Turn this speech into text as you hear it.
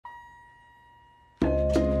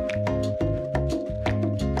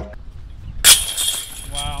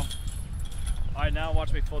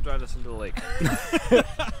Watch me full drive this into the lake.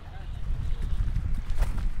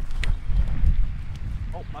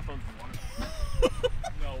 Oh, my phone's in the water.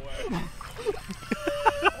 No way.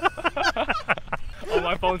 Oh,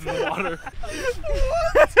 my phone's in the water.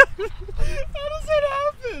 What? How does that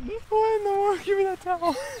happen? What in the world? Give me that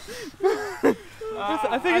towel.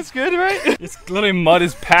 I think it's good, right? It's literally mud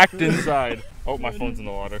is packed inside. Oh, my phone's in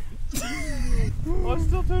the water. Oh, it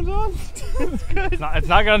still turns on? It's good. It's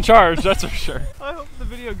not gonna charge, that's for sure. I hope the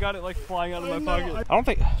video got it like flying out of my pocket. I don't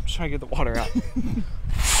think, I'm just trying to get the water out.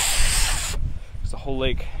 The whole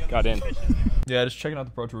lake got in. Yeah, just checking out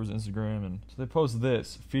the Pro Tour's Instagram, and so they post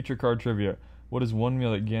this feature card trivia. What is one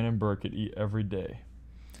meal that Gannon Buhr could eat every day?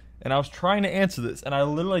 And I was trying to answer this, and I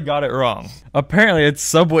literally got it wrong. Apparently, it's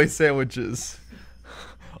Subway sandwiches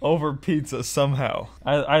over pizza somehow.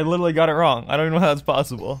 I literally got it wrong. I don't even know how that's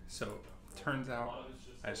possible. So, turns out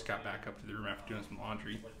I just got back up to the room after doing some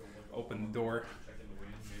laundry. Opened the door.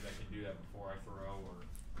 Maybe I could do that before I throw, or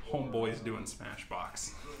homeboy's doing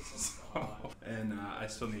Smashbox. And I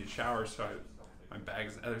still need a shower, so my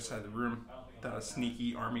bag's the other side of the room. Did a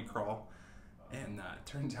sneaky army crawl, and it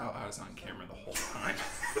turns out I was on camera the whole time.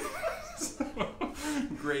 So,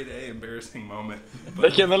 grade A embarrassing moment. They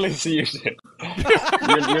can literally see you.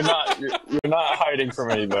 You're not hiding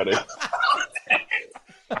from anybody.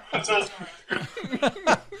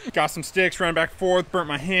 Got some sticks, ran back and forth, burnt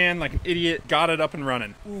my hand like an idiot, got it up and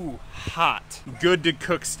running. Ooh, hot. Good to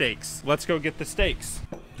cook steaks. Let's go get the steaks.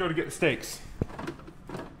 Go to get the steaks.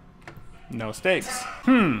 No steaks.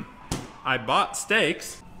 I bought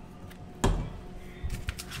steaks.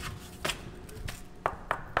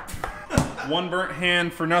 One burnt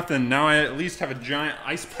hand for nothing. Now I at least have a giant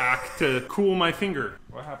ice pack to cool my finger.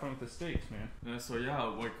 What happened with the steaks, man? Yeah, so yeah,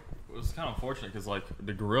 like, it was kind of unfortunate because like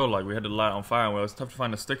the grill, like we had to light it on fire, and it was tough to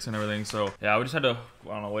find the sticks and everything. So yeah, we just had to, I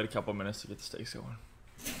don't know, wait a couple of minutes to get the steaks going.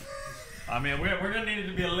 I mean, we're gonna need it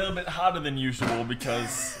to be a little bit hotter than usual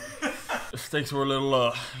because the steaks were a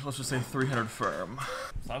little, let's just say 300 firm.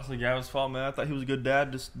 It's honestly Gavin's fault, man. I thought he was a good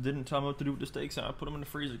dad, just didn't tell me what to do with the steaks, and I put them in the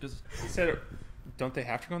freezer because He said, don't they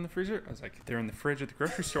have to go in the freezer? I was like, they're in the fridge at the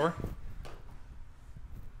grocery store.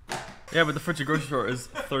 yeah, but the fridge at grocery store is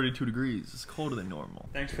 32 degrees. It's colder than normal.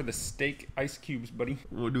 Thanks for the steak ice cubes, buddy.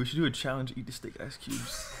 We should do a challenge, eat the steak ice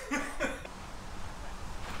cubes.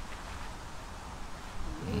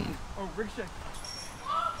 Oh, ricochet.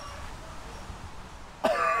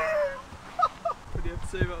 What do you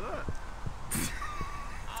have to say about that?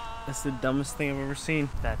 That's the dumbest thing I've ever seen.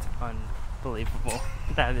 That's unbelievable.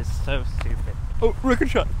 That is so stupid. Oh,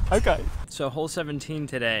 ricochet. Okay. So hole 17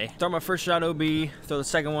 today. Throw my first shot OB, throw the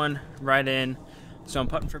second one right in. So I'm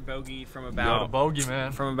putting for bogey from about bogey,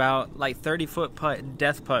 man. From about like 30-foot putt,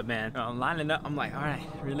 death putt, man. I'm lining up. I'm like, all right,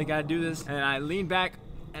 really gotta do this. And I lean back,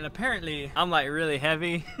 and apparently I'm like really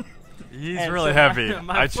heavy. He's and really so heavy.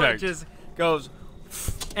 My I foot checked. just goes,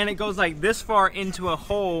 and it goes like this far into a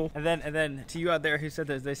hole. And then to you out there who said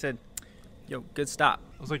this, they said, "Yo, good stop."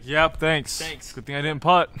 I was like, yep, thanks. Thanks. Good thing I didn't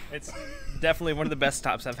putt. It's definitely one of the best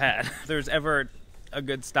stops I've had. If there's ever a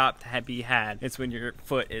good stop to be had, it's when your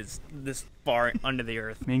foot is this far under the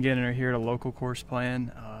earth. Me and Gannon are here at a local course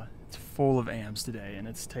playing. It's full of amps today, and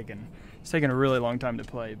it's taken a really long time to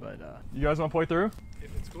play. But You guys want to play through?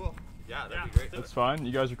 If it's cool. Yeah, that'd be great. That's fine.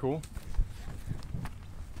 You guys are cool.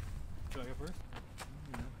 should I go first?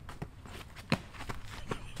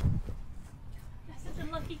 That's such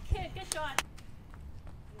a lucky kick. Good shot.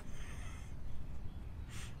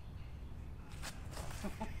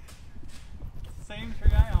 Same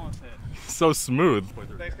tree I almost hit. So smooth.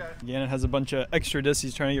 Thanks, guys. Gannon has a bunch of extra discs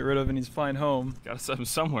he's trying to get rid of, and he's flying home. Gotta set him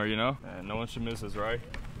somewhere, you know? And no one should miss this, right?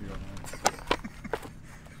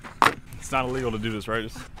 It's not illegal to do this,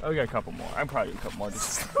 right? Oh, we got a couple more. I'm probably a couple more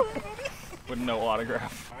just with no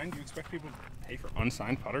autograph. Fine, do you expect people to pay for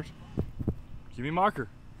unsigned putters? Give me a marker.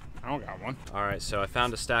 I don't got one. All right, so I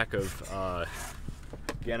found a stack of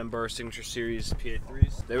Gannon Buhr Signature Series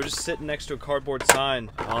PA3s. They were just sitting next to a cardboard sign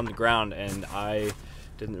on the ground, and I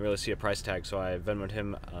didn't really see a price tag, so I Venmoed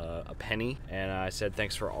him a penny, and I said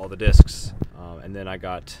thanks for all the discs. And then I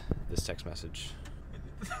got this text message.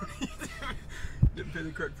 Didn't pay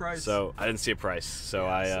the correct price. So I didn't see a price. So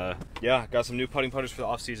I got some new putting putters for the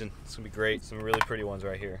off season. It's gonna be great. Some really pretty ones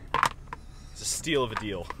right here. It's a steal of a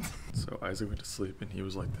deal. So Isaac went to sleep, and he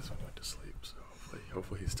was like this when he went to sleep. So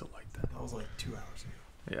hopefully he's still like that. That was like 2 hours ago.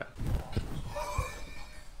 Yeah.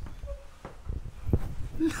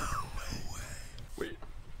 No way. Wait.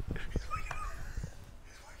 He's waking up.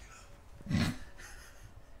 He's waking up.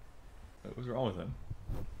 What was wrong with him?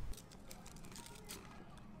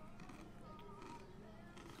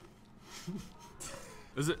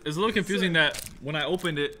 It's a little confusing that when I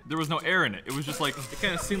opened it, there was no air in it. It was just like, it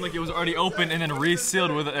kind of seemed like it was already open and then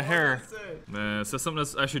resealed with a hair. Man, it says something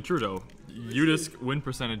that's actually true though. UDisc win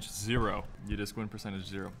percentage 0. UDisc win percentage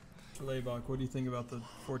 0. Leibach, what do you think about the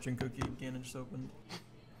fortune cookie Gannon just opened?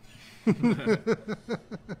 That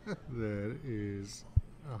is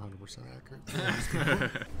 100% accurate.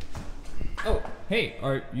 Oh, hey,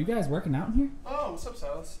 are you guys working out in here? Oh, what's up,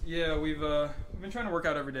 Silas? Yeah, we've been trying to work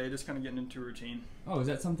out every day, just kind of getting into a routine. Oh, is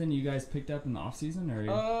that something you guys picked up in the off season,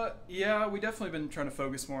 or? Yeah, we definitely been trying to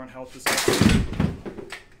focus more on health this year.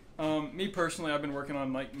 Me personally, I've been working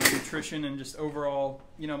on like my nutrition and just overall,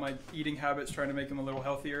 you know, my eating habits, trying to make them a little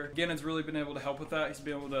healthier. Gannon's really been able to help with that. He's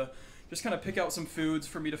been able to just kind of pick out some foods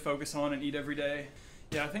for me to focus on and eat every day.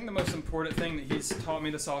 Yeah, I think the most important thing that he's taught me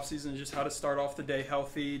this offseason is just how to start off the day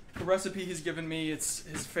healthy. The recipe he's given me, it's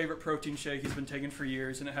his favorite protein shake he's been taking for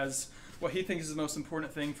years, and it has what he thinks is the most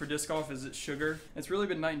important thing for disc golf is its sugar. It's really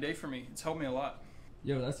been night and day for me. It's helped me a lot.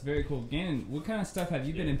 Yo, that's very cool. Gannon, what kind of stuff have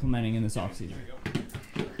you been implementing in this offseason?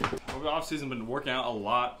 Over the offseason, been working out a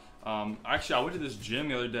lot. Actually, I went to this gym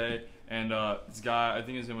the other day, and this guy, I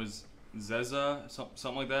think his name was Zeza,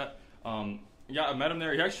 something like that. Yeah, I met him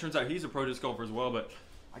there. He actually turns out he's a pro disc golfer as well, but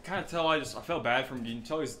I kind of tell I felt bad for him. You can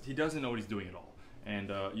tell he doesn't know what he's doing at all. And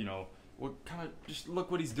you know, just look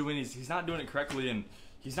what he's doing. He's not doing it correctly, and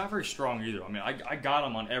he's not very strong either. I mean, I got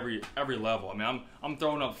him on every level. I mean, I'm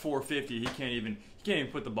throwing up 450. He can't even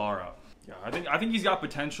put the bar up. Yeah, I think he's got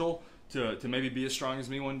potential to maybe be as strong as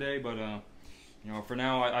me one day, but you know, for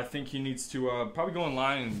now, I think he needs to probably go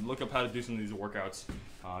online and look up how to do some of these workouts.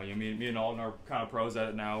 You know, me and Alden are kind of pros at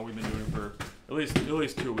it now. We've been doing it for at least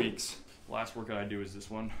 2 weeks. The last workout I do is this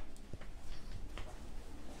one.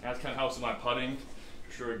 That kind of helps with my putting,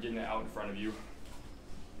 for sure, getting it out in front of you.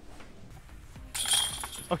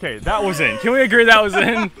 Okay, that was in. Can we agree that was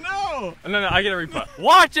in? No, I get a re-putt.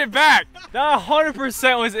 Watch it back. That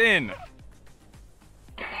 100% was in.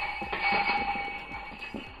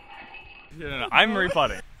 No, I'm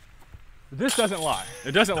re-putting. This doesn't lie.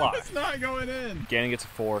 It doesn't lie. It's not going in. Gannon gets a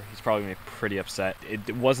 4. He's probably gonna be pretty upset.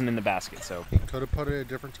 It wasn't in the basket, so. Could have put it at a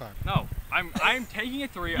different time. No, I'm taking a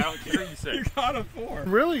 3. I don't care what you say. You got a 4.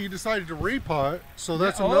 Really? You decided to re-putt, so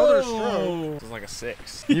that's another stroke. This is like a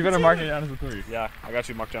 6. You better mark me down as a 3. Yeah, I got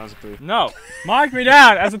you marked down as a 3. No, mark me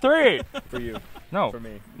down as a 3. For you. No. For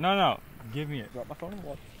me. No. Give me it. Drop my phone or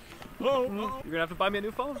what? Oh. You're gonna have to buy me a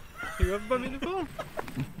new phone. You're gonna have to buy me a new phone.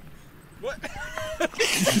 What?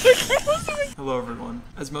 Hello everyone.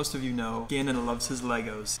 As most of you know, Gannon loves his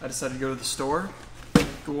Legos. I decided to go to the store, get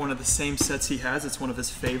one of the same sets he has. It's one of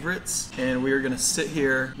his favorites. And we are gonna sit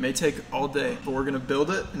here, may take all day, but we're gonna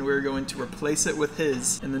build it and we're going to replace it with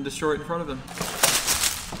his and then destroy it in front of him.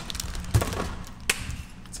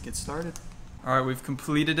 Let's get started. All right, we've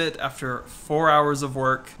completed it after 4 hours of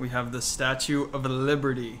work. We have the Statue of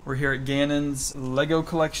Liberty. We're here at Gannon's Lego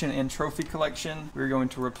collection and trophy collection. We're going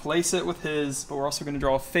to replace it with his, but we're also going to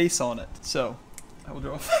draw a face on it. So, I will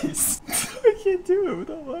draw a face. I can't do it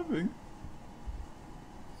without laughing.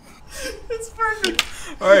 It's perfect.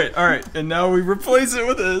 All right, and now we replace it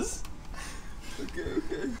with his.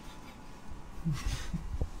 Okay.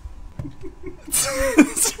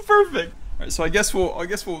 It's perfect. All right, so I guess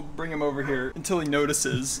we'll bring him over here until he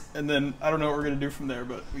notices, and then I don't know what we're gonna do from there,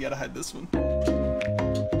 but we gotta hide this one.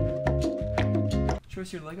 Show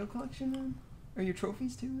us your Lego collection, man. Or your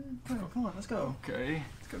trophies too, man. Come on, let's go. Okay.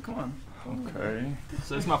 Let's go. Come on. Okay.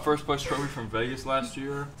 So this is my first place trophy from Vegas last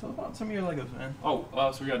year. Tell about some of your Legos, man. Oh,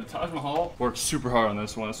 so we got the Taj Mahal. Worked super hard on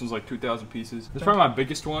this one. This one's like 2,000 pieces. This is probably my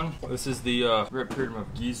biggest one. This is the Great Pyramid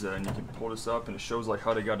of Giza, and you can pull this up, and it shows like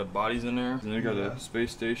how they got the bodies in there. And then we got the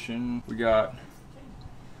space station. We got.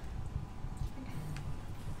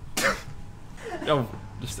 Yo,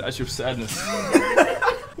 the Statue of Sadness.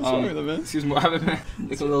 What's wrong with it, man? Excuse me, what happened, man?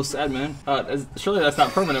 Looks a little sad, man. Surely that's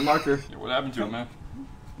not permanent marker. Yeah, what happened to it, man?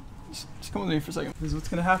 Just come with me for a second. This is what's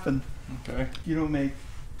gonna happen. Okay. If you don't make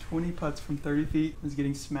 20 putts from 30 feet, it's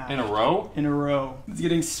getting smashed. In a row? In a row. It's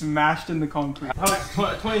getting smashed in the concrete.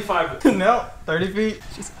 25. No, 30 feet.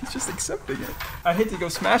 It's just accepting it. I hate to go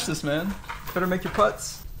smash this, man. Better make your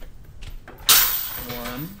putts.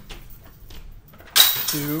 1,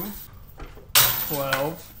 2,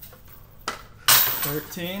 12,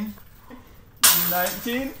 13,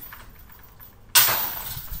 19.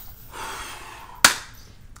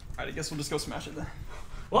 Alright, I guess we'll just go smash it then.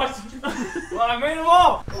 What? Well, I made them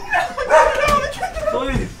all!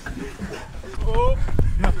 Please. Oh,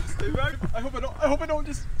 stay back. I hope I don't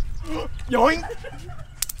just yoink.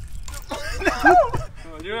 No!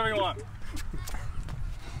 Do whatever you want.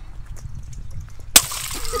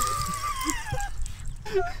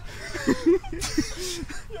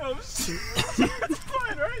 Yo, it's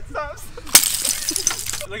fine, right? Stop.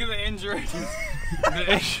 Look at the injury.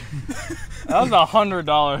 That was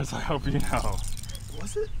 $100, I hope you know.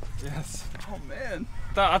 Was it? Yes. Oh man.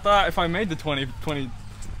 I thought if I made the 20.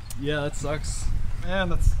 Yeah, that sucks. Man,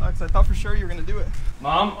 that sucks. I thought for sure you were gonna do it.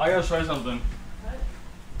 Mom, I gotta show you something. What?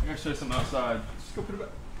 I gotta show you something outside. Just go put it back.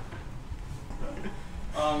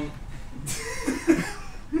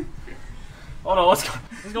 Hold on, what's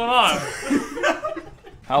going on?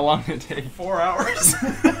 How long did it take? 4 hours.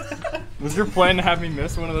 Was your plan to have me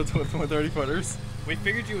miss one of the 30 footers? We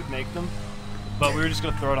figured you would make them, but we were just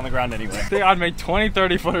gonna throw it on the ground anyway. I think I'd make 20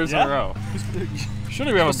 30 footers in a row.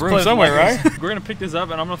 Surely we have a Supposed to broom play somewhere, with right? We're gonna pick this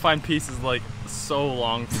up and I'm gonna find pieces like so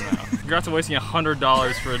long from now. Congrats on wasting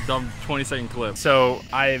 $100 for a dumb 20-second clip. So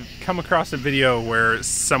I've come across a video where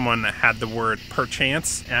someone had the word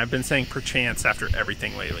perchance, and I've been saying perchance after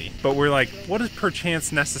everything lately. But we're like, what does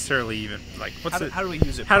perchance necessarily even, like, what's it? How do we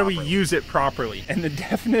use it How do properly? we use it properly? And the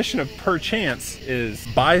definition of perchance is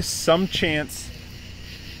by some chance,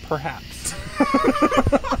 perhaps.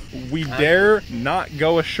 We dare not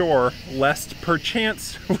go ashore lest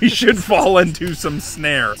perchance we should fall into some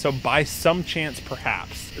snare. So by some chance,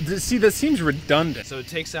 perhaps. See, that seems redundant. So it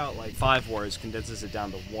takes out like 5 words, condenses it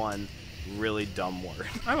down to one really dumb word.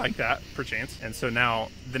 I like that, perchance. And so now,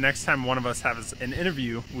 the next time one of us has an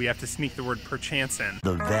interview, we have to sneak the word perchance in.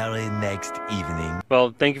 The very next evening.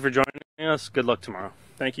 Well, thank you for joining us. Good luck tomorrow.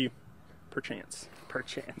 Thank you. Perchance.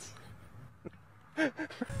 Perchance.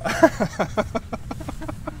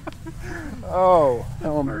 Oh,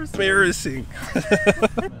 how embarrassing.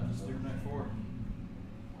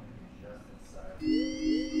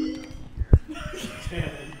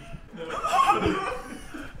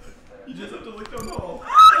 You just have to look down the hole.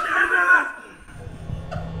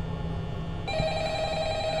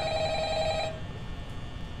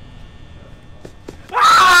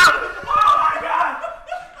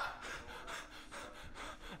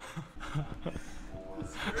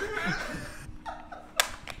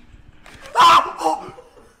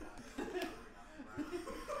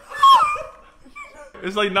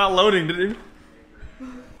 It's like not loading, did it?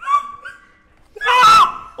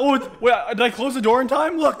 Oh, wait, did I close the door in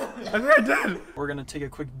time? Look, I think I did. We're gonna take a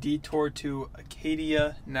quick detour to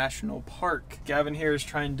Acadia National Park. Gavin here is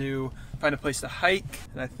trying to find a place to hike,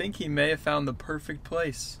 and I think he may have found the perfect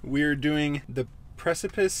place. We're doing the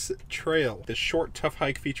Precipice Trail. This short, tough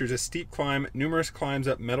hike features a steep climb, numerous climbs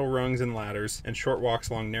up metal rungs and ladders, and short walks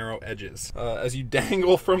along narrow edges. As you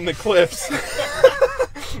dangle from the cliffs,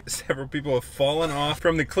 several people have fallen off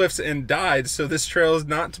from the cliffs and died, so this trail is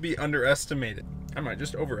not to be underestimated. I might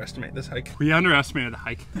just overestimate this hike. We underestimated the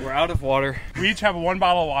hike. We're out of water. We each have 1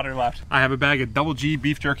 bottle of water left. I have a bag of double G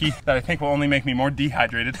beef jerky that I think will only make me more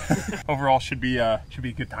dehydrated. Overall, should be a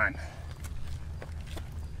good time.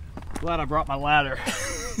 Glad I brought my ladder.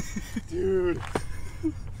 Dude.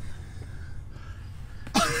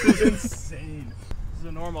 This is insane. This is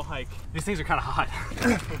a normal hike. These things are kind of hot.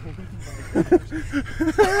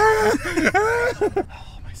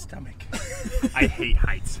 Oh, my stomach. I hate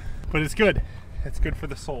heights, but it's good. It's good for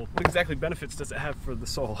the soul. What exactly benefits does it have for the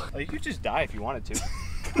soul? Oh, you could just die if you wanted to.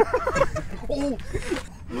 Oh,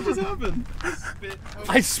 What just happened?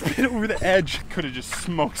 I spit over the edge. Could have just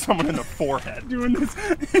smoked someone in the forehead doing this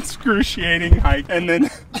excruciating hike, and then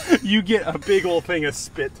you get a big old thing of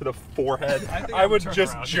spit to the forehead. I would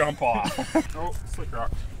just jump off. Oh, slick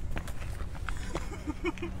rock.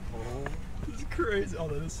 It's crazy. Oh,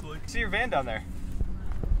 that is slick. See your van down there.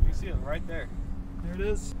 You can see it right there. There it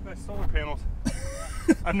is. Nice solar panels.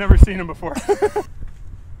 I've never seen them before. I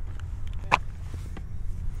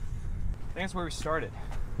think that's where we started.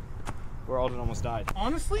 Where Alden almost died.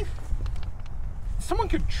 Honestly, someone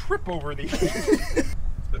could trip over these. It's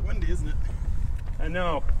a bit windy, isn't it? I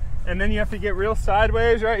know. And then you have to get real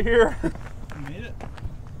sideways right here. You made it.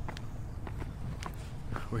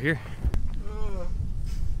 We're here.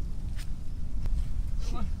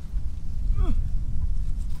 I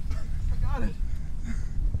got it.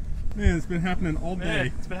 Man, it's been happening all day.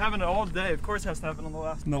 Man, it's been happening all day. Of course it has to happen on the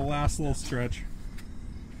last. In the last little stretch.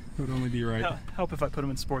 It would only be right. Help if I put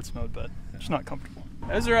him in sports mode, but it's not comfortable.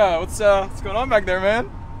 Ezra, what's going on back there,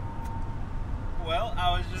 man? Well,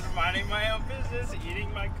 I was just minding my own business,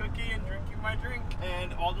 eating my cookie and drinking my drink,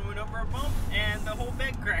 and Alden went over a bump, and the whole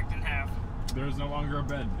bed cracked in half. There's no longer a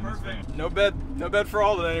bed in this van. No bed for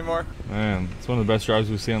Alden anymore. Man, it's one of the best drives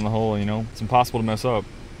we've seen on the whole, you know? It's impossible to mess up.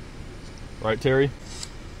 Right, Terry?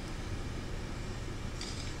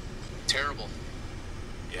 Terrible.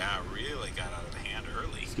 Yeah, really got out of hand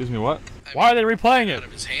early. Excuse me, what? I Why are mean, they replaying out it?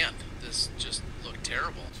 of his hand. This just looked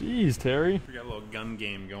terrible. Jeez, Terry. We got a little gun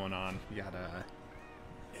game going on. We got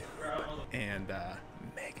and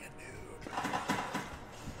Mega Noob.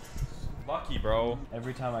 Lucky, bro.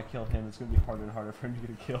 Every time I kill him, it's gonna be harder and harder for him to get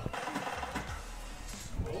a kill.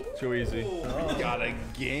 Too easy. We got a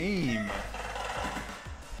game.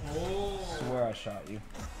 I swear I shot you.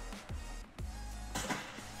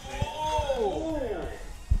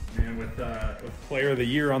 Man, with Player of the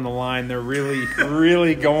Year on the line, they're really,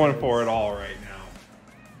 really going for it all right now.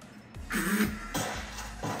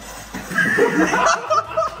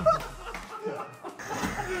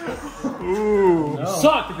 Ooh. No.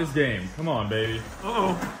 Suck at this game. Come on, baby.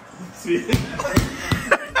 Uh-oh. See?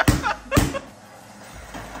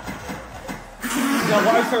 Now,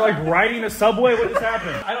 why start like riding a subway? What just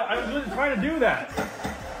happened? I was really trying to do that.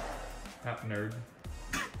 Half nerd.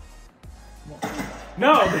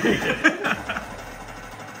 No, baby.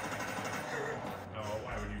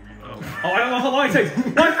 Oh, I don't know how long it takes.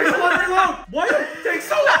 Why does it take so long to reload? Why does it take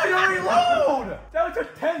so long to reload? That would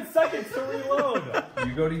took 10 seconds to reload.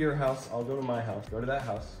 You go to your house, I'll go to my house. Go to that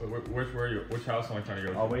house. Where are you? Which house am I trying to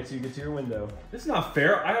go to? I'll wait till you get to your window. This is not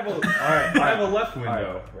fair. I have a I have a left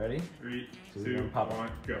window. Right, ready? 3, 2,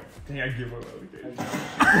 1, go. Dang, I give away.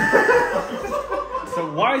 So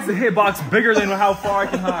why is the hitbox bigger than how far I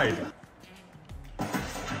can hide?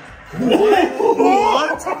 What?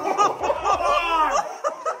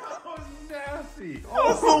 That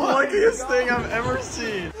was the luckiest thing I've ever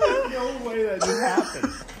seen. There's no way that just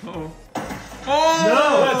happened. Oh. No,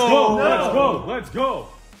 let's go. Let's go.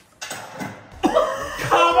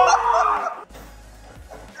 Come on!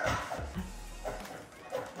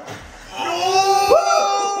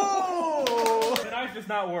 Oh! The knife does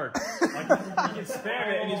not work. Like, you can spam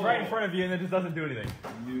it and he's right in front of you and it just doesn't do anything.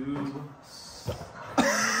 You suck.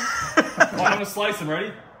 Oh, I'm gonna slice him.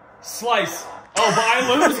 Ready? Slice. Oh, but I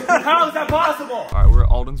lose? How is that possible? All right, we're at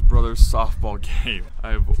Alden's brother's softball game.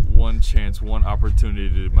 I have one chance, one opportunity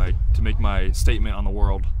to make my statement on the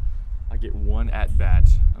world. I get one at bat.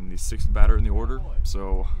 I'm the 6th batter in the order,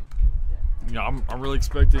 so you know I'm really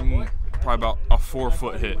expecting probably about a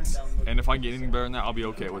 4-foot hit. And if I get anything better than that, I'll be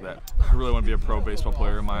okay with that. I really want to be a pro baseball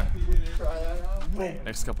player in my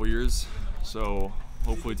next couple years, so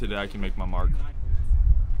hopefully today I can make my mark.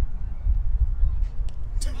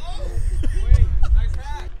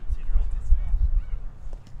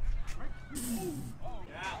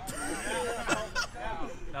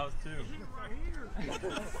 That was 2.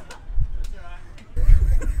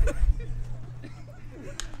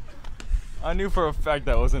 I knew for a fact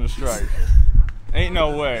that wasn't a strike. Ain't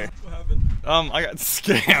no way. What happened? I got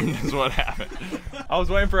scammed is what happened. I was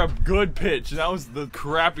waiting for a good pitch and that was the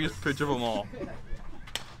crappiest pitch of them all.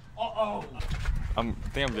 Uh-oh. I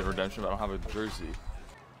think I'm getting redemption, but I don't have a jersey.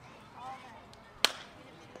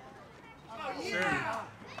 Sure.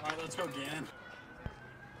 Alright, let's go, Gannon.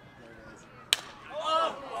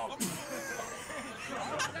 Oh!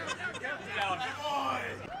 Down.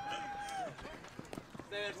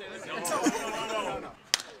 Stay there. No.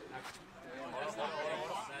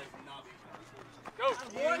 Go,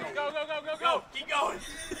 boy! Go! Keep going!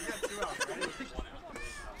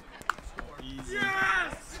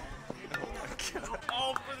 Yes!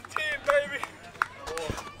 All for the team, baby!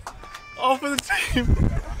 All for the team!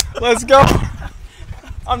 Let's go!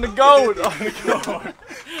 I'm the GOAT! I'm the GOAT!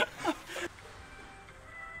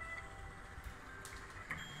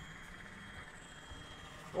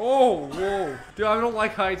 Oh, whoa. Dude, I don't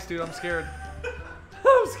like heights, dude. I'm scared.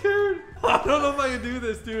 I'm scared. I don't know if I can do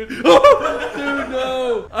this, dude. Dude,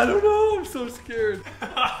 no. I don't know. I'm so scared.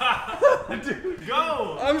 Dude,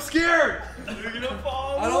 go. I'm scared. You're gonna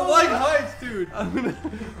fall. I don't like heights, dude. I'm gonna.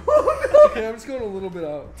 Oh, no. Okay, I'm just going a little bit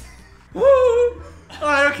out.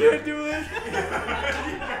 I can't do it.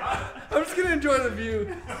 I'm just gonna enjoy the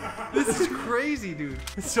view. This is crazy, dude.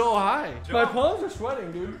 It's so high. My palms are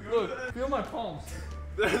sweating, dude. Look, feel my palms.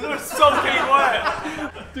 They're soaking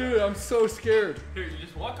wet. Dude, I'm so scared. Here, you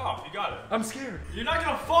just walk off. You got it. I'm scared. You're not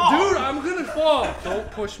gonna fall. Dude, I'm gonna fall.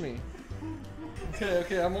 Don't push me.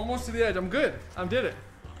 Okay, I'm almost to the edge. I'm good. I did it.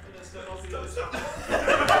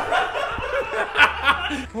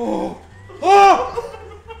 Oh. Oh.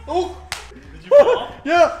 Oh. Did you fall?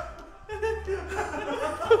 Yeah.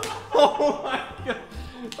 Oh my god.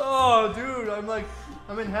 Oh, dude,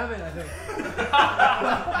 I'm in heaven, I think.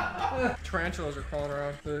 Tarantulas are crawling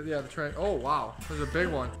around. The oh, wow. There's a big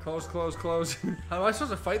one. Close. How am I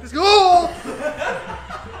supposed to fight this? Oh!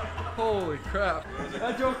 Holy crap.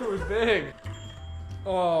 That joker was big.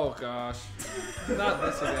 Oh, gosh. Not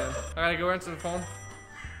this again. I gotta go answer the phone.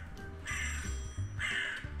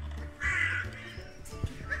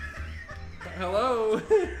 Hello?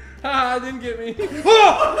 Ah, didn't get me.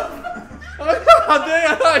 Oh!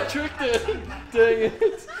 Dang, I tricked it. Dang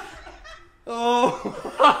it. Oh,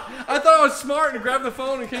 I thought I was smart and grabbed the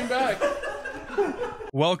phone and came back.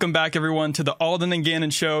 Welcome back, everyone, to the Alden and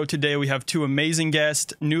Gannon Show. Today we have two amazing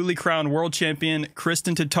guests, newly crowned world champion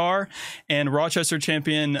Kristen Tatar and Rochester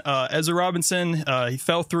champion Ezra Robinson. He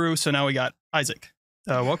fell through, so now we got Isaac.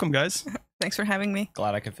 Welcome, guys. Thanks for having me.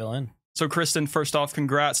 Glad I could fill in. So, Kristen, first off,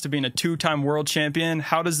 congrats to being a two-time world champion.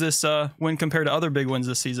 How does this win compare to other big wins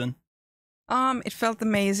this season? It felt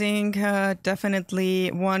amazing.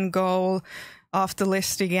 Definitely one goal off the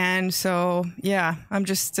list again. So, yeah, I'm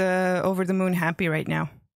just over the moon happy right now.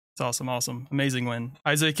 It's awesome, awesome. Amazing win.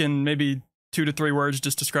 Isaac, in maybe 2 to 3 words,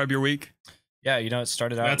 just describe your week. Yeah, you know, it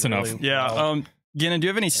started out That's really enough. Yeah. well. Gannon, do you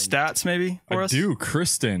have any stats maybe for us? I do.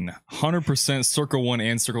 Kristen, 100% Circle 1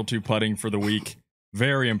 and Circle 2 putting for the week.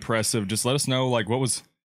 Very impressive. Just let us know, like,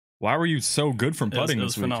 why were you so good from putting It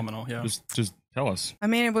was this week? phenomenal, yeah. Just tell us. I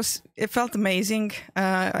mean, it felt amazing.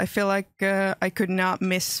 I feel like I could not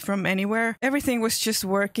miss from anywhere. Everything was just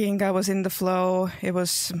working. I was in the flow. It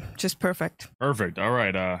was just perfect. Perfect. All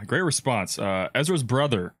right. Great response. Ezra's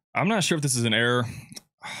brother. I'm not sure if this is an error.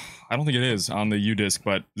 I don't think it is on the U-Disc,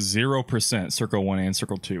 but 0% Circle 1 and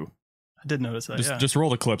Circle 2. I did notice that, Just roll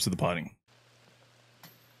the clips of the putting.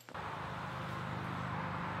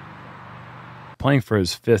 Playing for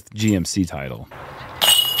his 5th GMC title.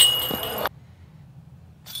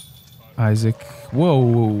 Isaac. Whoa.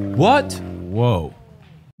 What? Whoa.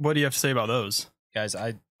 What do you have to say about those? Guys,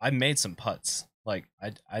 I made some putts. Like,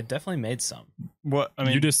 I definitely made some. What? I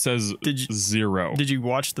mean, You just says 0. Did you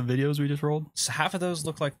watch the videos we just rolled? So half of those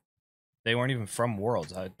look like they weren't even from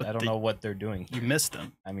Worlds. I don't know what they're doing. You missed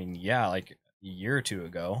them. I mean, yeah, like a year or 2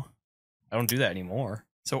 ago. I don't do that anymore.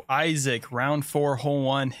 So Isaac, round 4, hole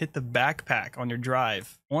 1, hit the backpack on your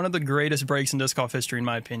drive. One of the greatest breaks in disc golf history, in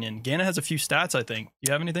my opinion. Gannon has a few stats, I think. Do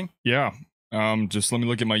you have anything? Yeah. Just let me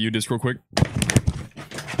look at my U-Disc real quick.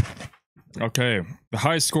 Okay. The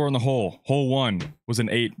highest score on the hole 1, was an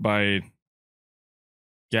 8 by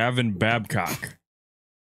Gavin Babcock.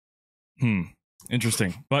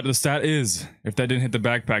 Interesting. But the stat is, if that didn't hit the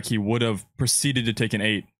backpack, he would have proceeded to take an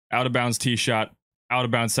 8. Out of bounds tee shot, out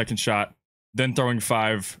of bounds second shot, then throwing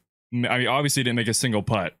 5. I mean, obviously he didn't make a single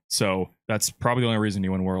putt, so that's probably the only reason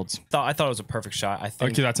you win Worlds. I thought it was a perfect shot. I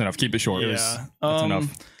think. Okay, that's enough. Keep it short. Yeah. That's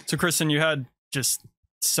enough. So, Kristen, you had just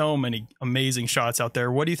so many amazing shots out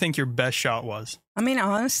there. What do you think your best shot was? I mean,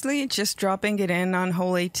 honestly, just dropping it in on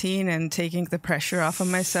hole 18 and taking the pressure off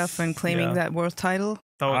of myself and claiming that world title.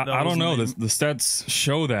 I don't know. The stats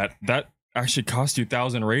show that actually cost you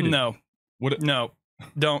 1,000 rated. No. No.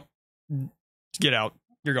 Don't. Get out.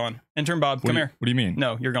 You're gone. Intern Bob, come here. What do you mean?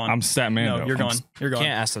 No, you're gone. I'm stat man. No, you're gone. You're gone.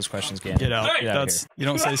 Can't ask those questions, Gannon. Get out. Get out of here. You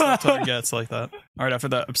don't say stuff to our guests like that. All right, after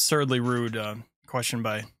that absurdly rude question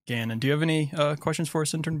by Gannon, do you have any questions for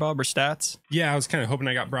us, Intern Bob, or stats? Yeah, I was kind of hoping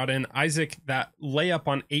I got brought in. Isaac, that layup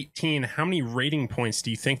on 18, how many rating points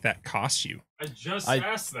do you think that cost you? I just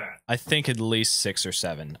asked that. I think at least 6 or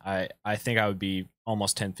 7. I think I would be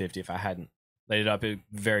almost 1050 if I hadn't laid it up. A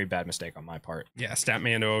very bad mistake on my part. Yeah,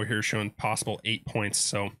 Statmando over here showing possible 8 points.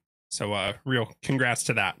 So real congrats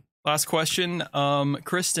to that. Last question.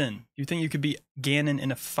 Kristen, do you think you could beat Gannon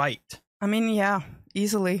in a fight? I mean, yeah,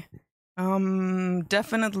 easily.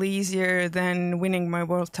 Definitely easier than winning my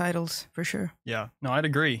world titles, for sure. Yeah, no, I'd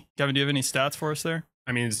agree. Gavin, do you have any stats for us there?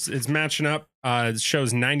 I mean, it's matching up. It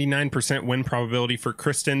shows 99% win probability for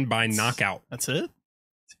Kristen by knockout. That's it?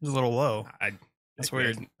 Seems a little low. That's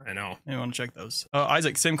weird. I know. I want to check those.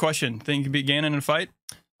 Isaac, same question. Think you could beat Gannon in a fight?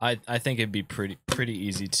 I think it'd be pretty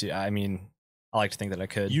easy to. I mean, I like to think that I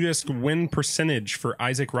could. U-Disc win percentage for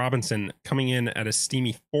Isaac Robinson coming in at a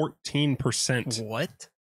steamy 14%. What?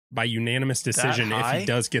 By unanimous decision if high? he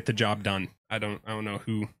does get the job done. I don't know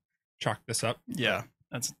who chalked this up. Yeah,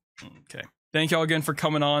 that's okay. Thank y'all again for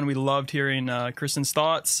coming on. We loved hearing Kristen's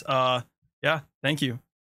thoughts. Yeah, thank you.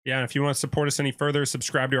 Yeah, and if you want to support us any further,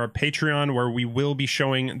 subscribe to our Patreon where we will be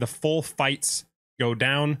showing the full fights go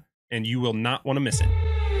down and you will not want to miss it.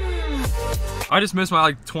 I just missed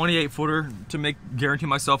my 28-footer to guarantee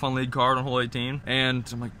myself on lead card on hole 18, and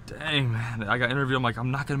I'm like, dang man, I got interviewed. I'm like, I'm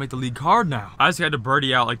not gonna make the lead card now. I just had to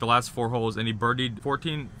birdie out the last 4 holes, and he birdied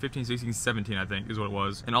 14, 15, 16, 17, I think is what it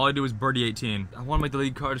was, and all I did was birdie 18. I want to make the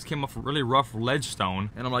lead card. Just came off a really rough ledge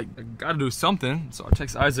stone, and I'm like, I gotta do something. So I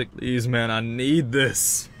text Isaac, please man, I need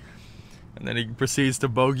this. And then he proceeds to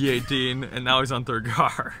bogey 18, and now he's on 3rd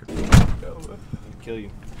card. I'll kill you.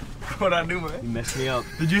 What I do, man? You messed me up.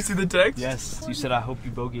 Did you see the text? Yes. You said, I hope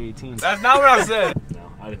you bogey 18. That's not what I said.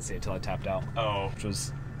 No, I didn't see it till I tapped out. Oh. Which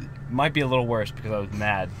might be a little worse because I was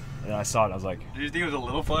mad. And I saw it. I was like, Did you think it was a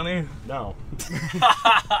little funny? no.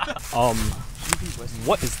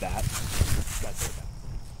 What is that?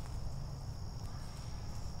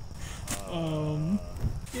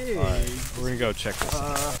 Alright, we're gonna go check this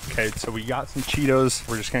out. Okay, so we got some Cheetos.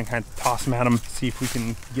 We're just gonna kind of toss them at them, see if we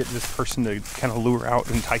can get this person to kind of lure out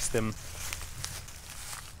and entice them.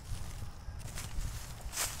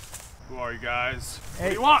 Who are you guys? Hey, what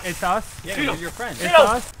do you want? It's us. Yeah, Cheetos. we're your friends. It's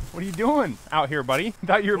us. What are you doing out here, buddy?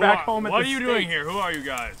 Thought you were back home at What the are you doing here? Who are you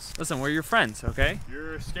guys? Listen, we're your friends, okay?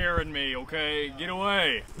 You're scaring me, okay? Get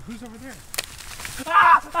away. Who's over there?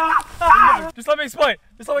 Just let me explain.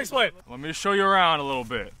 Just let me explain. Let me show you around a little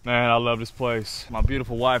bit. Man, I love this place. My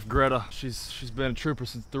beautiful wife, Greta, she's been a trooper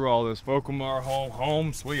since through all this. Welcome our home,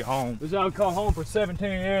 home, sweet home. This is how we call home for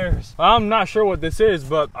 17 years. I'm not sure what this is,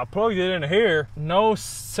 but I plugged it in here. No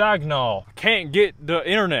signal. I can't get the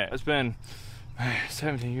internet. It's been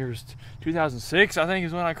 17 years. 2006, I think,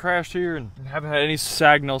 is when I crashed here and haven't had any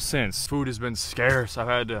signal since. Food has been scarce. I've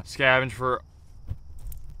had to scavenge for...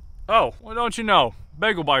 Oh, well, don't you know?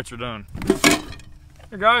 Bagel bites are done.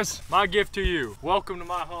 Here, guys, my gift to you. Welcome to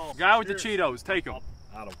my home. Guy with the Cheetos, take them.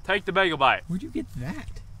 Take the bagel bite. Where'd you get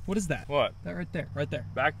that? What is that? What? That right there, right there.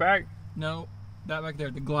 Backpack? No, that back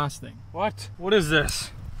there, the glass thing. What? What is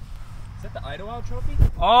this? Is that the Idlewild trophy?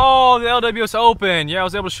 Oh, the LWS Open. Yeah, I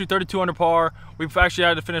was able to shoot 32 under par. We've actually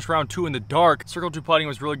had to finish round 2 in the dark. Circle 2 putting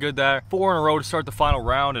was really good there. 4 in a row to start the final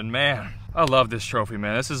round, and man, I love this trophy,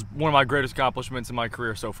 man. This is one of my greatest accomplishments in my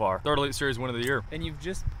career so far. Third Elite Series win of the year. And you've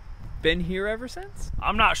just been here ever since?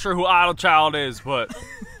 I'm not sure who Idle Child is, but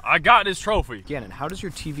I got this trophy. Gannon, how does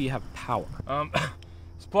your TV have power?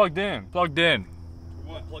 It's plugged in. Plugged in.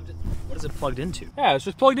 What? What is it plugged into? Yeah, it's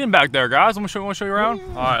just plugged in back there, guys. I'm gonna show you around.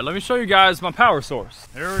 All right, let me show you guys my power source.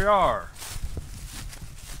 Here we are.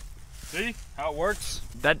 See how it works?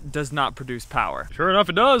 That does not produce power. Sure enough,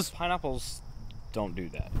 it does. Pineapples don't do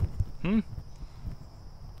that.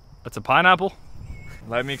 That's a pineapple?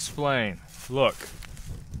 Let me explain. Look,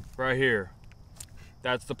 right here.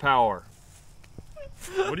 That's the power.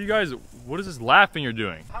 What is this laughing you're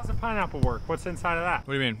doing? How's the pineapple work? What's inside of that?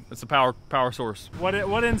 What do you mean? It's a power source. What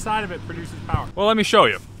inside of it produces power? Well, let me show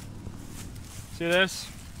you. See this?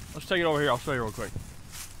 Let's take it over here. I'll show you real quick.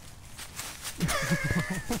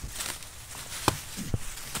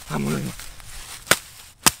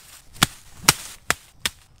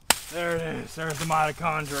 There it is. There's the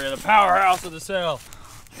mitochondria, the powerhouse of the cell.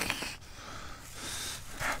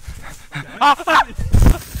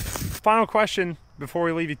 Final question before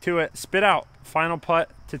we leave you to it. Spit out final putt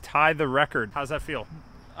to tie the record. How's that feel?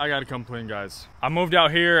 I gotta come clean, guys. I moved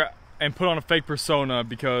out here and put on a fake persona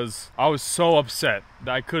because I was so upset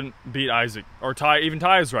that I couldn't beat Isaac or even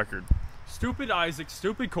tie his record. Stupid Isaac,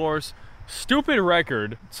 stupid course, stupid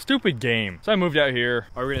record, stupid game. So I moved out here.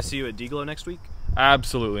 Are we gonna see you at Deglow next week?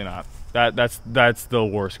 Absolutely not. That's the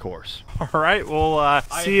worst course. All right, we'll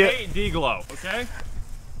see you. I hate Deglow, okay?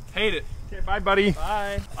 Hate it. Okay, bye, buddy.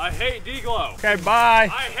 Bye. I hate Deglow. Okay, bye.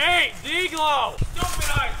 I hate Deglow. Stupid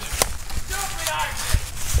Isaac. Stupid Isaac.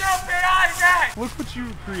 Stupid Isaac. Look what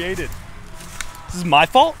you created. This is my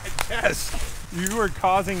fault? Yes. You are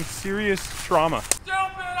causing serious trauma. Stupid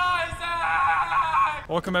Isaac.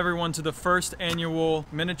 Welcome everyone to the first annual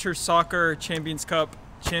Miniature Soccer Champions Cup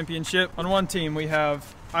Championship. On one team we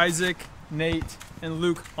have Isaac, Nate, and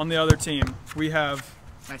Luke. On the other team we have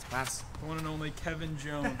nice pass. The one and only Kevin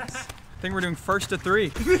Jones. I think we're doing first to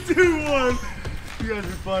 3. 2-1. You guys are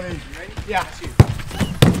funny. You ready? Yeah.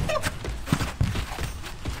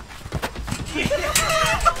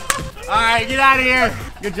 All right, get out of here.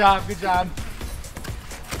 Good job. Good job.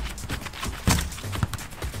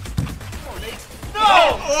 No!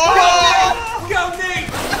 Oh! Go,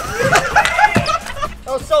 Nate!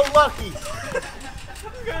 That was so lucky.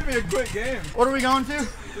 It's gonna be a quick game. What are we going to?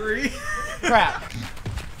 3. Crap.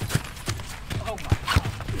 Oh my God.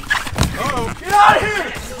 Uh-oh. Get out of here!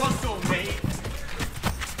 Let's go, Nate.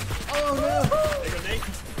 Oh no. There you go, Nate.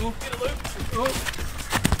 Oh, get a loop. Oh.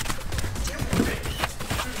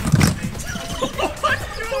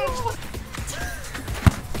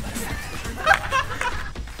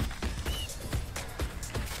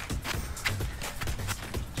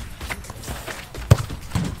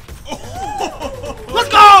 Let's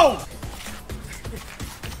go!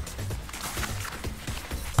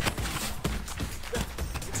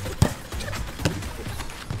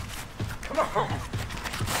 Come on.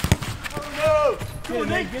 Oh no! Come on,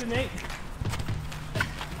 Nate. Get it, Nate.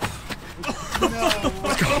 No.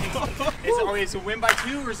 Is it a win by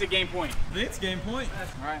 2 or is it game point? It's game point.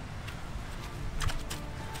 All right.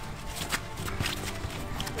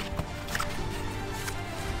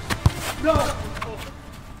 No!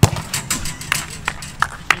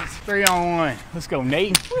 3-on-1. Let's go,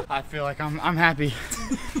 Nate. I feel like I'm happy.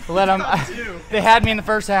 Let them. They had me in the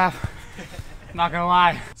first half. Not gonna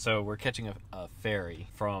lie. So we're catching a ferry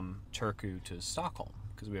from Turku to Stockholm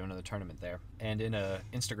because we have another tournament there. And in a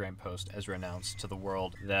Instagram post, Ezra announced to the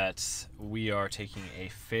world that we are taking a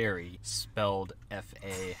ferry spelled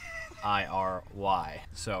F-A-I-R-Y.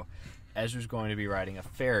 So Ezra's going to be riding a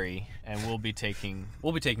ferry, and we'll be taking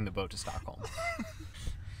the boat to Stockholm.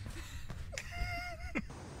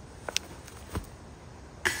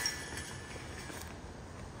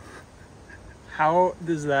 How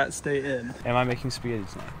does that stay in? Am I making spaghetti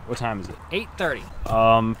tonight? What time is it? 8:30.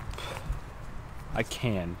 I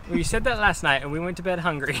can. Well, you said that last night, and we went to bed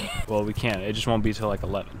hungry. Well, we can. It just won't be till like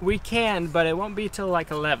 11. We can, but it won't be till like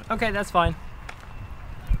 11. Okay, that's fine.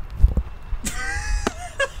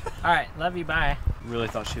 All right, love you, bye. Really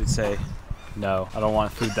thought she would say, no, I don't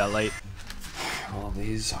want food that late. Well,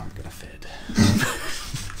 these aren't gonna fit.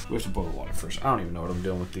 We have to boil the water first. I don't even know what I'm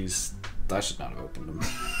doing with these. I should not have opened them.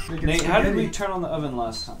 Nate, how did we turn on the oven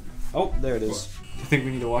last time? Oh, there it is. You think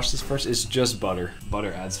we need to wash this first? It's just butter.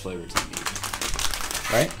 Butter adds flavor to the meat.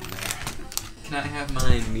 Right? Can I have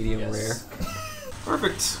mine medium rare?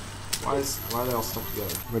 Perfect. Why are they all stuck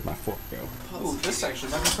together? Where'd my fork go? Oh, this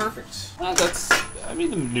actually might be perfect. I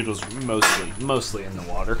mean, the noodles are mostly in the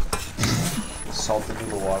water. Salt the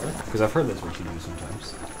noodle water. Because I've heard that's what you do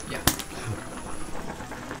sometimes. Yeah.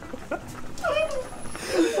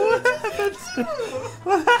 What happened?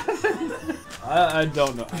 I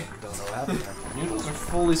don't know. I don't know what happened there. Noodles are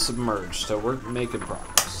fully submerged, so we're making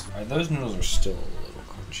progress. Alright, those noodles are still a little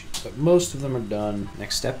crunchy, but most of them are done.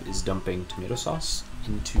 Next step is dumping tomato sauce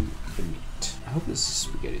into the meat. I hope this is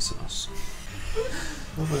spaghetti sauce.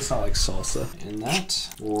 Hopefully it's not like salsa. And that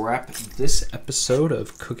will wrap this episode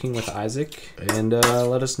of Cooking with Isaac. And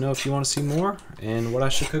let us know if you want to see more and what I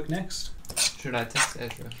should cook next. Should I text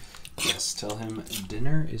Ezra? Yes, tell him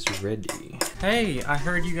dinner is ready. Hey, I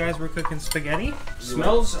heard you guys were cooking spaghetti.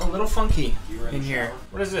 Smells a little funky in here.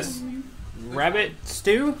 What is this? Rabbit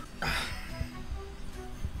stew?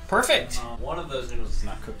 Perfect. One of those noodles is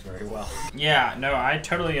not cooked very well. Yeah, no, I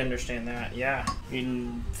totally understand that. Yeah,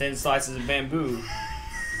 eating thin slices of bamboo.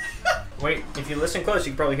 Wait, if you listen close,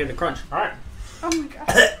 you can probably hear the crunch. All right. Oh my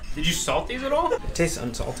god. Did you salt these at all? It tastes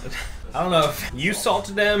unsalted. I don't know if you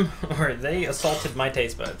salted them or they assaulted my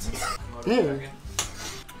taste buds.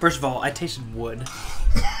 First of all, I tasted wood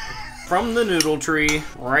from the noodle tree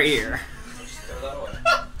right here.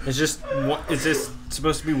 Is this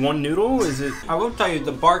supposed to be one noodle? Is it? I will tell you,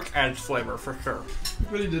 the bark adds flavor for sure.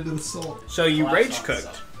 What he did to the salt. So you rage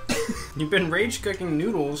cooked. You've been rage cooking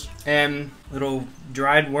noodles and little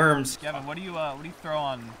dried worms. Gavin, what do you throw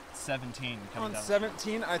on 17? On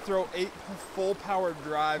 17, I throw 8 full power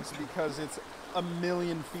drives because it's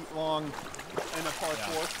 1,000,000 feet long and a par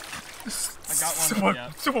 4. I got one.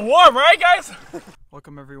 Super warm, right, guys?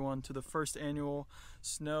 Welcome everyone to the first annual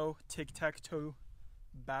Snow Tic-Tac-Toe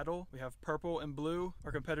battle. We have purple and blue.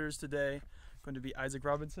 Our competitors today are going to be Ezra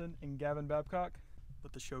Robinson and Gavin Babcock.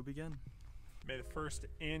 Let the show begin. May the first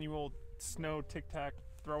annual Snow Tic-Tac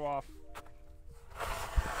throw-off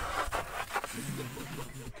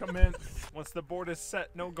commence. Once the board is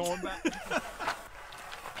set, no going back.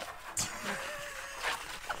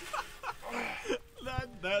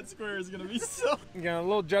 that square is gonna be so. You got a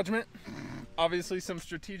little judgment. Obviously, some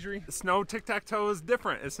strategery. Snow tic-tac-toe is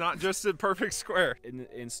different. It's not just a perfect square.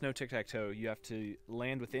 In Snow Tic-Tac-Toe, you have to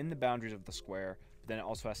land within the boundaries of the square, but then it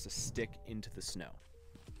also has to stick into the snow.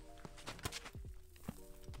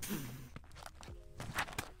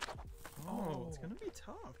 Oh, it's gonna be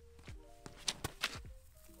tough.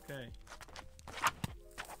 Okay.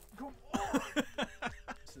 Come on.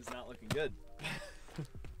 This is not looking good.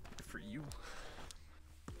 For you.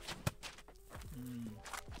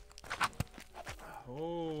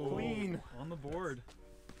 Oh, clean on the board.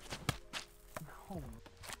 No.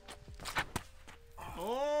 Oh.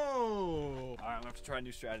 All right, I'm gonna have to try a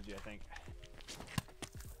new strategy, I think.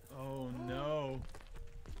 Oh no.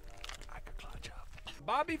 I could clutch up.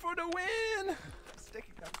 Bobby for the win. Stick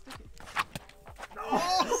it, guys, stick it. No.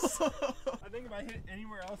 I think if I hit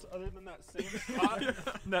anywhere else other than that same spot,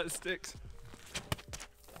 that sticks.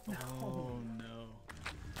 Oh no.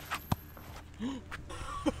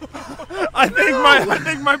 I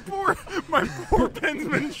think my poor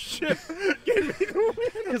pensmanship gave me the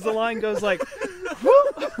win. Because the line goes like.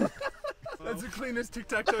 That's the cleanest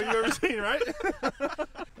tic-tac-toe you've ever seen, right?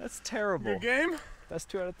 That's terrible. Good game. That's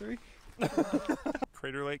 2 out of 3.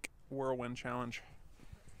 Crater Lake Whirlwind Challenge.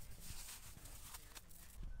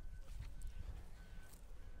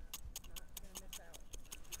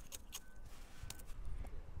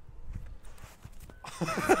 Does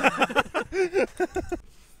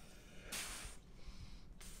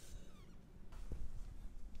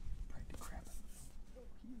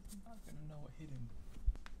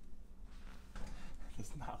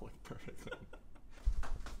not look perfect.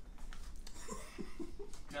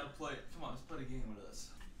 Gotta play. Come on, let's play the game with us.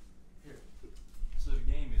 Here. So the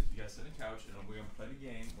game is you guys sit on the couch and we're gonna play the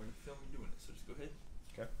game. We're gonna film you doing it. So just go ahead.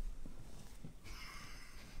 Okay.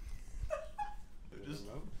 Just.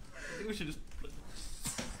 I think we should just.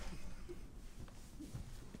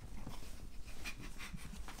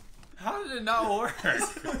 How did it not work?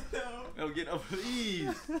 No, get up,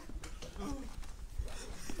 please.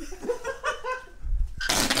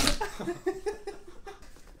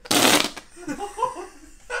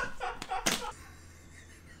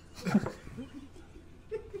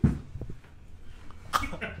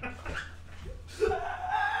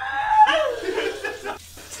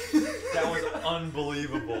 That was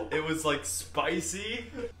unbelievable. It was like spicy.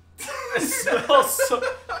 It smells so.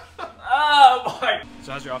 Oh my.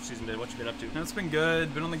 So how's your off season been? What you been up to? It's been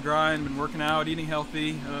good. Been on the grind. Been working out, eating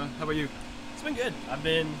healthy. How about you? It's been good. I've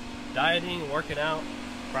been dieting, working out,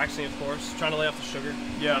 practicing, of course, trying to lay off the sugar.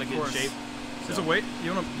 Yeah, trying to get in shape. Is it weight?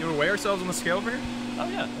 You wanna weigh ourselves on the scale over here? Oh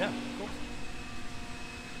yeah, cool.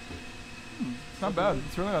 It's not bad.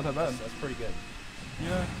 It's really not that bad. That's pretty good.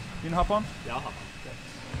 Yeah. You gonna hop on? Yeah, I'll hop on.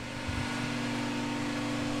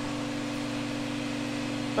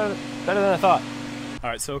 Better than I thought. All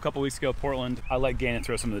right, so a couple weeks ago, Portland, I let Gannon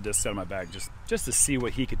throw some of the discs out of my bag just to see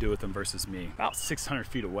what he could do with them versus me. About 600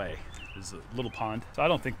 feet away is a little pond, so I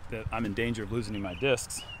don't think that I'm in danger of losing my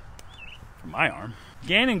discs from my arm.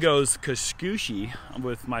 Gannon goes Kashkushi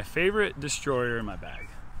with my favorite destroyer in my bag,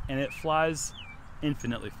 and it flies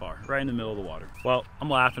infinitely far, right in the middle of the water. Well, I'm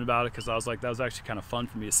laughing about it because I was like, that was actually kind of fun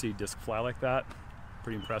for me to see disc fly like that.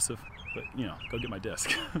 Pretty impressive, but you know, go get my disc.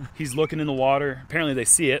 He's looking in the water. Apparently they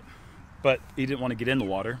see it, but he didn't want to get in the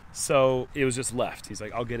water, so it was just left. He's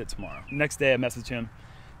like, I'll get it tomorrow. Next day I messaged him,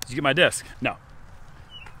 did you get my disc? No.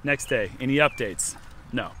 Next day, any updates?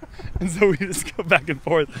 No. And so we just go back and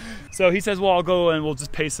forth. So he says, well, I'll go and we'll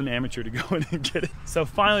just pay some amateur to go in and get it. So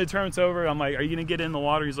finally the tournament's over. I'm like, are you gonna get in the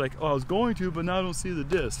water? He's like, oh, I was going to, but now I don't see the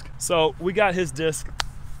disc. So we got his disc.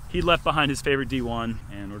 He left behind his favorite D1,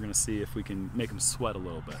 and we're gonna see if we can make him sweat a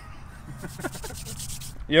little bit.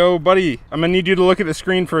 Yo, buddy, I'm gonna need you to look at the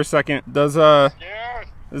screen for a second. Does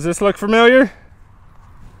this look familiar?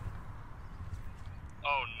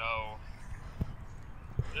 Oh no.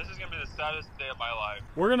 This is gonna be the saddest day of my life.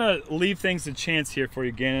 We're gonna leave things to chance here for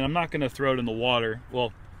you, Gannon. I'm not gonna throw it in the water.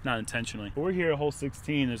 Well, not intentionally. But we're here at hole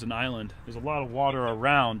 16. There's an island. There's a lot of water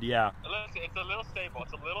around, yeah. Listen, it's a little stable.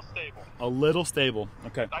 It's a little stable. A little stable,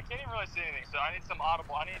 okay. I can't even really see anything, so I need some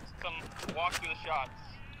audible. I need some walk through the shots.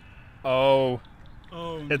 Oh,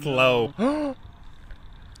 it's low. You're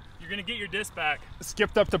gonna get your disc back.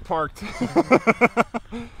 Skipped up to parked.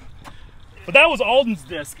 But that was Alden's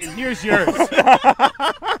disc, and here's yours.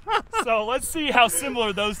 So let's see how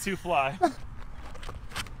similar those two fly.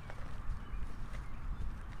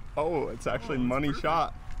 Oh, it's actually money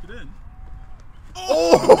shot. Get in.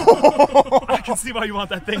 Oh! I can see why you want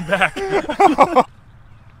that thing back. I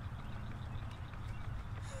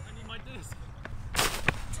need my disc.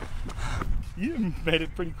 You made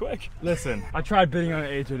it pretty quick. Listen, I tried bidding on an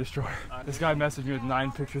AJ destroyer. This guy messaged me with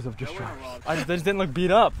 9 pictures of destroyers. They just didn't look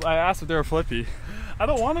beat up. I asked if they were flippy. I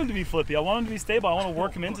don't want him to be flippy. I want him to be stable. I want to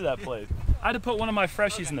work him into that plate. I had to put one of my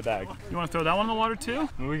freshies in the bag. You want to throw that one in the water too?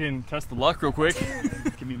 We can test the luck real quick.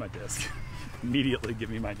 Give me my disc. Immediately give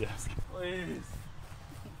me my disc. Please.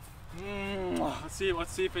 Let's see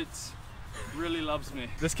if it really loves me.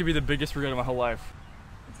 This could be the biggest regret of my whole life.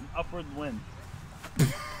 It's an upward wind.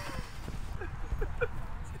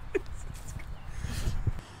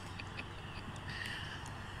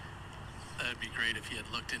 That'd be great if he had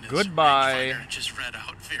looked in his Goodbye. rangefinder, just read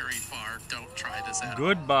out very far. Don't try this at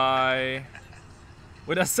Goodbye.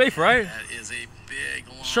 Wait, that's safe, right? That is a big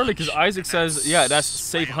launch. Surely, because Isaac says, yeah, that's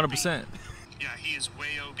safe 100%. Yeah, he is way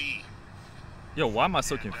OB. Yo, why am I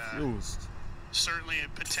so confused? Certainly a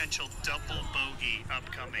potential double bogey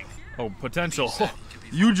upcoming. Oh, potential.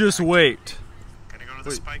 You just wait. Gonna go to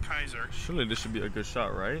the Spike Heiser. Surely this should be a good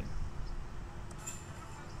shot, right?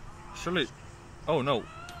 Surely. Oh, no.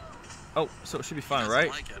 Oh, so it should be fine,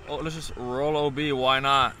 right? Oh, let's just roll OB. Why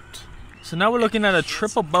not? So now we're looking at a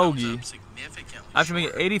triple bogey. I have to make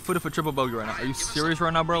it 80-footer for triple bogey right now. Are you serious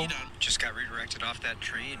right now, bro? Just got redirected off that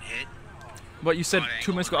tree and hit. But you said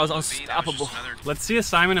 2 minutes ago I was unstoppable. Let's see a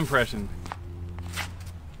Simon impression.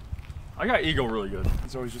 I got ego really good.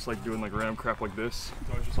 He's always just like doing like random crap like this. He's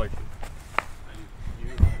always just like.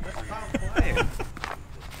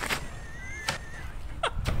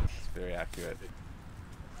 very accurate.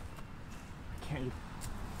 Can't.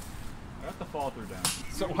 I got the fall through down.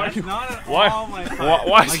 So That's not at why? all my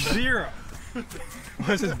Why? like 0.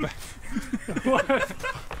 What's his back?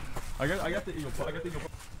 I got the eagle. I got the eagle.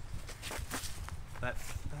 That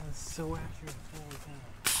is so accurate. Holy cow.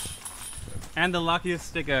 And the luckiest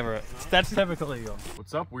stick ever. That's typical eagle.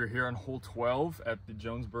 What's up? We're here on hole 12 at the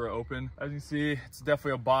Jonesboro Open. As you can see, it's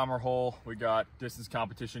definitely a bomber hole. We got distance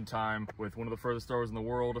competition time with one of the furthest throwers in the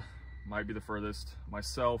world. Might be the furthest.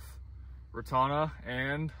 Myself, Ratana,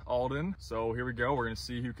 and Alden. So here we go. We're gonna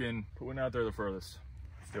see who can put one out there the furthest.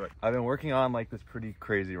 Let's do it. I've been working on like this pretty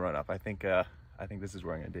crazy run up. I think this is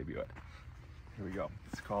where I'm gonna debut it. Here we go.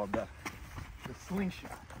 It's called the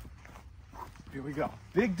slingshot. Here we go.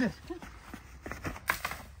 Big distance.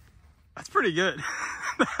 That's pretty good.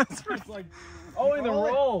 That's It's like, oh, in the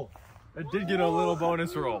roll. It did get a little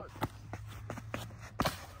bonus roll.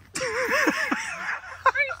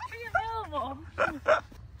 Available.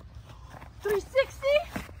 360.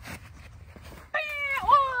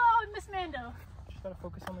 Oh, Miss Mando. Just gotta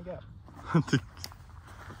focus on the gap.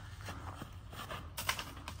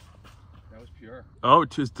 That was pure. Oh,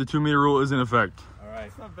 just the 2 meter rule is in effect. All right.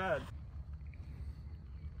 It's not bad.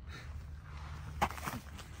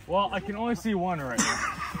 Well, I can only see one right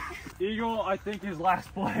now. Eagle, I think, is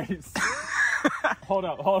last place. Hold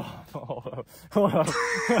up.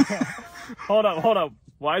 Hold up.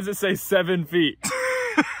 Why does it say 7 feet?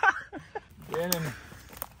 Gannon,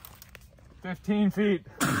 15 feet.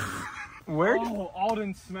 Where? Oh,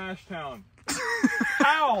 Alden Smash Town.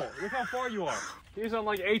 How? Look how far you are. He's on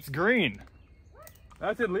like 8th green.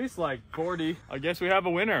 That's at least like 40. I guess we have a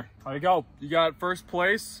winner. There you go. You got first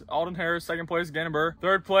place, Alden Harris. Second place, Gannon Buhr.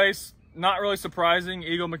 Third place, not really surprising,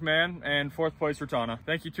 Eagle McMahon. And fourth place, Ratana.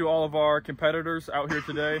 Thank you to all of our competitors out here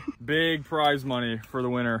today. Big prize money for the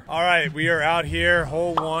winner. All right, we are out here,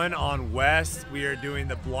 hole 1 on West. We are doing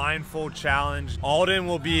the blindfold challenge. Alden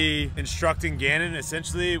will be instructing Gannon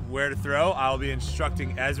essentially where to throw. I'll be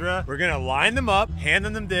instructing Ezra. We're gonna line them up, hand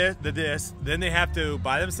them the disc, then they have to,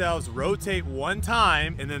 by themselves, rotate 1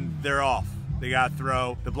 time, and then they're off. They gotta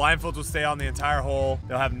throw. The blindfolds will stay on the entire hole.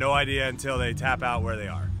 They'll have no idea until they tap out where they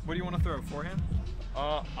are. What do you want to throw? Forehand?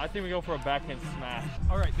 I think we go for a backhand smash.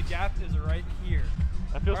 All right, the gap is right here.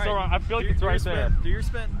 I feel All so wrong. I feel like it's right there. Do your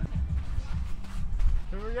spin.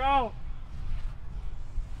 Here we go.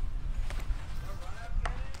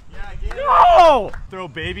 Yeah, No! Throw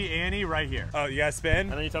baby Annie right here. Oh, you gotta spin?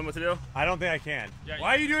 And then you tell me what to do? I don't think I can. Yeah,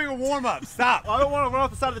 Why are you doing a warm-up? Stop. I don't want to run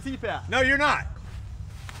off the side of the tee pad. No, you're not.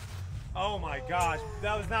 Oh my gosh,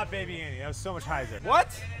 that was not baby Annie. That was so much hyzer. What?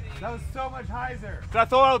 That was so much hyzer. Can I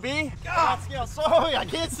throw out a B? God, scale. Sorry, I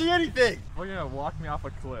can't see anything. We're gonna walk me off a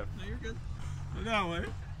cliff. No, you're good. Go that way.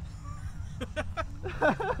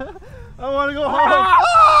 I want to go home.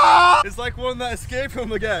 Ah! It's like one that escaped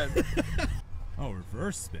from again. Oh,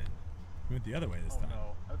 reverse spin. We went the other way this time.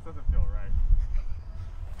 No, that doesn't feel right.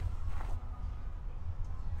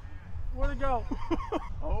 Where'd it go?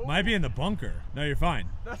 Oh. Might be in the bunker. No, you're fine.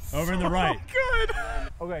 That's over in the so right. Good.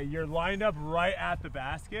 Okay, you're lined up right at the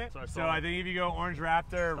basket. So I think if you go Orange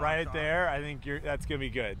Raptor right there, I think that's gonna be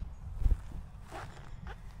good.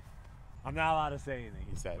 I'm not allowed to say anything,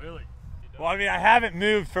 he said. Really? Well, I mean, I haven't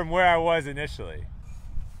moved from where I was initially.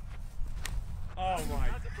 Oh my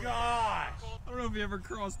gosh. I don't know if you ever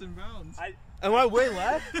crossed in bounds. Am I way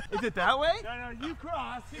left? Is it that way? No, you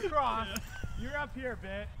crossed. You crossed. You're up here a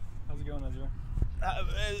bit. How's it going, Ezra?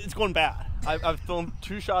 It's going bad. I've thrown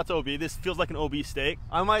 2 shots OB. This feels like an OB stake.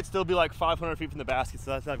 I might still be like 500 feet from the basket,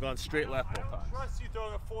 so that's I've gone straight left both times. I don't trust you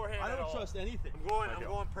throwing a forehand. I don't trust anything. I'm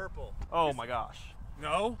going purple. Oh my gosh.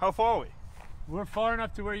 No? How far are we? We're far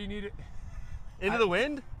enough to where you need it. Into the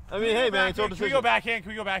wind? I mean, hey man, it's your decision. Can we go backhand?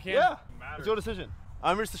 Can we go backhand? Yeah. It's your decision.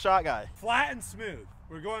 I'm just the shot guy. Flat and smooth.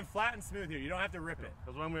 We're going flat and smooth here. You don't have to rip it.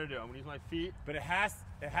 That's what I'm gonna do. I'm gonna use my feet. But it has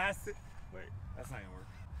to. Wait, that's not gonna work.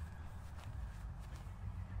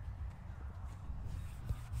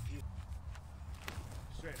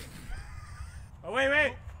 Straight. Oh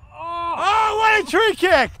wait. Oh, what a tree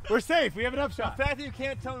kick! We're safe. We have an upshot. The fact that you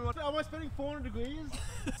can't tell me what. Am I spinning 400 degrees?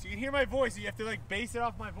 So you can hear my voice. You have to like base it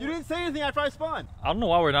off my voice. You didn't say anything after I spun. I don't know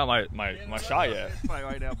why we're not my shot yet.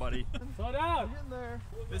 Right now, buddy. Slow down. Get in there.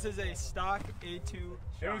 This is a stock A2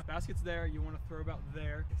 shot. Basket's there. You want to throw about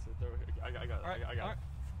there. I got it. All right. I got it.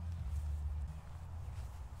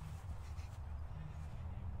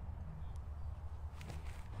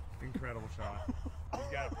 Incredible shot.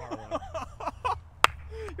 He's got a par 1.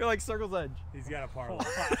 You're like Circle's Edge. He's got a par 1.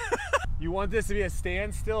 You want this to be a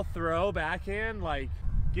standstill throw backhand? Like,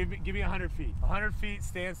 give me 100 feet. 100 feet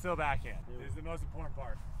standstill backhand is the most important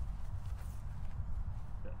part.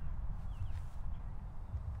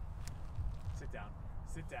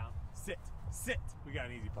 Sit down. Sit. Sit. We got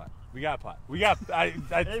an easy putt. We got a putt. We got a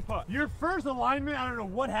putt. Your first alignment, I don't know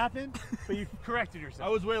what happened, but you corrected yourself. I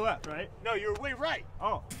was way left. Right? No, you were way right.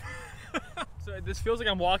 Oh. So this feels like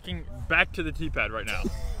I'm walking back to the tee pad right now.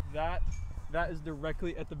 That is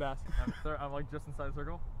directly at the basket. I'm like just inside the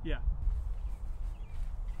circle? Yeah.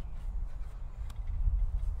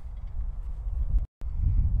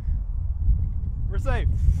 We're safe.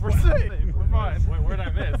 We're safe. We're fine. Wait, where'd I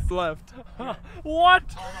miss? Left. What?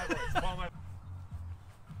 Follow my voice.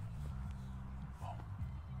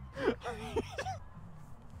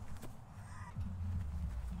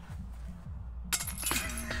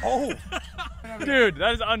 Oh! Dude,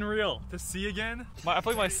 that is unreal. To see again? I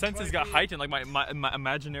feel like my senses got heightened, like my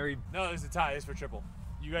imaginary... No, there's a tie. It's for triple.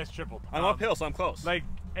 You guys tripled. I'm uphill, so I'm close. Like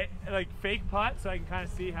fake putt, so I can kind of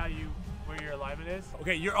see where your alignment is.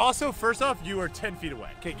 Okay, you're also, first off, you are 10 feet away.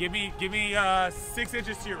 Okay, give me 6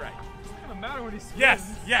 inches to your right. It doesn't matter when he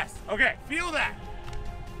spins. Yes. Okay, feel that.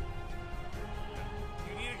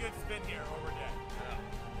 You need a good spin here, or we're dead.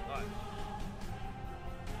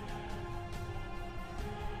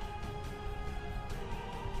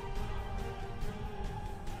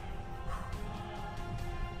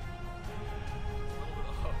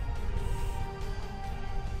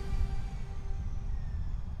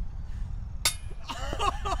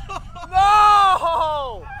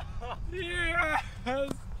 No! Yes!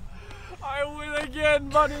 I win again,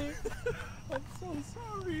 buddy. I'm so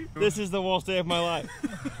sorry. This is the worst day of my life.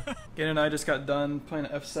 Gannon and I just got done playing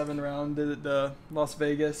an F7 round at Las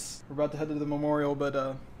Vegas. We're about to head to the memorial,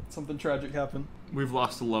 but something tragic happened. We've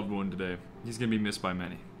lost a loved one today. He's gonna be missed by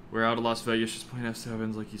many. We're out of Las Vegas just playing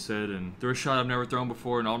F7s, like you said, and threw a shot I've never thrown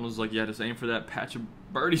before, and Alden was like, yeah, just aim for that patch of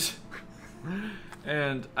birdies.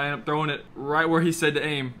 And I ended up throwing it right where he said to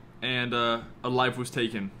aim, and a life was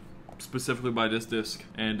taken, specifically by this disc.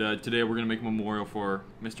 And today we're gonna make a memorial for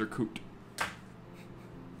Mr. Coot.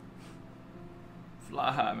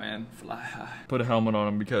 Fly high, man, fly high. Put a helmet on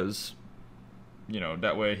him because, you know,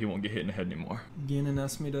 that way he won't get hit in the head anymore. Gannon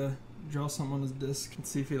asked me to draw something on his disc and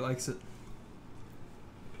see if he likes it.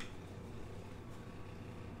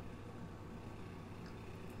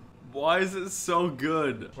 Why is it so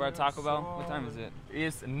good? We're at Taco Bell. What time is it?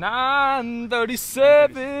 It's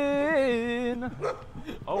 9:37.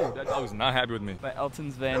 Oh, that dog's not happy with me. But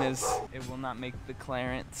Elton's van is, it will not make the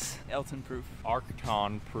clearance. Elton proof.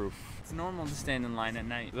 Arcton proof. It's normal to stand in line at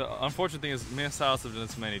night. The unfortunate thing is, me and Silas have done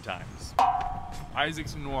this many times.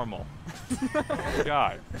 Isaac's normal.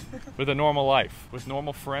 Guy. With a normal life. With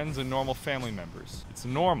normal friends and normal family members. It's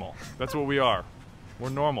normal. That's what we are. We're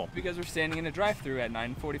normal. Because we're standing in a drive-thru at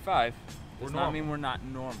 9:45. Does not mean we're not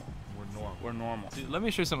normal. We're normal. We're normal. See, let me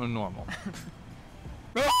show you something normal.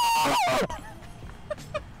 Put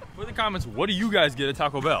in the comments, what do you guys get at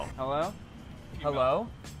Taco Bell? Hello? Hello?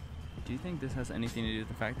 Do you think this has anything to do with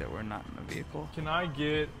the fact that we're not in a vehicle? Can I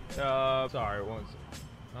get, sorry, one second.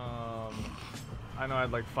 I know I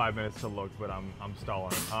had like 5 minutes to look, but I'm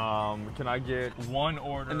stalling. Can I get one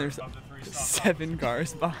order and there's of the 3 soft 7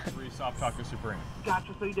 cars behind. 3 soft taco supreme.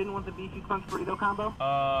 Gotcha, so you didn't want the beefy crunch burrito combo?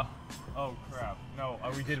 Oh crap. No,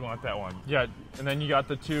 we did want that one. Yeah, and then you got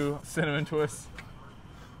the 2 cinnamon twists.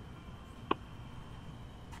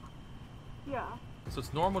 Yeah. So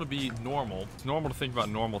it's normal to be normal. It's normal to think about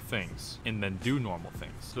normal things and then do normal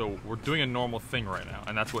things. So we're doing a normal thing right now,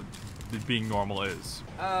 and that's what being normal is.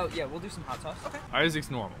 Yeah, we'll do some hot sauce. Okay. Isaac's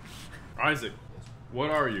normal. Isaac, what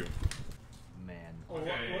are you? Man.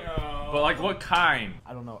 Okay. But like, what kind?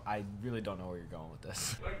 I don't know. I really don't know where you're going with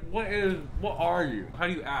this. Like, what are you? How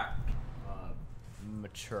do you act?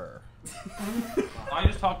 Mature. I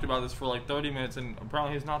just talked about this for like 30 minutes, and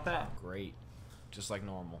apparently he's not that. Great. Just like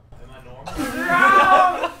normal. Am I normal?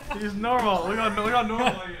 He's normal. Look how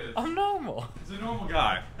normal he is. I'm normal. He's a normal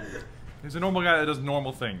guy. He's a normal guy that does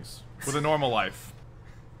normal things with a normal life.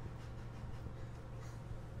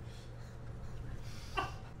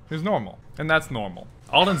 He's normal, and that's normal.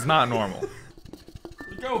 Alden's not normal.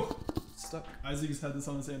 Let's go. Stuck. Isaac has had this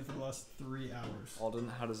on his hand for the last 3 hours. Alden,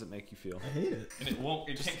 how does it make you feel? I hate it. And it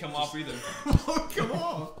can't come off either. Oh, come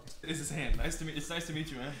on. It's his hand. It's nice to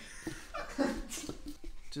meet you, man.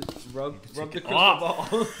 Just rub the crystal off.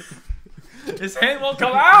 ball. His hand won't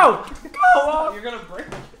come out. Come on. You're gonna break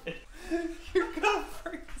it. You're gonna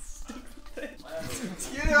break the stupid thing.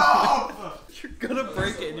 Get it off! You're gonna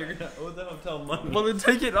break it and you're gonna owe the hotel money. Well, then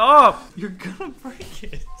take it off. You're gonna break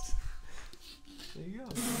it. There you go.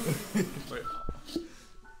 Wait.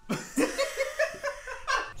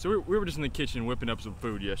 So we were just in the kitchen whipping up some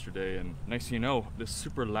food yesterday, and next thing you know, this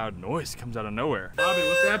super loud noise comes out of nowhere. Bobby,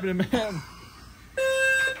 what's happening, man?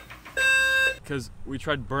 because we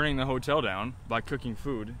tried burning the hotel down by cooking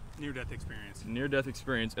food. Near-death experience. Near-death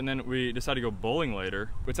experience. And then we decided to go bowling later.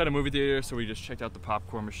 It's at a movie theater, so we just checked out the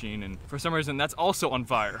popcorn machine, and for some reason that's also on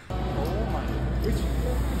fire.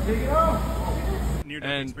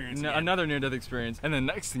 Near-death experience. Another near-death experience. And then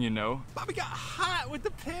next thing you know, Bobby got hot with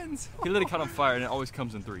the pins. he literally caught on fire, and it always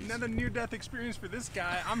comes in threes. Another near-death experience for this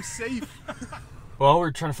guy. I'm safe. Well,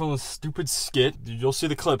 we're trying to film this stupid skit. You'll see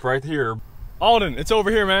the clip right here. Alden, it's over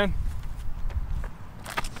here, man.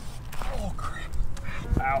 Oh, crap.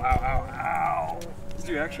 Ow, ow, ow, ow. Did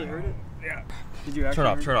you actually hurt it? Yeah. Did you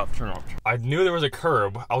actually Turn off. I knew there was a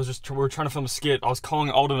curb. We were trying to film a skit. I was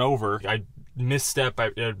calling Alden over. I misstep.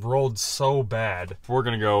 It rolled so bad. We're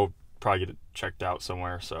gonna go probably get it checked out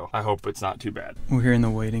somewhere, so I hope it's not too bad. We're here in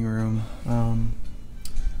the waiting room,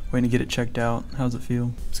 waiting to get it checked out. How's it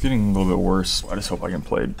feel? It's getting a little bit worse. I just hope I can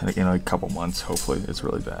play it in a couple months. Hopefully it's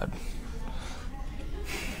really bad.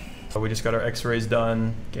 We just got our x-rays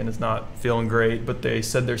done. Again, it's not feeling great, but they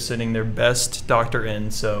said they're sending their best doctor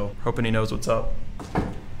in, so hoping he knows what's up. Good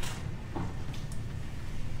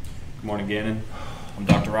morning, Gannon. I'm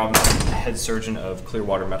Dr. Robinson, head surgeon of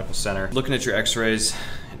Clearwater Medical Center. Looking at your x-rays,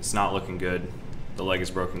 it's not looking good. The leg is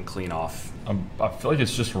broken clean off. I feel like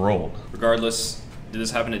it's just rolled. Regardless, did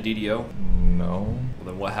this happen at DDO? No. Well,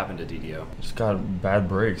 then what happened to DDO? Just got bad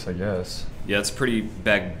breaks, I guess. Yeah, it's a pretty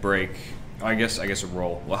bad break. I guess a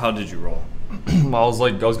roll. Well, how did you roll? I was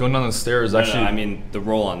going down the stairs. No, I mean the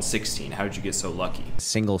roll on 16. How did you get so lucky?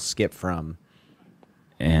 Single skip from.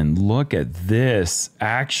 And look at this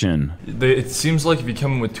action. It seems like if you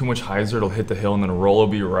come in with too much hyzer, it'll hit the hill and then roll will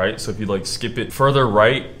be right. So if you skip it further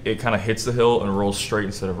right, it kind of hits the hill and rolls straight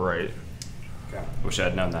instead of right. Okay. Wish I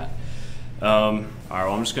had known that. All right,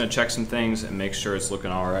 well, I'm just gonna check some things and make sure it's looking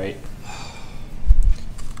all right.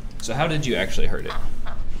 So how did you actually hurt it?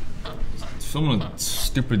 Filming a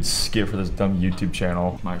stupid skit for this dumb YouTube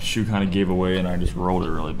channel. My shoe kind of gave away and I just rolled it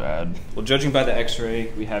really bad. Well, judging by the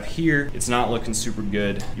x-ray we have here, it's not looking super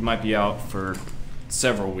good. You might be out for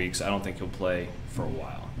several weeks. I don't think you'll play for a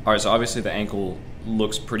while. All right, so obviously the ankle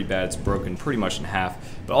looks pretty bad. It's broken pretty much in half,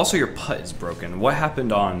 but also your putt is broken. What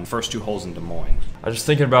happened on the first 2 holes in Des Moines? I was just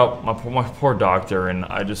thinking about my poor doctor, and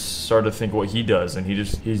I just started to think what he does, and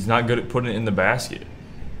he's not good at putting it in the basket.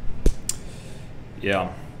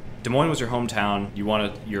 Yeah. Des Moines was your hometown. You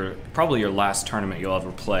wanted probably your last tournament you'll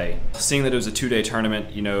ever play. Seeing that it was a 2-day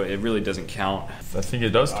tournament, you know, it really doesn't count. I think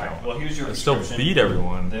it does count. Right, well, here's your I still beat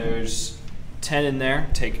everyone. There's 10 in there.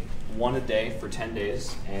 Take 1 a day for 10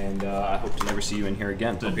 days, and I hope to never see you in here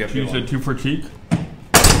again. You said 2 for teak?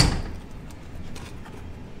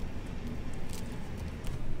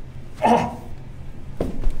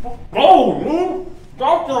 Oh,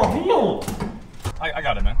 Dr. Heal! I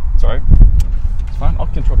got it, man. Sorry. It's fine. I'll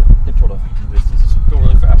control the distance. Just go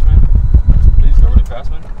really fast, man. Please go really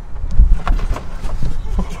fast, man.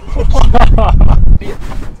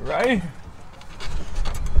 Right?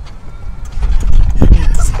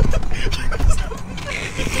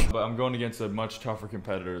 But I'm going against a much tougher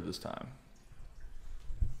competitor this time.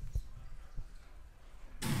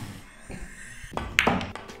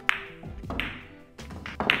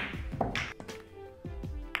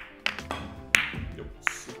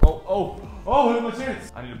 Oh, hit my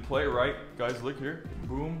chance. I need to play it right. Guys, look here.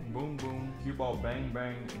 Boom, boom, boom. Cue ball, bang,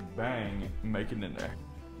 bang, bang. Make it in there.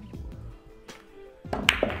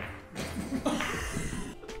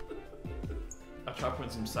 I tried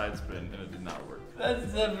putting some side spin and it did not work.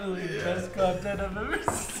 That's definitely the best content I've ever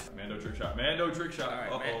seen. Mando trick shot. Mando trick shot. All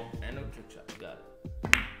right, uh-oh. Mando trick shot. You got it.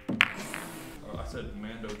 Oh, I said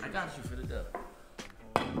Mando trick shot. I got you for the dub.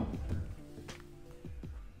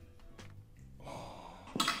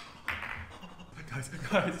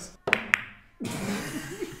 Guys.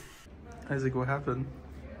 Isaac, what happened?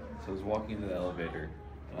 So I was walking into the elevator,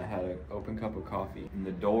 and I had an open cup of coffee, and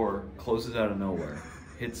the door closes out of nowhere,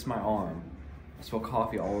 hits my arm. I spill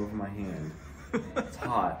coffee all over my hand. It's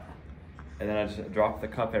hot. And then I just dropped the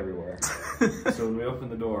cup everywhere. So when we open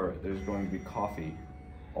the door, there's going to be coffee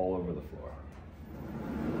all over the floor.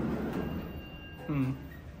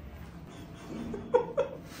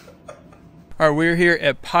 All right, we're here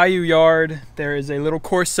at Paiute Yard. There is a little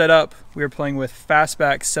course set up. We are playing with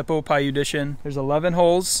Fastback Seppo Paiute Edition. There's 11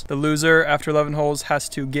 holes. The loser after 11 holes has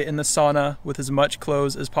to get in the sauna with as much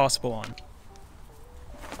clothes as possible on.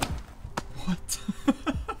 What?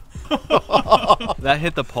 That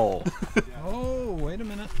hit the pole. Oh, wait a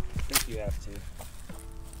minute. I think you have to.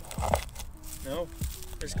 No,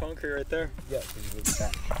 there's concrete right there. Yeah, because you look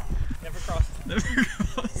back. Never crossed. Never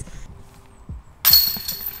crossed.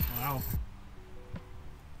 Wow.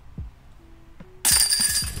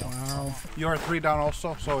 Wow. So you're 3 down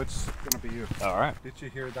also, so it's gonna be you. All right. Did you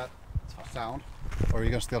hear that sound? Or you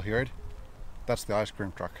can still hear it? That's the ice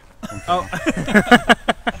cream truck. Oh.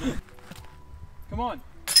 Come on.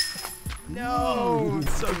 No,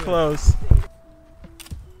 it's so close.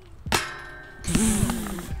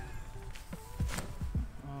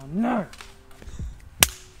 Oh no.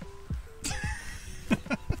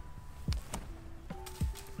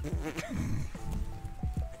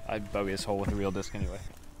 I'd bogey this hole with a real disc anyway.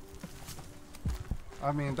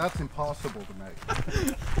 I mean, that's impossible to make.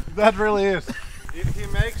 That really is. If he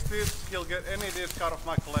makes this, he'll get any disc out of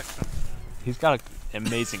my collection. He's got an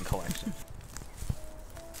amazing collection.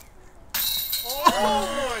 Oh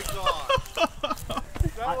my god!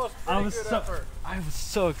 That was pretty good effort. I was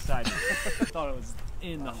so excited. I thought it was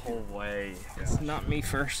in the whole way. It's not me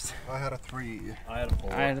first. I had a 3. I had a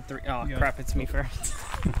 4. I had a 3. Oh crap! It's me first.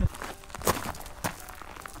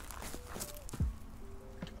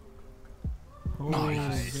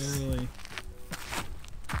 Nice. Really.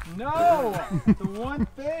 No! The one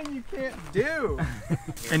thing you can't do.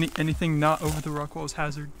 Anything not over the rock wall is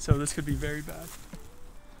hazard, so this could be very bad.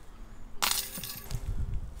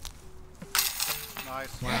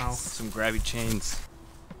 Nice. Wow. Some grabby chains.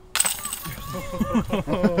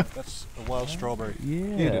 That's a wild strawberry.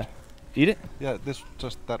 Yeah. Eat it. Eat it? Yeah,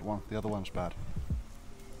 just that one. The other one's bad.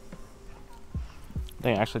 I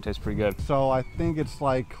think it actually tastes pretty good. So I think it's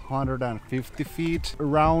like 150 feet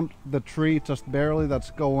around the tree, just barely, that's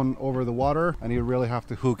going over the water, and you really have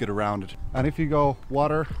to hook it around it. And if you go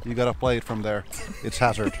water, you gotta play it from there. It's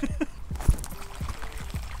hazard.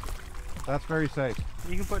 That's very safe.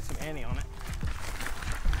 You can put some Annie on it.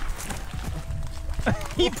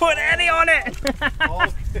 He put Annie on it! Okay.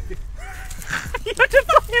 You have to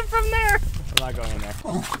play it from there! I'm not going in there.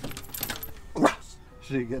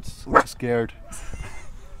 She gets scared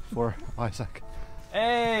for Isaac.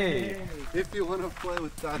 Hey! If you want to play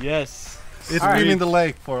with that. Yes. It's been in the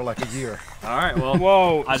lake for like a year. All right, well.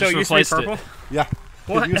 Whoa, I so just it used to be replaced purple? it. Yeah.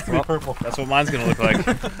 What? It used to be purple. That's what mine's gonna look like.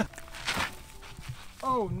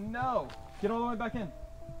 Oh no! Get all the way back in.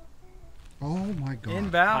 Oh my god.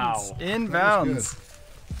 Inbounds. Ow. Inbounds.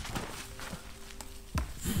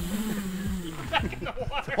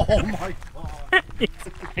 Oh my god.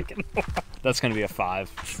 That's gonna be a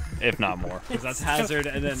 5, if not more. Because that's hazard,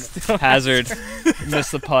 and then hazard, miss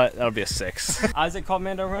the putt. That'll be a 6. Isaac called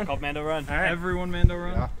Mando Run? Called Mando Run. All right. Everyone Mando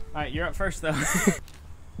Run. Yeah. Alright, you're up first though.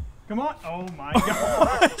 Come on. Oh my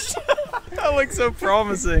gosh. That looks so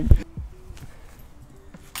promising.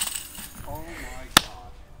 Oh my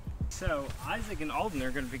god. So, Isaac and Alden are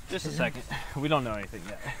going to be... Just a second. We don't know anything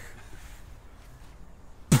yet.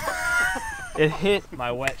 It hit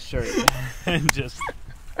my wet shirt and just...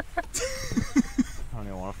 I don't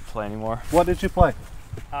even want to play anymore. What did you play?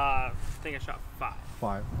 I think I shot 5.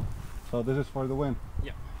 5. So this is for the win.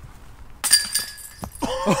 Yep.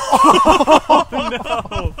 Oh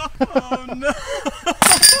no! Oh no!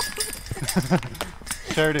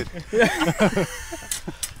 Shared it.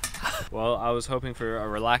 Well, I was hoping for a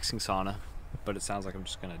relaxing sauna, but it sounds like I'm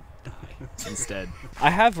just gonna die instead. I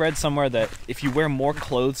have read somewhere that if you wear more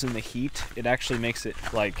clothes in the heat, it actually makes it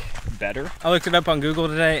like better. I looked it up on Google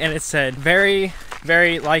today and it said very,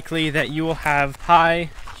 very likely that you will have high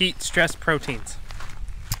heat stress proteins.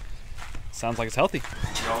 Sounds like it's healthy.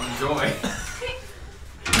 Y'all enjoy.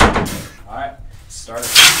 Alright, start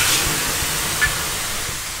it.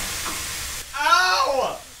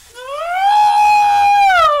 Ow!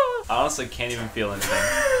 I honestly can't even feel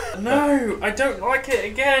anything. No, I don't like it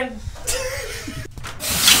again.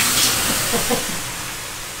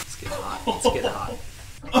 It's getting hot. It's getting hot.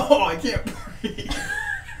 Oh, I can't breathe.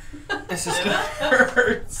 This is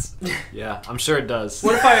hurts. Yeah, I'm sure it does.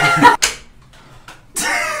 What if I...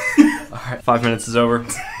 Alright, 5 minutes is over.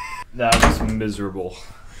 That was miserable.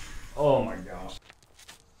 Oh my gosh.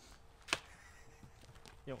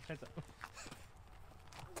 Yo, heads up. That's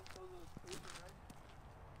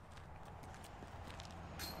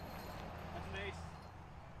an ace.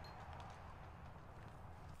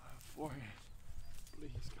 Forehand.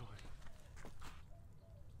 Please go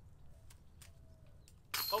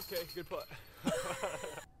in. Okay, good putt.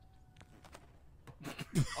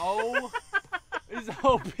 Oh, it's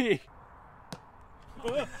OP.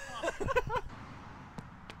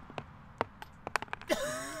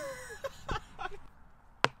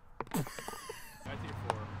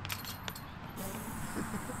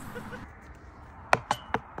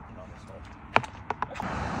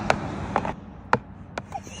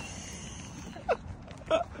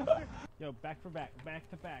 Yo, back for back, back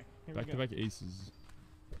to back. Here Back we to go. back aces.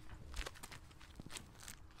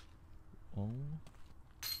 Oh.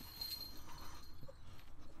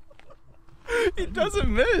 He doesn't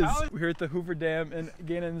miss. We're here at the Hoover Dam, and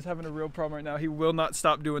Gannon's having a real problem right now. He will not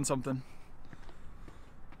stop doing something.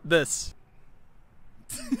 This.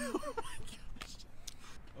 Oh my gosh.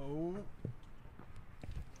 Oh.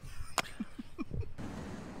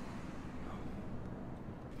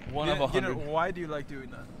 One of 100. Why do you like doing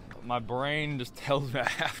that? My brain just tells me I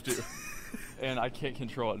have to, and I can't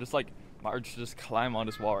control it. Just like my urge to just climb on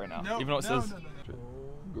this wall right now. Even though it says,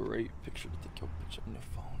 great picture to take your picture on your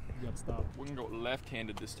phone. You gotta stop. We're gonna go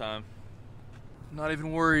left-handed this time. Not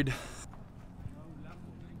even worried.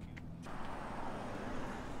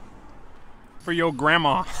 For your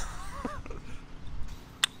grandma.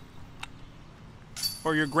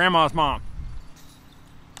 For your grandma's mom.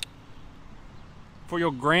 For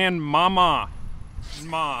your grandmama.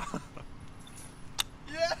 Ma.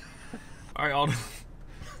 Yeah. All right, Alden.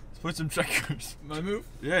 Let's put some checkers. My move?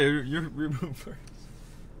 Yeah, your move first.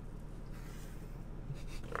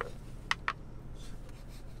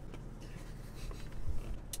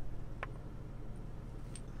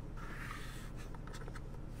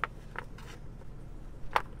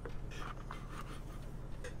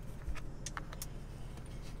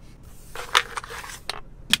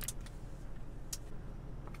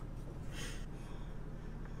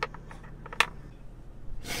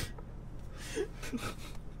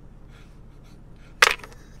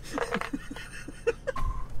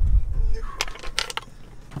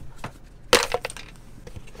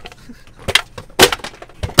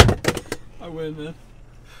 I win, man.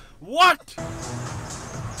 What?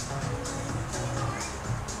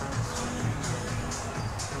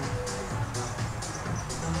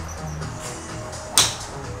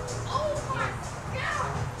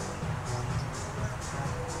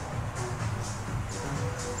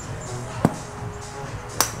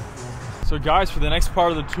 So guys, for the next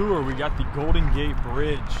part of the tour, we got the Golden Gate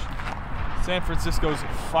Bridge. San Francisco's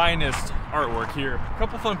finest artwork here. A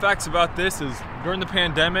couple fun facts about this is during the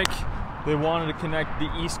pandemic, they wanted to connect the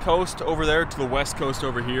East Coast over there to the West Coast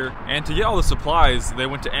over here. And to get all the supplies, they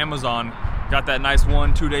went to Amazon, got that nice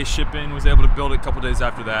 1-2 day shipping, was able to build it a couple days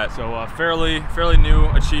after that. So fairly new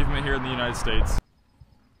achievement here in the United States.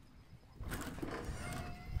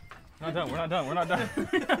 We're not done.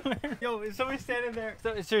 Yo, is somebody standing there?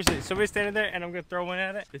 Seriously, somebody standing there and I'm gonna throw one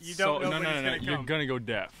at it? It's you don't know no, when it's gonna you're come. gonna go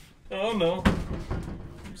deaf. Oh no.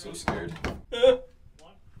 I'm so scared.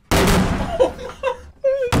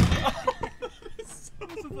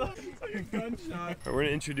 We're going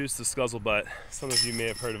to introduce the Scuzzlebutt. Some of you may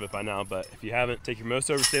have heard of it by now, but if you haven't, take your most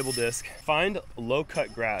overstable disc, find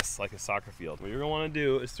low-cut grass like a soccer field. What you're going to want to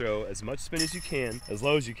do is throw as much spin as you can, as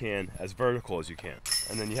low as you can, as vertical as you can.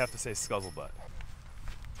 And then you have to say Scuzzlebutt.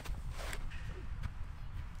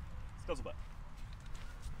 Scuzzlebutt.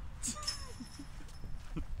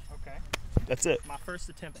 Okay. That's it. My first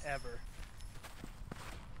attempt ever.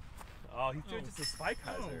 Oh, he threw just a spike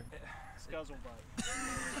hyzer. Scuzzlebutt.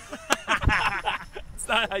 That's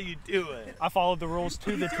not how you do it. I followed the rules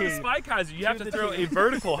to the Threw T. a spike hyzer. You have to throw a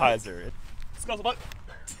vertical hyzer. Scuzzlebutt.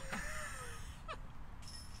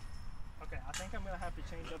 Okay, I think I'm gonna have to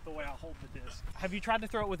change up the way I hold the disc. Have you tried to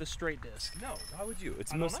throw it with a straight disc? No, why would you?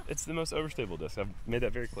 It's the most overstable disc. I've made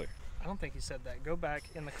that very clear. I don't think he said that. Go back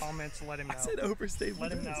in the comments and let him know. I said overstable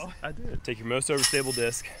Let him disc. know. I did. Take your most overstable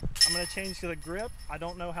disc. I'm gonna change to the grip. I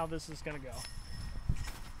don't know how this is gonna go.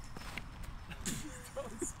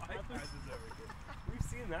 We've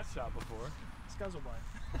seen that shot before. Scuzzlebutt.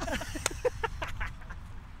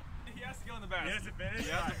 He has to go in the basket. He has to finish?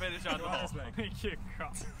 He has to finish out the ball. Keep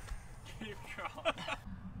calm. Keep calm.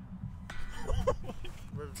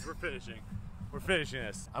 We're finishing. We're finishing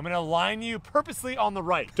this. I'm gonna line you purposely on the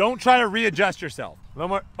right. Don't try to readjust yourself. A little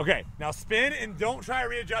more. Okay, now spin and don't try to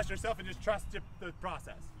readjust yourself and just trust the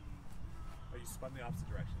process. Oh, you spun the opposite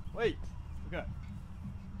direction. Wait. Okay.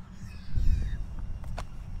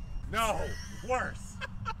 No. Worse.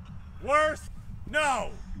 Worse.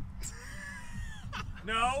 No.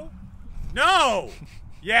 No. No.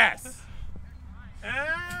 Yes.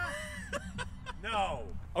 No.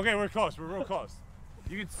 Okay, we're close. We're real close.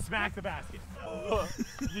 You can smack the basket.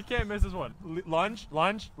 You can't miss this one. Lunge,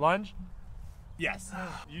 lunge, lunge. Yes.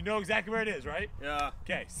 You know exactly where it is, right? Yeah.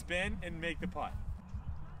 Okay, spin and make the putt.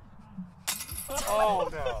 Oh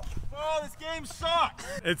no. Oh, this game sucks.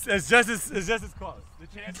 It's just as close. The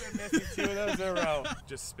chance of missing 2 of those in a row.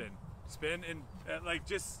 Just spin. Spin and like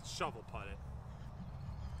just shovel putt it.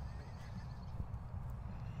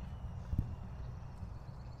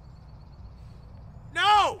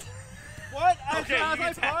 No! What? Okay, As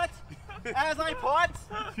I putt? As I putt?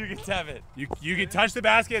 You can tap it. You can touch the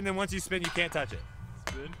basket, and then once you spin, you can't touch it.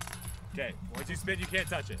 Spin. Okay, once you spin, you can't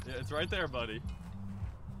touch it. Yeah, it's right there, buddy.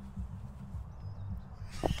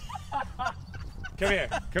 Come here.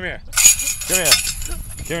 Come here. Come here.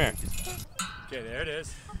 Come here. Okay, there it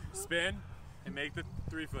is. Spin and make the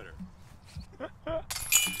 3-footer.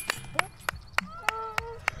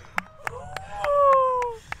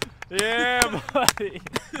 Yeah, buddy.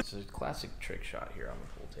 It's a classic trick shot here on the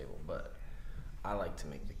pool table, but I like to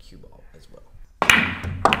make the cue ball as well.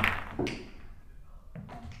 I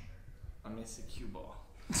miss the cue ball.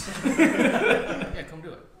 Yeah, come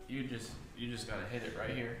do it. You just gotta hit it right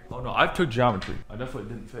here. Oh no, I took geometry. I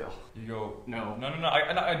definitely didn't fail. You go. No.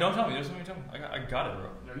 I don't tell me. There's something you tell me. I got it, bro.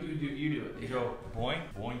 No, you do it. You go boink,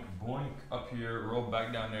 boink, boink up here, roll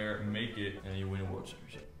back down there, make it, and you win a world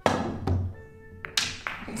championship.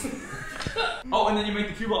 Oh, and then you make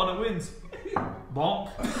the cue ball and it wins. Bonk.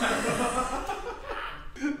 That's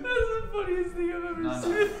the funniest thing I've ever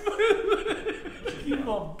seen. Cue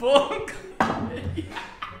ball bonk.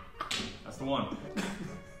 That's the one.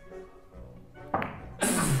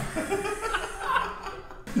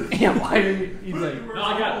 Damn, why are you? He's like, no,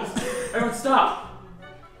 I got this. Everyone stop.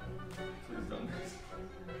 Please don't.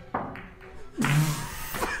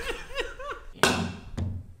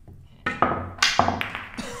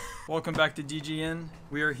 Welcome back to DGN.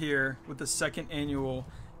 We are here with the second annual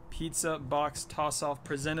Pizza Box Toss-Off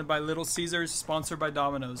presented by Little Caesars, sponsored by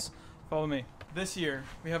Domino's. Follow me. This year,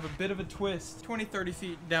 we have a bit of a twist. 20-30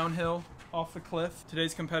 feet downhill off the cliff.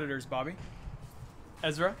 Today's competitors, Bobby,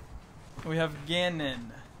 Ezra, and we have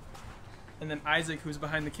Gannon, and then Isaac, who's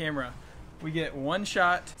behind the camera. We get one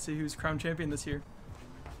shot to see who's crown champion this year.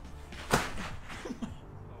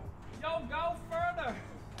 Yo, go further.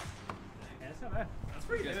 That's not bad. That's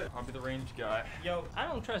pretty good. I'll be the range guy. Yo, I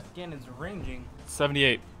don't trust Gannon's ranging.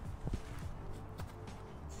 78.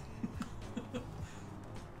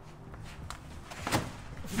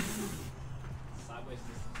 Sideways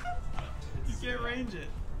You can't range it.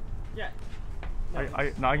 Yeah. No,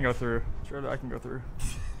 I can go through. Sure, I can go through.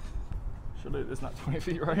 Surely it's not 20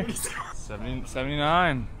 feet, right?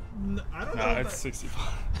 79. No, I don't know. No, it's 65.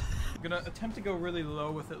 I'm gonna attempt to go really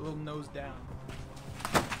low with it, little nose down.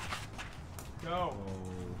 Go.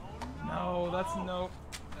 No, that's nope.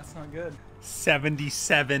 That's not good.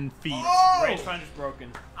 77 feet. Oh! Rangefinder's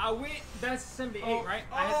broken. I went. That's 78, right?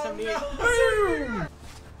 I had 78. No.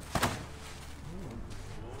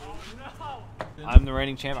 I'm the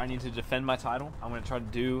reigning champ. I need to defend my title. I'm going to try to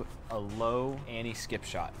do a low anti-skip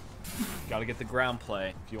shot. Got to get the ground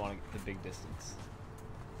play if you want to get the big distance.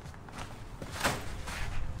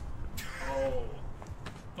 Oh.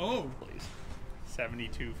 Oh. Please.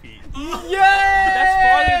 72 feet. Yeah! That's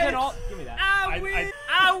farther than all. Give me that. I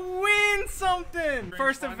win something!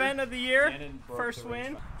 First event of the year. First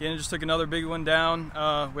win. Gannon just took another big one down.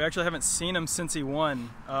 We actually haven't seen him since he won.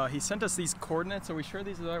 He sent us these coordinates. Are we sure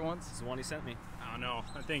these are the right ones? This is the one he sent me. I don't know.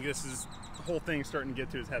 I think this is the whole thing starting to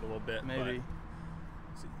get to his head a little bit. Maybe.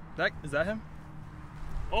 Is that him?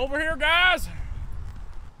 Over here, guys!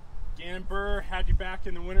 Gannon Buhr had you back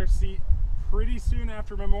in the winner's seat pretty soon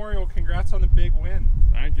after Memorial. Congrats on the big win.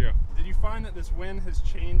 Thank you. Did you find that this win has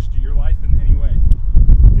changed your life in any way?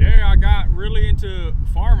 Yeah, I got really into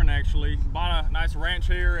farming actually. Bought a nice ranch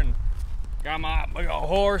here and got my big old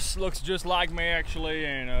horse. Looks just like me actually,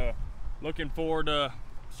 and looking forward to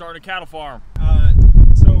starting a cattle farm.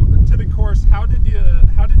 So to the course, how did you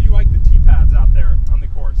like the tee pads out there on the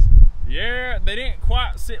course? Yeah, they didn't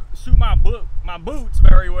quite suit my boots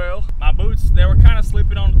very well. My boots, they were kind of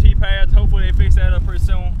slipping on the tee pads. Hopefully they fix that up pretty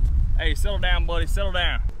soon. Hey, settle down, buddy, settle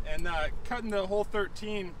down. And cutting the hole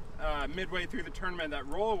 13 midway through the tournament, that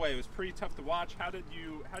rollaway was pretty tough to watch. How did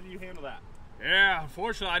you handle that? Yeah,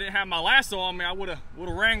 unfortunately I didn't have my lasso on me. I would have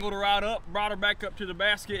wrangled her right up, brought her back up to the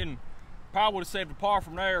basket, and probably would have saved a par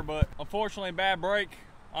from there. But unfortunately, bad break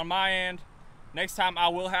on my end. Next time I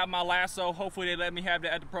will have my lasso. Hopefully they let me have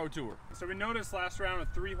that at the Pro Tour. So we noticed last round with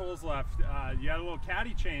 3 holes left, you had a little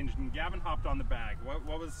caddy change and Gavin hopped on the bag. What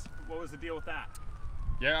was the deal with that?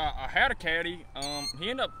 Yeah, I had a caddy. He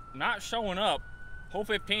ended up not showing up. Hole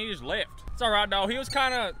 15 just left. It's all right, dog. He was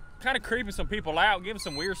kind of creeping some people out, giving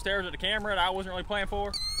some weird stares at the camera that I wasn't really playing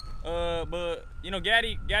for. But you know,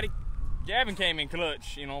 Gavin came in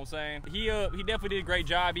clutch. You know what I'm saying? He definitely did a great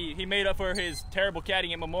job. He made up for his terrible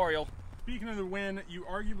caddying at Memorial. Speaking of the win, you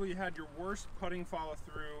arguably had your worst putting follow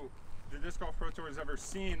through the Disc Golf Pro Tour has ever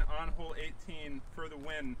seen on hole 18 for the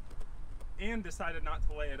win, and decided not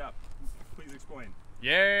to lay it up. Please explain.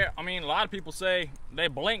 Yeah, I mean, a lot of people say they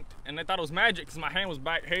blinked and they thought it was magic because my hand was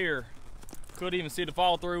back here. Couldn't even see the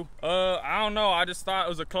follow through. I don't know. I just thought it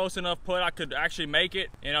was a close enough putt I could actually make it.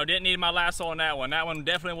 You know, didn't need my lasso on that one. That one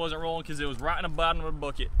definitely wasn't rolling because it was right in the bottom of the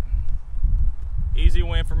bucket. Easy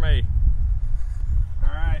win for me.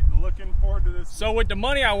 All right, looking forward to this. So with the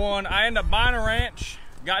money I won, I ended up buying a ranch,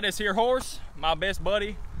 got this here horse, my best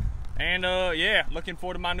buddy, and yeah, looking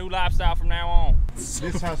forward to my new lifestyle from now on. This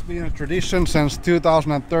has been a tradition since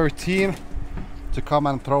 2013 to come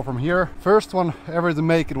and throw from here. First one ever to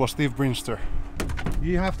make it was Steve Brinster.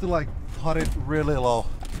 You have to like putt it really low.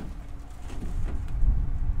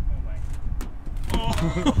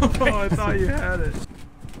 Oh, I thought you had it.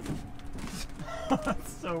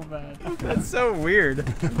 That's so bad. That's so weird.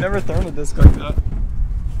 I've never thrown a disc like that.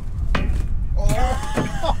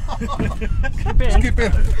 Skip in. Skip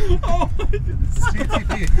in. Oh my goodness.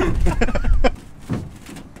 CTP.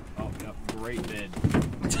 Oh, yep. Great bid.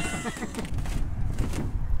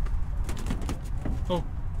 Oh.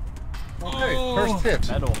 Okay, first hit.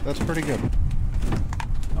 Metal. That's pretty good.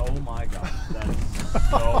 Oh my god, that is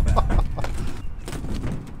so bad.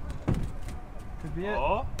 Could be it.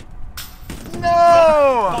 Oh.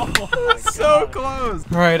 No! Oh so close.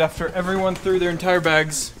 All right, after everyone threw their entire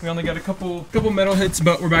bags, we only got a couple metal hits,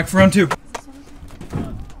 but we're back for round 2.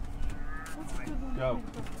 Go.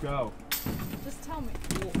 Go. Just tell me.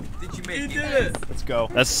 Did you make it? Let's go.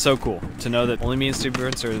 That's so cool to know that only me and Steve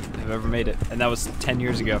Brinster have ever made it, and that was 10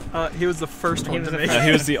 years ago. He was the first one to make it. No,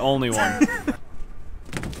 he was the only one.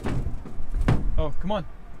 Oh, come on.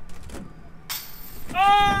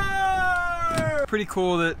 Oh! Pretty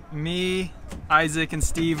cool that me, Isaac, and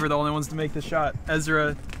Steve are the only ones to make this shot.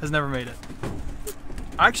 Ezra has never made it.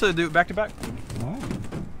 Actually, I'll do it back to back.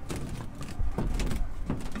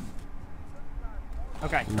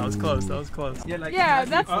 Okay, that was close. That was close. Yeah, like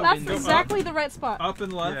that's exactly the right spot. Up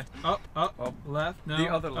and left. Yeah. Up, left. No, the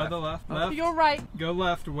other left. Left. You're right. Go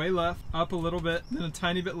left, way left. Up a little bit, then a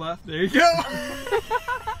tiny bit left. There you go.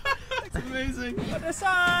 That's amazing. Put this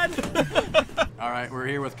on. All right, we're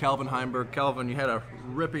here with Calvin Heimberg. Calvin, you had a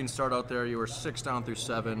ripping start out there. You were 6 down through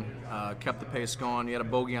 7, kept the pace going. You had a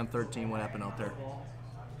bogey on 13. What happened out there?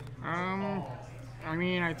 I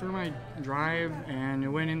mean, I threw my drive and it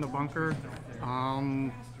went in the bunker,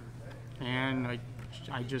 and I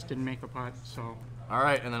just didn't make the putt. So. All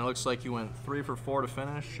right, and then it looks like you went 3 for 4 to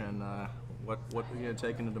finish. And what are you gonna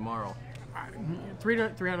take into tomorrow? 3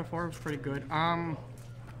 out of 4 was pretty good.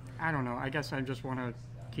 I don't know. I guess I just want to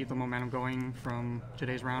keep the momentum going from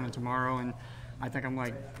today's round and tomorrow, and I think I'm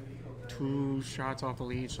like 2 shots off the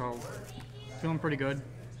lead, so feeling pretty good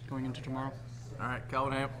going into tomorrow. All right,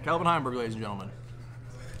 Calvin Heimberg, ladies and gentlemen.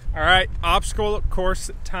 All right, obstacle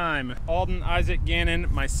course time. Alden, Isaac,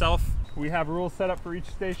 Gannon, myself. We have rules set up for each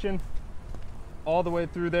station. All the way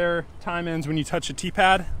through there, time ends when you touch a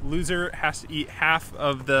T-pad. Loser has to eat half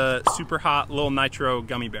of the super hot Lil Nitro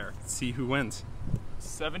gummy bear. Let's see who wins.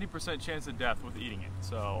 70% chance of death with eating it,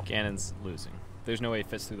 so... Gannon's losing. There's no way he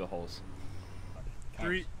fits through the holes.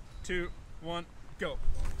 3, 2, 1, go.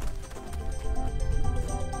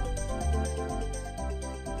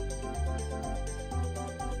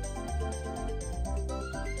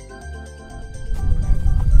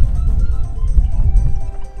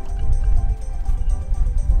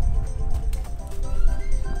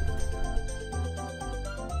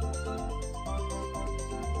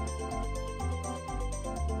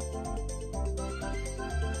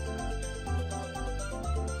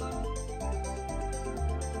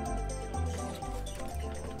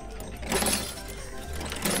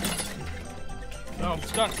 No, I'm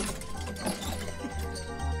stuck.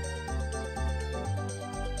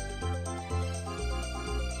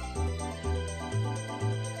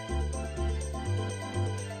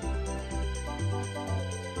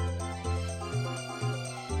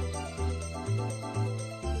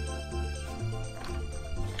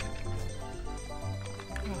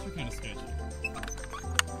 Those are kind of sketchy.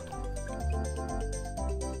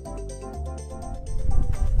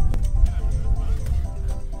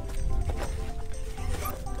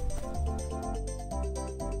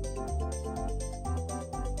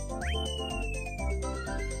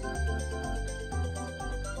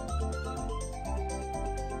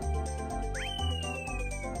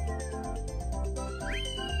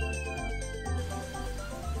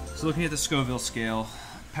 So looking at the Scoville scale,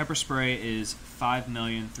 pepper spray is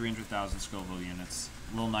 5,300,000 Scoville units.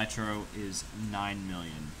 Lil Nitro is 9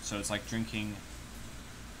 million. So it's like drinking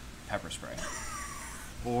pepper spray.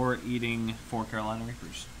 Or eating 4 Carolina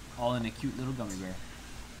Reapers. All in a cute little gummy bear.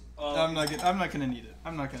 I'm not gonna need it.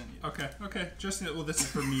 I'm not gonna need it. Okay. Just well, this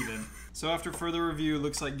is for me then. So after further review, it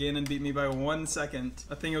looks like Gannon beat me by 1 second.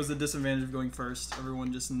 I think it was the disadvantage of going first.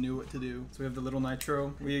 Everyone just knew what to do. So we have the little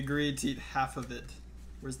Nitro. We agreed to eat half of it.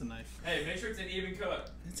 Where's the knife? Hey, make sure it's an even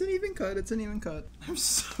cut. It's an even cut. It's an even cut. I'm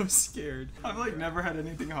so scared. I've like never had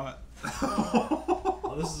anything hot.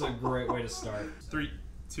 Oh, this is a great way to start. 3,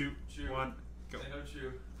 2, 1, go. Say no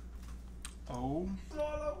chew. Oh.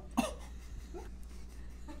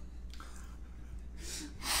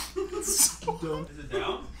 Is it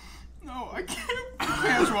down? No, I can't. I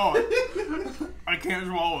can't swallow it. I can't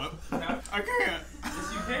swallow it. I can't.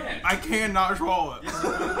 Yes, you can. I cannot swallow it. Yes,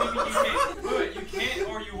 you can. Do it. You can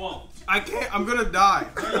or you won't. I can't. I'm gonna die.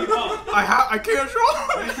 No, you won't. I can't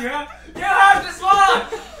swallow it. Yes, you have. You have to swallow it.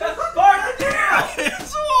 That's part of the deal. I can't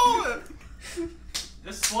swallow it.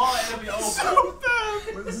 Just swallow it and it'll be over. So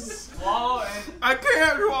bad. Swallow and. I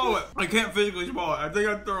can't swallow it. I can't physically swallow it. I think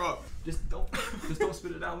I'd throw up. Just don't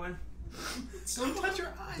spit it out, man. Don't touch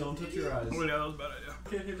your eyes. Don't touch your eyes. Oh, yeah, that was a bad idea.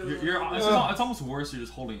 It's almost worse. You're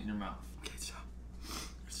just holding it in your mouth. Okay, stop.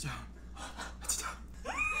 Stop. Stop.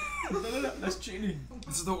 No, that's cheating.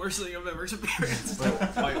 This is the worst thing I've ever experienced.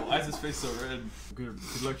 Why is his face so red? Good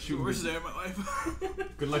luck shooting. Worst day of my life.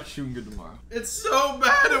 Good luck shooting good tomorrow. It's so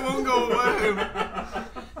bad it won't go away.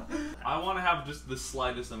 I want to have just the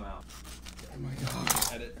slightest amount. Oh my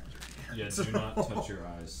god. Edit. Yeah, do not touch your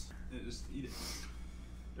eyes. Yeah, just eat it.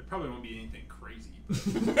 There probably won't be anything crazy.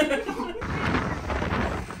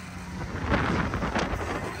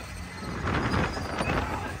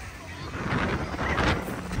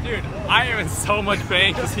 Dude, I am in so much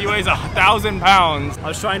pain because he weighs 1,000 pounds. I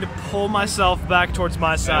was trying to pull myself back towards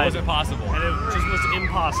my side. It wasn't possible. And it just was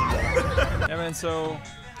impossible. Yeah, man, so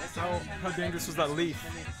how dangerous was that leaf?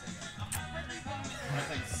 That's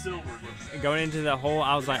like silver. Going into the hole,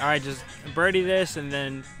 I was like, all right, just birdie this, and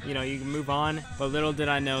then, you know, you can move on. But little did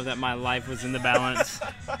I know that my life was in the balance.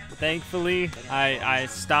 Thankfully, I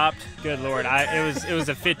stopped. Good Lord, it was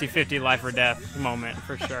a 50-50 life or death moment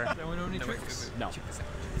for sure. Don't know any tricks? No.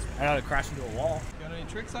 I got to crash into a wall. Got any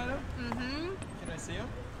tricks, Ida? Mm-hmm. Can I see them?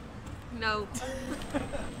 No.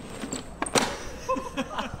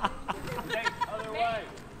 Hey, other way.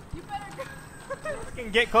 You better go. I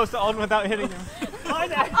can get close to Alden without hitting him. Hi,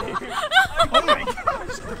 Daddy. Oh my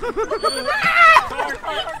gosh.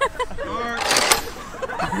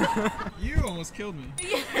 You almost killed me.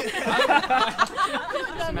 Just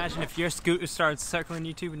imagine if your scooter starts circling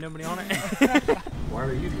YouTube and nobody on it. Why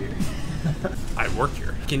are you here? I work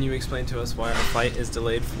here. Can you explain to us why our flight is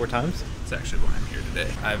delayed 4 times? That's actually why I'm here today.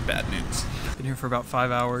 I have bad news. Been here for about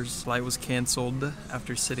 5 hours. Flight was canceled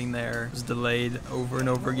after sitting there. It was delayed over and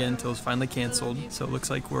over again until it was finally canceled. So it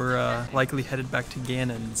looks like we're likely headed back to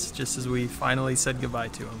Gannon's just as we finally said goodbye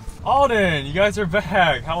to him. Alden, you guys are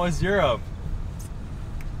back. How was Europe?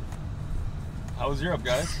 How was Europe,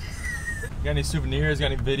 guys? You got any souvenirs?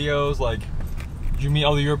 Got any videos? Like, did you meet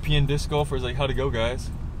all the European disc golfers? Like, how'd it go, guys?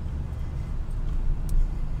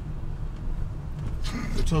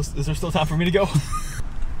 Is there still time for me to go? Hey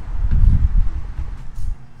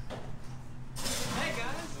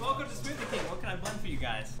guys, welcome to Smoothie King. What can I blend for you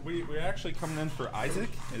guys? We're actually coming in for Isaac.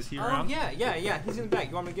 Is he Oh around? yeah. He's in the back.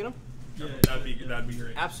 You want me to get him? Yeah, that'd be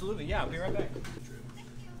great. Absolutely. Yeah, I'll be right back.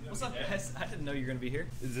 What's up, guys? I didn't know you were gonna be here.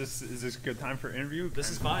 Is this a good time for interview? This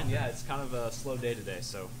is fine. Yeah, it's kind of a slow day today,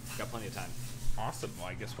 so got plenty of time. Awesome. Well,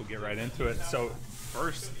 I guess we'll get right into it. So,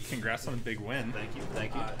 first, congrats on a big win. Thank you.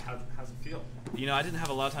 Thank you. How's it feel? You know, I didn't have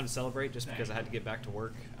a lot of time to celebrate just because I had to get back to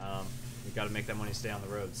work. We got to make that money stay on the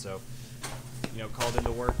road. So, you know, called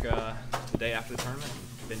into work the day after the tournament.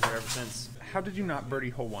 And been here ever since. How did you not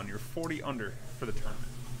birdie hole 1? You're 40 under for the tournament.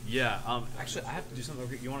 Yeah. Actually, I have to do something real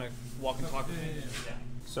quick. You want to walk and talk with me? Yeah.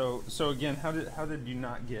 So again, how did you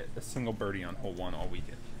not get a single birdie on hole 1 all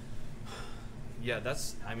weekend? Yeah,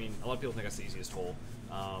 I mean, a lot of people think that's the easiest hole.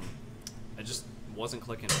 It just wasn't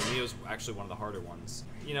clicking. For me, it was actually one of the harder ones.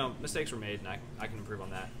 You know, mistakes were made, and I can improve on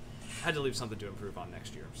that. I had to leave something to improve on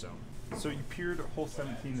next year, so. So you peered hole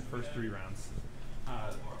 17 the first 3 rounds.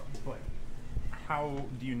 But how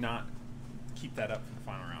do you not keep that up for the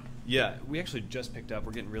final round? Yeah, we actually just picked up.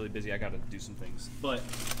 We're getting really busy. I got to do some things. But,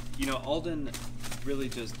 you know, Alden really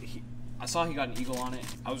just... I saw he got an eagle on it.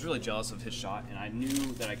 I was really jealous of his shot, and I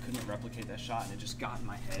knew that I couldn't replicate that shot, and it just got in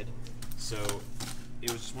my head. So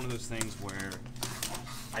it was just one of those things where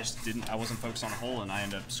I wasn't focused on a hole, and I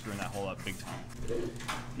ended up screwing that hole up big time.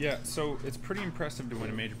 Yeah, so it's pretty impressive to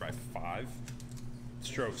win a major by 5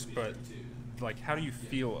 strokes, but like, how do you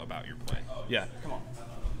feel about your play? Yeah, come on.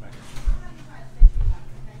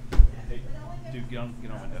 Hey, dude, get on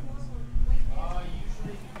window.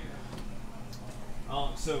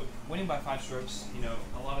 So winning by 5 strokes, you know,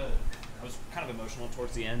 I was kind of emotional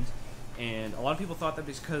towards the end, and a lot of people thought that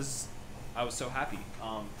because I was so happy,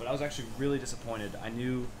 but I was actually really disappointed. I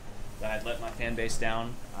knew that I'd let my fan base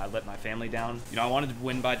down, I let my family down. You know, I wanted to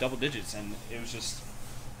win by double digits, and it was just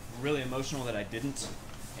really emotional that I didn't,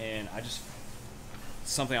 and it's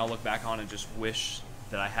something I'll look back on and just wish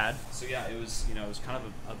that I had. So yeah, it was kind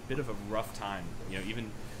of a bit of a rough time. You know,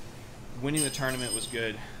 even winning the tournament was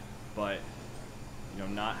good, but you know,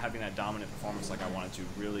 not having that dominant performance like I wanted to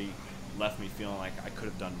really left me feeling like I could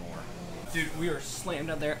have done more. Dude, we are slammed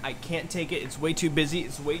out there. I can't take it. It's way too busy.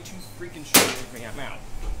 It's way too freaking short for me. I'm out.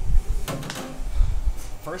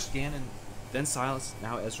 First Gannon, then Silas,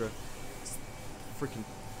 now Ezra. Freaking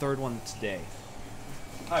third one today.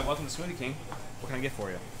 Hi, welcome to Smoothie King. What can I get for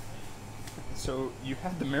you? So you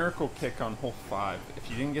had the miracle kick on hole 5. If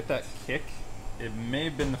you didn't get that kick, it may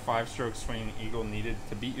have been the 5-stroke swing Eagle needed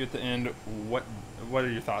to beat you at the end. What are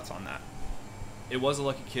your thoughts on that? It was a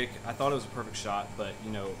lucky kick. I thought it was a perfect shot, but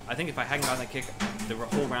you know, I think if I hadn't gotten that kick, the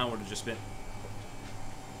whole round would have just been.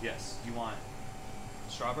 Yes. You want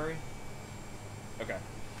strawberry? Okay.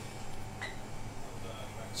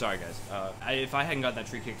 Sorry, guys. If I hadn't gotten that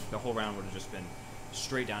tree kick, the whole round would have just been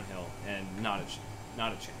straight downhill and not a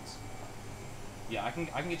chance. Yeah, I can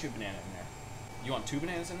get you a banana in there. You want 2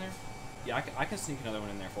 bananas in there? Yeah, I can sneak another one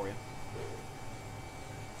in there for you.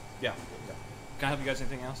 Yeah. Can I help you guys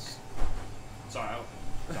anything else? Sorry, I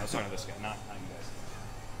was talking to this guy, not you guys.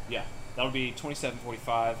 Yeah, that'll be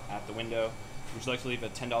 $27.45 at the window. Would you like to leave a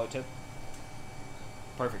 $10 tip?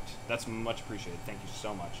 Perfect. That's much appreciated. Thank you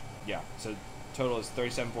so much. Yeah, so total is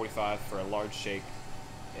 $37.45 for a large shake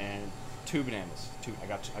and 2 bananas. 2. I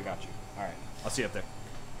got you. All right, I'll see you up there.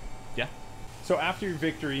 Yeah. So after your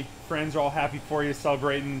victory, friends are all happy for you,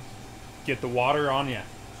 celebrating. Get the water on you.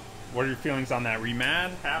 What are your feelings on that? Were you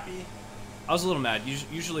mad? Happy? I was a little mad.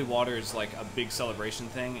 Usually water is like a big celebration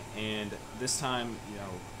thing, and this time, you know,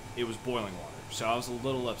 it was boiling water. So I was a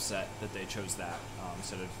little upset that they chose that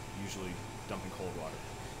instead of usually dumping cold water.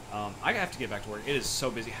 I have to get back to work. It is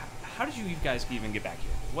so busy. How did you guys even get back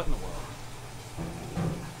here? What in the world?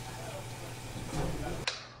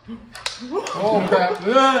 Oh crap!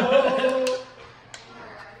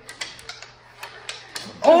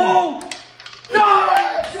 Oh! No!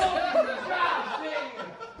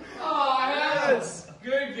 Oh, yes!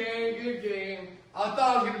 Good game. I thought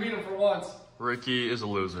I was gonna beat him for once. Ricky is a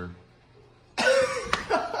loser.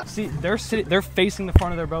 See, they're facing the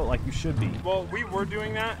front of their boat like you should be. Well, we were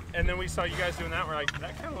doing that, and then we saw you guys doing that. We're like,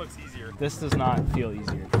 that kind of looks easier. This does not feel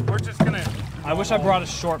easier. We're just gonna. I wish I brought a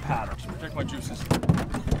short paddle. Protect my juices.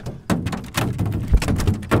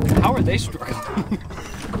 How are they struggling?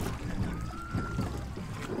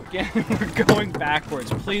 Again, we're going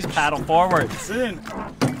backwards. Please paddle forwards. In.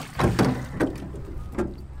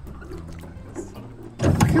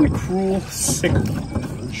 What kind of cruel, sick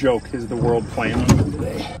joke is the world playing on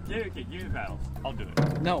today? Give me the paddle. I'll do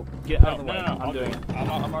it. No, get out of the way. No, I'm doing it.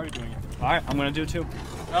 I'm already doing it. All right, I'm gonna do it too.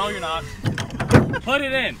 No, you're not. Put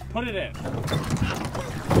it in. Put it in.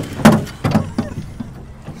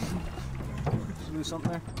 Do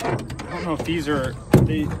something there. I don't know if these are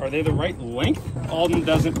they the right length. Alden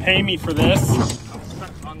doesn't pay me for this.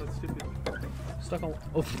 Stuck on the stupid. Stuck on.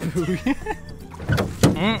 Oh,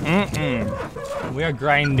 we are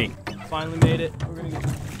grinding. Finally made it. We're gonna get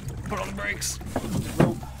Put on the brakes.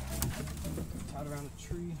 rope tied around a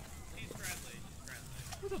tree.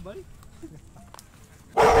 What's up, buddy?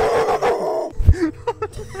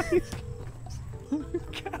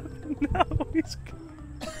 No,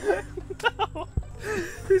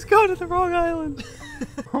 he's going to the wrong island.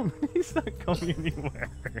 He's not going anywhere.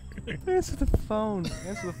 Answer the phone.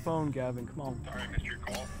 Answer the phone, Gavin. Come on. Sorry, I missed your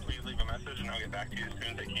call. Please leave a message and I'll get back to you as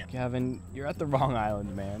soon as I can. Gavin, you're at the wrong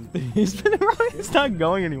island, man. He's not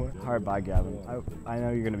going anywhere. All right, bye, Gavin. I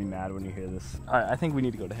know you're gonna be mad when you hear this. All right, I think we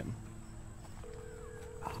need to go to him.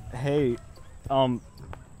 Hey,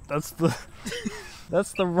 that's the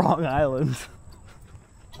wrong island.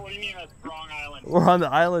 What do you mean that's the wrong island? We're on the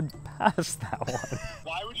island past that one.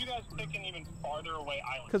 Why would you guys pick an even farther away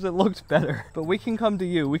island? Because it looked better. But we can come to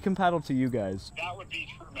you. We can paddle to you guys. That would be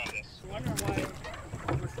tremendous. I wonder why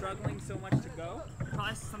we're struggling so much to go.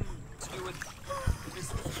 Probably something to do with this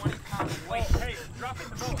 20-pound weight. Oh, hey, drop it in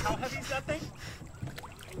the boat. How heavy is that thing?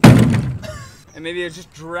 And maybe it's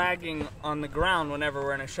just dragging on the ground whenever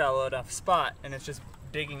we're in a shallow enough spot, and it's just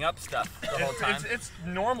digging up stuff the whole time. It's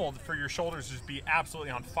normal for your shoulders to just be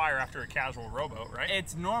absolutely on fire after a casual rowboat, right?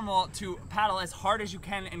 It's normal to paddle as hard as you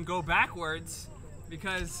can and go backwards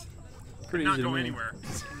because Pretty not go anywhere.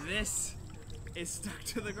 This is stuck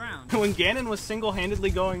to the ground. When Gannon was single-handedly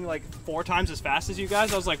going like 4 times as fast as you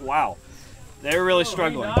guys, I was like, wow, they're really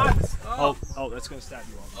struggling. Oh, that's gonna stab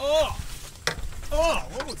you all. Oh,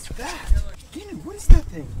 what was that? Gannon, what is that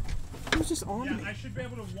thing? It was just on me. I should be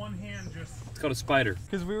able to one hand just. It's called a spider.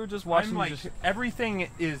 Because we were just watching. I'm like, everything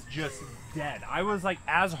is just dead. I was like,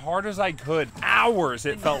 as hard as I could. Hours,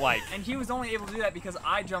 it felt like. And he was only able to do that because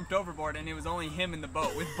I jumped overboard and it was only him in the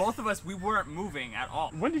boat. With both of us, we weren't moving at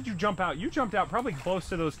all. When did you jump out? You jumped out probably close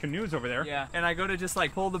to those canoes over there. Yeah, and I go to just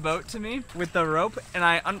like pull the boat to me with the rope, and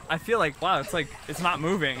I feel like, wow, it's not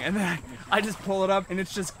moving. And then I just pull it up, and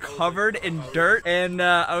it's just covered in dirt. And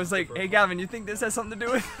I was like, hey, Gavin, you think this has something to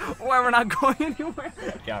do with why we're not going anywhere?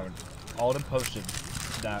 Gavin, Alden posted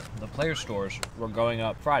that the player stores were going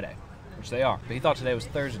up Friday, which they are, but he thought today was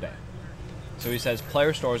Thursday. So he says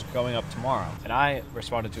player stores going up tomorrow. And I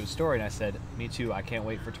responded to his story and I said, me too, I can't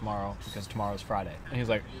wait for tomorrow because tomorrow's Friday. And he's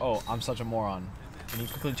like, oh, I'm such a moron. And he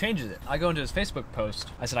quickly changes it. I go into his Facebook post,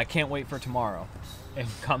 I said, I can't wait for tomorrow, and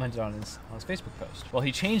commented on his Facebook post. Well,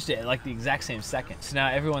 he changed it at like the exact same second. So now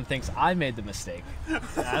everyone thinks I made the mistake. And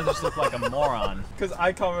I just look like a moron. Because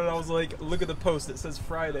I commented, I was like, look at the post, it says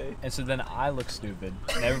Friday. And so then I look stupid,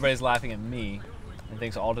 and everybody's laughing at me and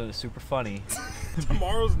thinks Alden is super funny.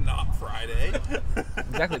 Tomorrow's not Friday.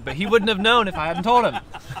 Exactly, but he wouldn't have known if I hadn't told him.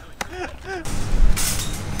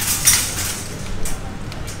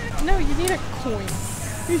 No, you need a coin.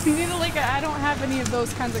 You need like I don't have any of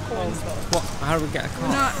those kinds of coins though. Well, how do we get a call?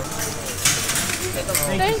 Not.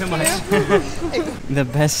 Thank you so much. The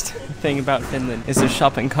best thing about Finland is their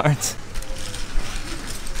shopping carts.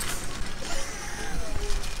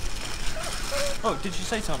 Oh, did you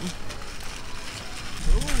say something?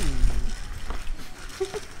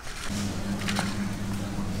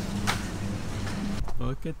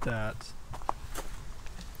 Look at that.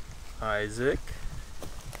 Isaac.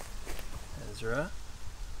 Ezra.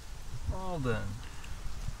 Alden.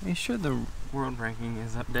 Are you sure the world ranking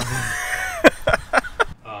is updated?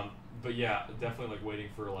 But yeah, definitely like waiting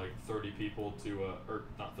for like 30 people to, or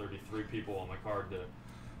not 33 people on my card to.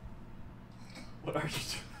 What are you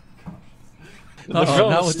doing?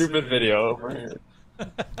 That was stupid video over here.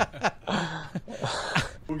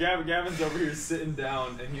 Well, Gavin's over here sitting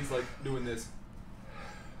down and he's like doing this,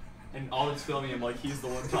 and Alden's filming him like he's the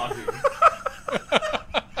one talking.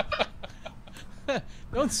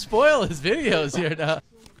 Don't spoil his videos here now.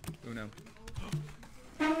 Uno.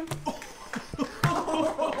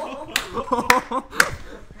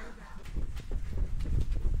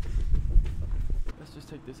 Let's just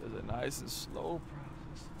take this as a nice and slow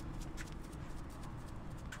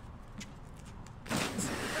process.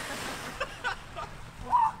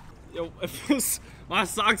 Yo, it feels, my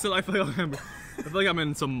socks are, I feel like I'm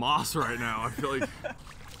in some moss right now. I feel like.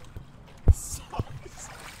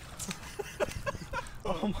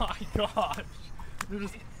 Oh my gosh.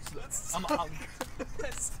 I'm out.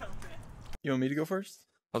 That's so bad. You want me to go first?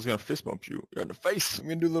 I was gonna fist bump you. You're in the face. I'm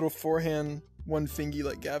gonna do a little forehand, one fingy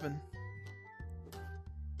like Gavin.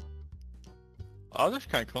 Oh, that's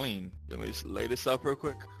kind of clean. Let me just lay this up real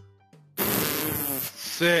quick.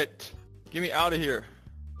 Sit. Get me out of here.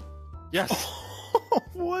 Yes.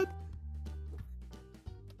 What?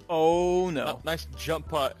 Oh no. Nice jump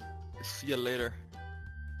putt. See you later.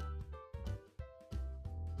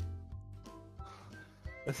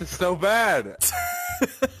 This is so bad.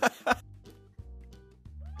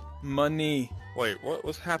 Money. Wait,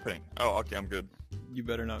 what's happening? Oh, okay, I'm good. You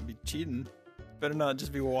better not be cheating. Better not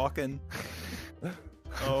just be walking.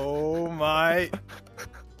 Oh my.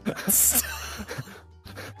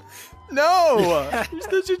 No! Yes. You're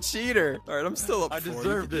such a cheater. Alright, I'm still up I for it.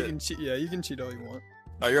 deserved You it. can cheat. Yeah, you can cheat all you want.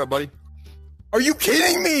 Oh, you're up, buddy. Are you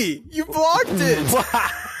kidding me? You blocked it!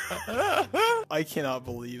 I cannot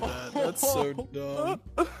believe that. That's so dumb.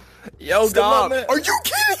 Yo, stop! good luck, man. Are you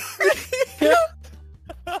kidding me?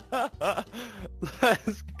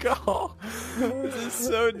 Let's go. This is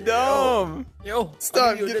so dumb. Yo,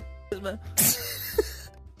 stop. Get it.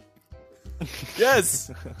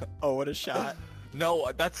 Yes. Oh, what a shot.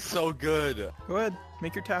 No, that's so good. Go ahead,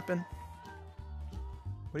 make your tap in.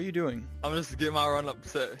 What are you doing? I'm just getting my run up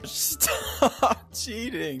set. Stop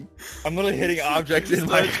cheating. I'm literally hitting objects in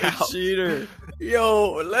my house. Cheater.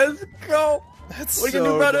 Yo, let's go. That's we so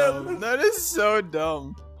can do better. dumb. That is so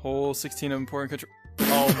dumb. Hole 16 of important country.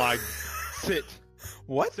 Oh my. Sit.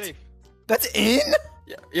 What? Safe. That's in?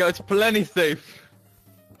 Yeah, yo, it's plenty safe.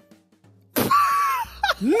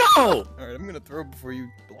 No! Alright, I'm gonna throw before you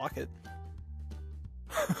block it.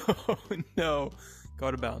 Oh no. Go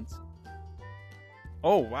out of bounds.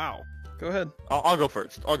 Oh wow. Go ahead. I'll go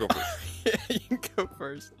first. I'll go first. Yeah, you can go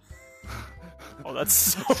first. Oh, that's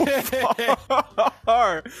so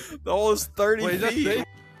far. The hole is 30 Wait, is that feet. safe?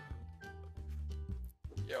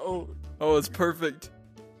 Yo. Oh, it's perfect.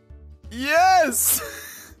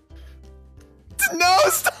 Yes! No,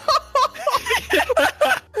 stop!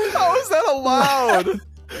 How is that allowed?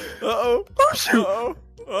 Uh-oh. Oh, shoot. Uh-oh.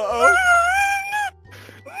 Uh-oh.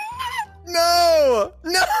 No!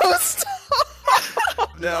 No,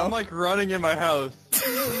 stop! No. I'm like running in my house.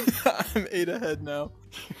 I'm 8 ahead now.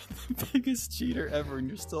 The biggest cheater ever, and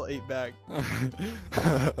you're still 8 back.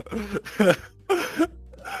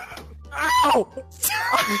 Ow!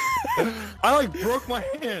 I like broke my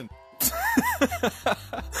hand.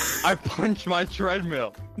 I punched my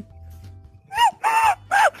treadmill. I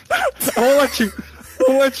won't let you. I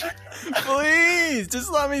won't let you. Please,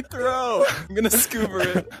 just let me throw. I'm gonna scuba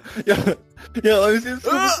it. Yeah, let me see the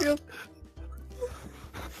scuba seal.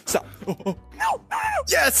 Stop. Oh. No.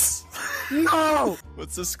 Yes. No.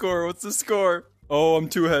 What's the score? What's the score? Oh, I'm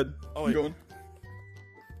 2 ahead. Oh, I'm going.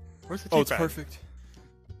 Where's the Oh, it's pad? perfect.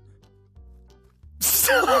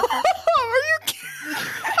 Stop. Are you kidding?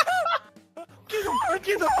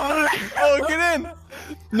 Get on. Oh, get in.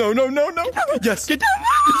 No. Yes. Get down.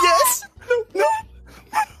 Yes. No.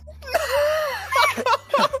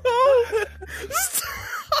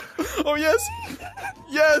 Oh, yes.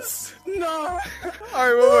 Yes. No.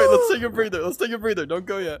 All right, wait. Let's take a breather. Don't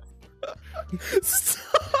go yet.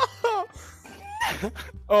 Stop.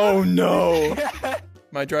 Oh, no.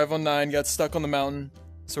 My drive on 9 got stuck on the mountain,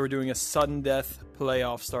 so we're doing a sudden death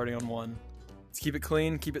playoff starting on 1. Let's keep it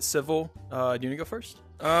clean, keep it civil. Do you want to go first?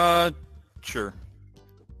 Sure.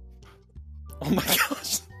 Oh my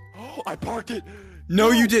gosh. Oh, I parked it.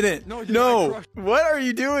 No, you didn't. No, you didn't. What are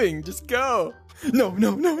you doing? Just go. No.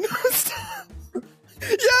 Stop.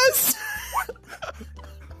 Yes.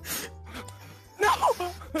 No.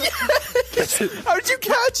 Yes. How did you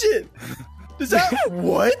catch it? Is that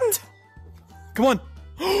what? Come on.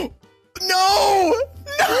 No.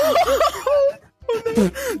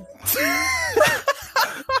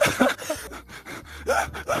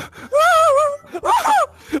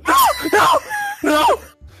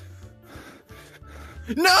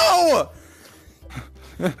 No.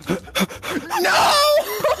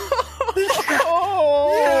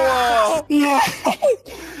 Oh.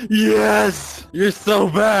 Yes. You're so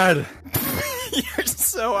bad. You're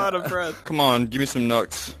so out of breath. Come on, give me some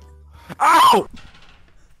nuts. Ow!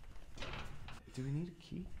 Do we need a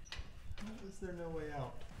key? Is there no way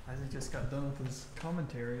out? Isaac just got done with his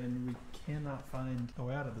commentary and we cannot find a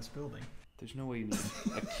way out of this building. There's no way you need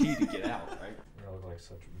a key to get out, right? We all look like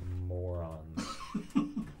such morons.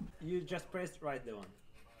 You just pressed right the one.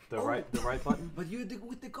 The right button? But you did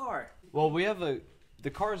with the car. Well, we have the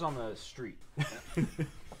car's on the street.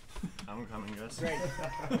 I'm coming, guys. Great.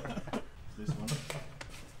 This one.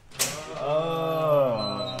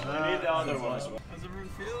 Oh. I need the other one. How's everyone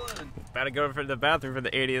feeling? About to go for the bathroom for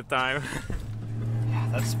the 80th time.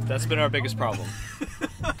 Yeah, that's been our biggest problem.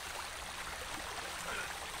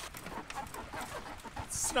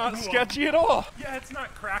 It's not sketchy at all. Yeah, it's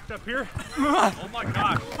not cracked up here. Oh my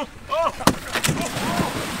gosh.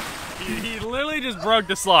 He literally just broke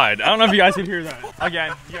the slide. I don't know if you guys can hear that.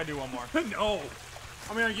 Again, you gotta do one more. No.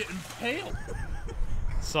 I'm gonna get impaled.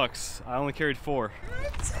 Sucks. I only carried 4.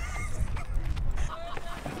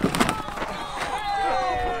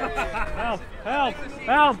 Help!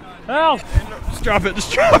 Just drop it,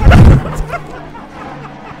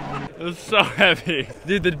 It was so heavy.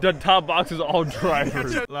 Dude, the top box is all dry.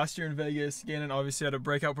 Last year in Vegas, Gannon obviously had a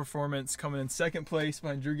breakout performance, coming in 2nd place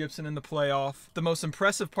behind Drew Gibson in the playoff. The most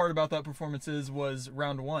impressive part about that performance was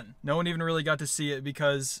round 1. No one even really got to see it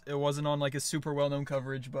because it wasn't on like a super well-known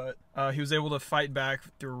coverage, but he was able to fight back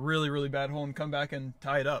through a really bad hole and come back and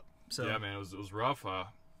tie it up. So yeah, man, it was rough.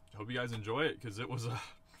 Hope you guys enjoy it because it was a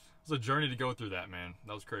journey to go through that, man.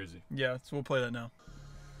 That was crazy. Yeah, so we'll play that now.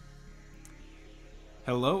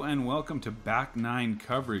 Hello and welcome to Back 9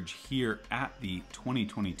 coverage here at the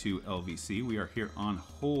 2022 LVC. We are here on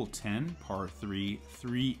hole 10, par 3,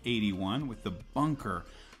 381 with the bunker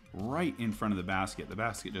right in front of the basket. The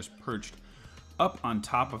basket just perched up on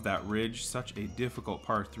top of that ridge. Such a difficult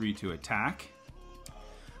par 3 to attack.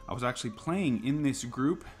 I was actually playing in this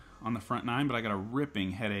group on the front 9, but I got a ripping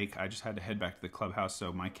headache. I just had to head back to the clubhouse,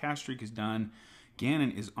 so my cash streak is done.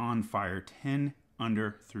 Gannon is on fire, 10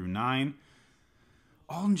 under through 9.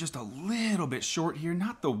 Alden just a little bit short here.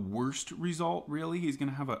 Not the worst result, really. He's going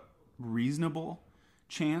to have a reasonable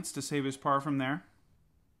chance to save his par from there.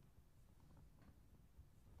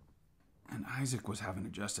 And Isaac was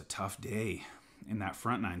having just a tough day in that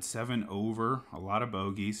front 9. 7 over, a lot of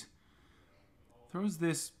bogeys. Throws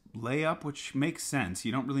this layup, which makes sense.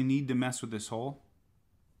 You don't really need to mess with this hole.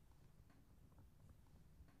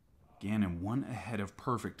 Gannon 1 ahead of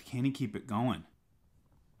perfect. Can he keep it going?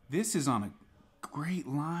 This is on a great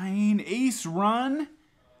line. Ace run.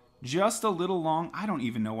 Just a little long. I don't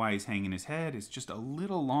even know why he's hanging his head. It's just a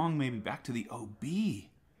little long, maybe back to the OB.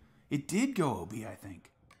 It did go OB, I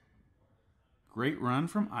think. Great run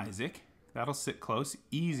from Isaac. That'll sit close.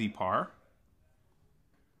 Easy par.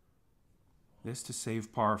 This to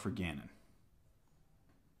save par for Gannon.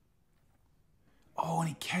 Oh, and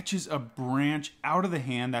he catches a branch out of the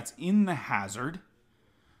hand. That's in the hazard.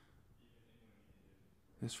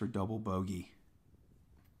 This for double bogey.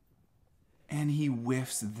 And he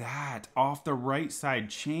whiffs that off the right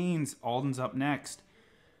side. Chains. Alden's up next.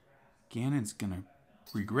 Gannon's going to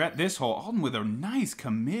regret this hole. Alden with a nice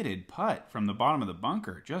committed putt from the bottom of the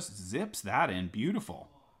bunker. Just zips that in. Beautiful.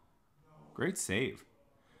 Great save.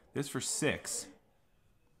 This for 6.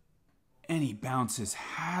 And he bounces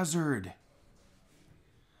hazard.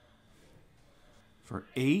 For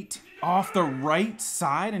 8. Off the right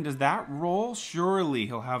side. And does that roll? Surely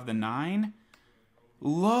he'll have the 9.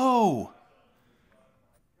 Low.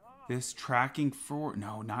 This tracking for...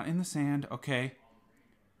 No, not in the sand. Okay.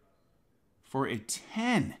 For a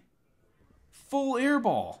 10. Full air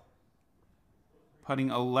ball. Putting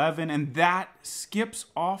 11. And that skips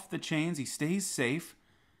off the chains. He stays safe.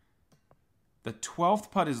 The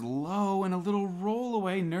 12th putt is low and a little roll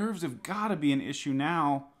away. Nerves have got to be an issue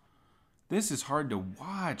now. This is hard to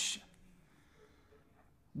watch.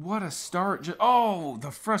 What a start. Oh,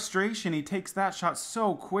 the frustration. He takes that shot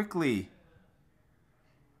so quickly.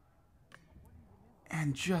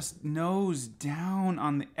 And just nose down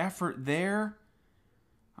on the effort there.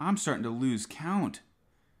 I'm starting to lose count.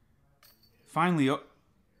 Finally, oh,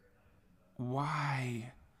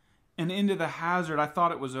 why? And into the hazard. I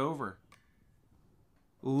thought it was over.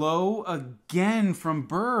 Low again from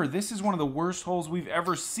Buhr. This is one of the worst holes we've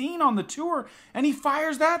ever seen on the tour. And he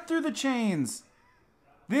fires that through the chains.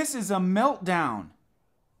 This is a meltdown.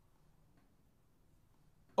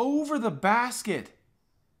 Over the basket.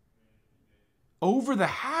 Over the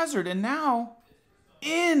hazard. And now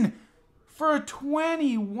in for a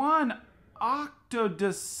 21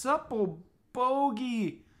 octodecimal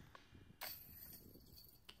bogey.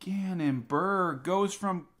 Gannon Buhr goes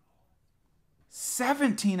from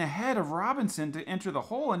 17 ahead of Robinson to enter the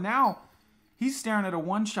hole, and now he's staring at a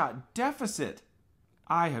one-shot deficit.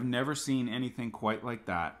 I have never seen anything quite like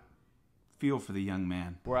that. Feel for the young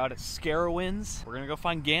man. We're out at Scarowinds. We're gonna go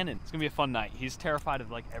find Gannon. It's gonna be a fun night. He's terrified of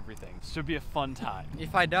like everything. Should be a fun time.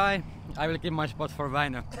 If I die, I will keep my spot for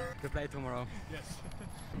Vino to play tomorrow. Yes.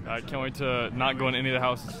 I can't wait to not go in any of the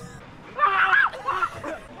houses.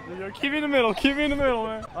 Keep me in the middle. Keep me in the middle,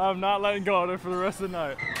 man. I'm not letting go of it for the rest of the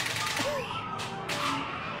night.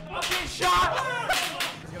 Shot!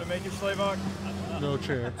 He's gonna make it, Slavok? No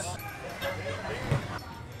chance.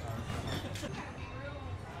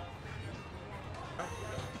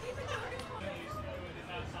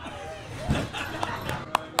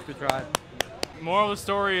 Good try. Moral of the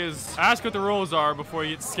story is ask what the rules are before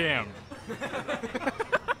you get scammed.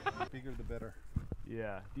 Bigger the better.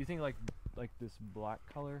 Yeah. Do you think like this black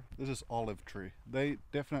color? This is olive tree. They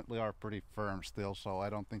definitely are pretty firm still, so I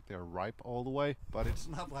don't think they're ripe all the way, but it's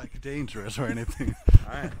not like dangerous or anything.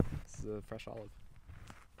 Alright. This is a fresh olive.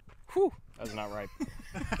 Whew. That's not ripe.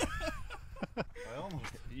 I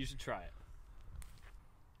almost. You should try it.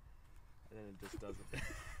 And then it just doesn't.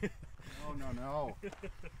 Oh no.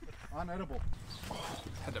 Unedible. Oh,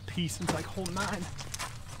 had to pee since like hole 9.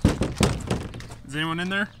 Is anyone in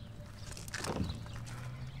there?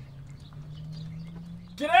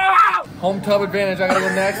 Get out! Home tub advantage. I gotta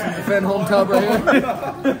go next and defend home tub right here.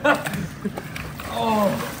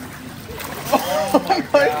 Oh my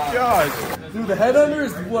gosh! Dude, the head under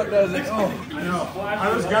is what does it. Oh, I know.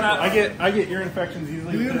 I was gonna. I get ear infections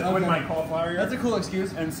easily with my cauliflower ear. That's a cool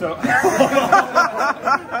excuse. And so.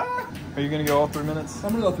 Are you gonna go all 3 minutes?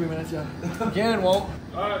 I'm gonna go 3 minutes, yeah. Gannon won't.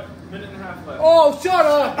 Minute and a half left. Oh, shut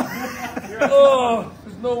up! Oh,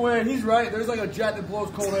 there's no way. He's right. There's like a jet that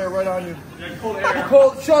blows cold air right on you. Yeah, cold air.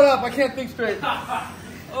 Cold. Shut up! I can't think straight.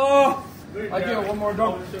 Oh, I give it one more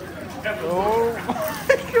dunk. Oh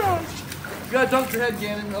my gosh! You gotta dunk your head,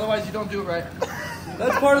 Gannon. Otherwise, you don't do it right.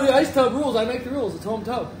 That's part of the ice tub rules. I make the rules. It's home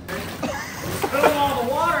tub. Spill all the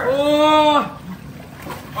water. Oh.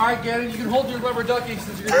 All right, Gannon, you can hold your rubber ducky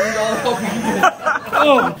since you're gonna need all the help you can get.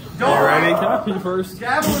 Oh, go ready? Can I pee first?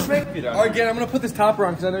 Gavin was making. All right, Gannon, I'm gonna put this topper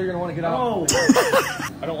on because I know you're gonna want to get out. Oh.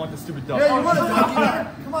 I don't want the stupid duck. Yeah, you want a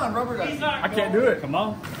ducky? Come on, rubber ducky. I can't do it. Come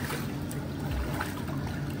on.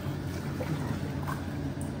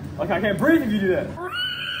 Like I can't breathe if you do that.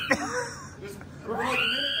 We're like a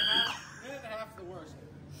minute and a half is the worst.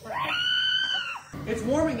 It's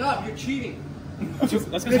warming up. You're cheating. That's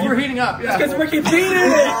because we're heating up. Yeah. That's because we're competing.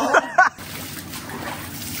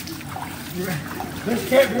 This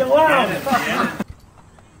can't be allowed.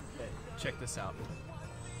 Check this out.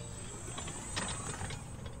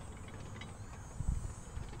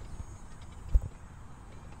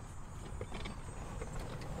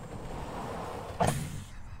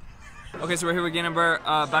 Okay, so we're here with Gannon Buhr,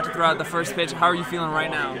 about to throw out the first pitch. How are you feeling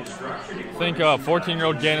right now? I think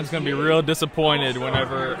 14-year-old Gannon's going to be real disappointed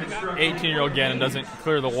whenever 18-year-old Gannon doesn't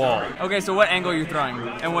clear the wall. Okay, so what angle are you throwing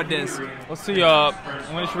and what disc? Let's see, I'm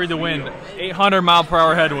going to read the wind. 800 mile per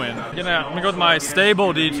hour headwind. I'm going to go with my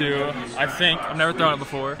stable D2, I think. I've never thrown it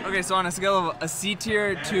before. Okay, so on a scale of a C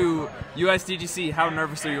tier to USDGC, how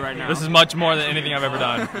nervous are you right now? This is much more than anything I've ever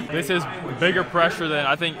done. This is bigger pressure than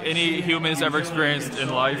I think any human has ever experienced in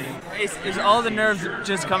life. Is all the nerves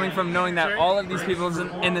just coming from knowing that all of these people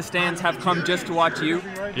in the stands have come just to watch you?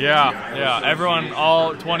 Yeah. Everyone,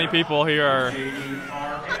 all 20 people here are... Look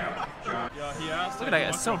at that guy,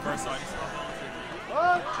 it's so impressive.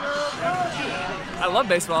 I love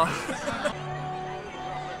baseball.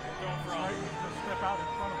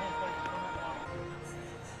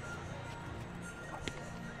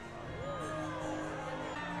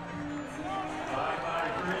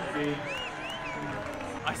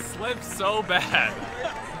 I slipped so bad.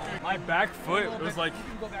 My back foot was like...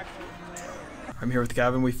 I'm here with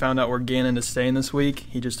Gavin. We found out where Gannon is staying this week.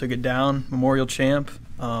 He just took it down. Memorial champ.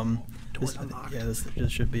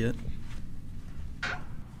 This should be it.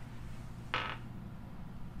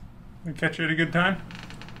 We catch you at a good time?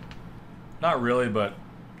 Not really, but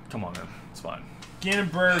come on, man. It's fine. Gannon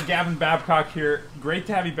Buhr, Gavin Babcock here. Great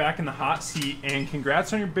to have you back in the hot seat, and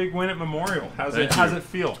congrats on your big win at Memorial. How's it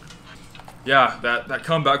feel? Yeah, that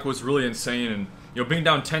comeback was really insane, and being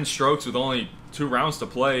down 10 strokes with only 2 rounds to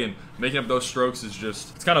play and making up those strokes is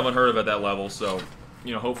it's kind of unheard of at that level. So,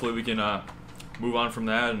 hopefully we can move on from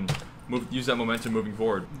that and use that momentum moving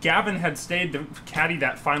forward. Gavin had stayed to caddy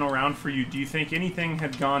that final round for you. Do you think anything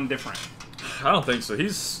had gone different? I don't think so.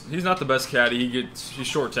 He's not the best caddy. He's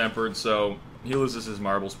short-tempered, so he loses his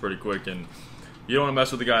marbles pretty quick, and you don't want to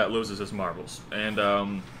mess with the guy that loses his marbles. And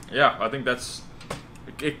yeah, I think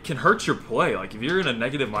it can hurt your play. Like if you're in a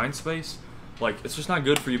negative mind space, it's just not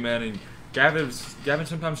good for you, man. And Gavin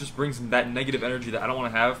sometimes just brings that negative energy that I don't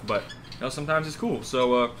want to have, but sometimes it's cool.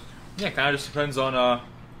 So yeah, it kind of just depends on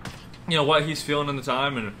what he's feeling in the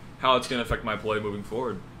time and how it's going to affect my play moving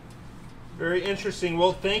forward. Very interesting.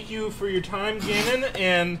 Well, thank you for your time, Gannon,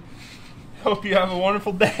 and hope you have a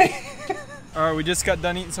wonderful day. All right, we just got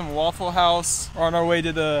done eating some Waffle House. We're on our way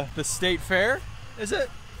to the state fair. Is it?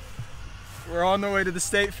 We're on the way to the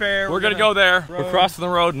state fair. We're gonna go there. We're crossing the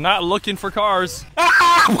road, not looking for cars.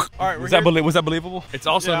 All right, was that believable? It's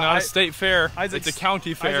also not a state fair. It's a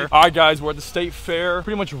county fair. All right, guys, we're at the state fair,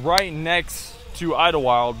 pretty much right next to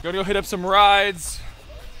Idlewild. Gonna go hit up some rides.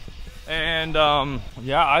 And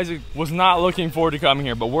yeah, Isaac was not looking forward to coming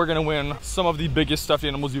here, but we're gonna win some of the biggest stuffed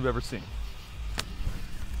animals you've ever seen.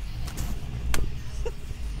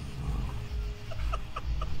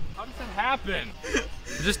 How does that happen?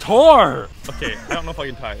 It just tore. Okay, I don't know if I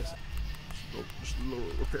can tie this. Just a little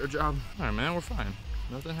repair job. All right, man, we're fine.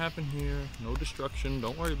 Nothing happened here. No destruction.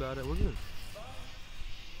 Don't worry about it. We're good.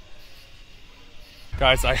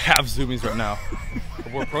 Guys, I have zoomies right now.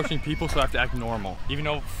 We're approaching people, so I have to act normal. Even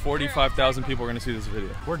though 45,000 people are gonna see this video.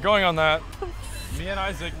 We're going on that. Me and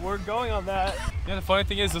Isaac, we're going on that. Yeah, the funny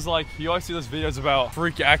thing is you always see those videos about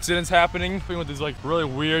freak accidents happening with these really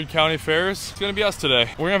weird county fairs. It's gonna be us today.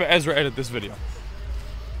 We're gonna have Ezra edit this video.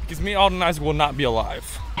 Because me, Alden, and Isaac will not be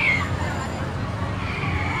alive.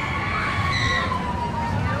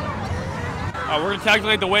 We're gonna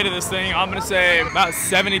calculate the weight of this thing. I'm gonna say about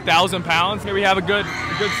 70,000 pounds. Here we have a good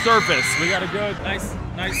surface. We got a good, nice,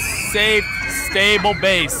 safe, stable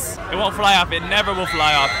base. It won't fly off. It never will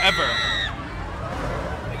fly off, ever.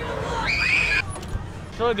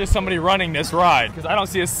 Surely there's somebody running this ride because I don't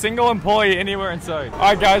see a single employee anywhere in sight. All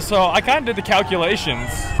right, guys. So I kind of did the calculations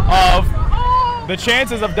of the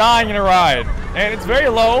chances of dying in a ride, and it's very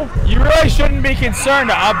low. You really shouldn't be concerned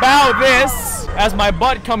about this. As my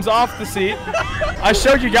butt comes off the seat, I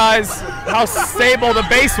showed you guys how stable the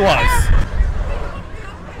base was.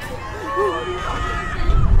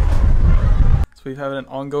 So we've had an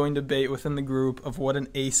ongoing debate within the group of what an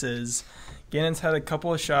ace is. Gannon's had a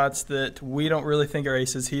couple of shots that we don't really think are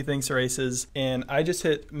aces, he thinks are aces, and I just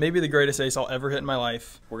hit maybe the greatest ace I'll ever hit in my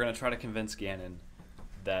life. We're gonna try to convince Gannon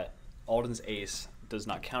that Alden's ace does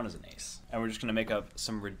not count as an ace, and we're just gonna make up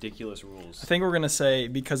some ridiculous rules. I think we're gonna say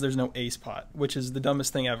because there's no ace pot, which is the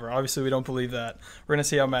dumbest thing ever. Obviously, we don't believe that. We're gonna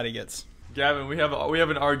see how mad he gets. Gavin, we have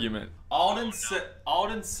an argument. Alden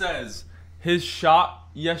says his shot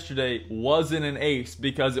yesterday wasn't an ace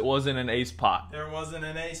because it wasn't an ace pot. There wasn't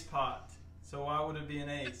an ace pot. So why would it be an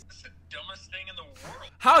ace? It's the dumbest thing in the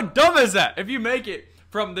world. How dumb is that? If you make it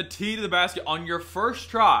from the tee to the basket on your first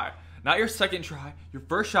try, not your second try, your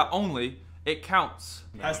first shot only, it counts.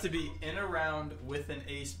 Has to be in a round with an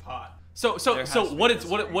ace pot. So what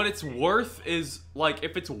it's worth is, like,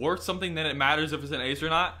 if it's worth something, then it matters if it's an ace or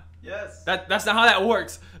not. Yes. That's not how that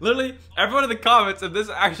works. Literally, everyone in the comments, if this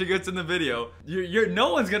actually gets in the video,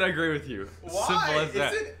 no one's gonna agree with you. Why? Simple as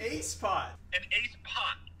that. It's an ace pot. An ace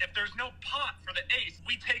pot. If there's no pot for the ace,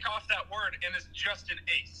 we take off that word and it's just an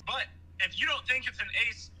ace. But if you don't think it's an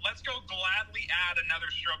ace, let's go gladly add another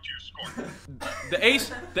stroke to your score.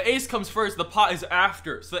 The ace comes first. The pot is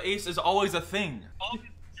after. So the ace is always a thing. Alden,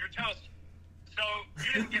 you're toast. So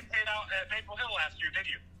you didn't get paid out at Maple Hill last year, did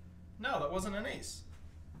you? No, that wasn't an ace.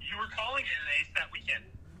 You were calling it an ace that weekend.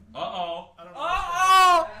 Uh-oh. I don't know.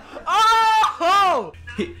 Oh!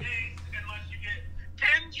 Unless you get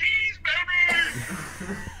 10 G's, baby!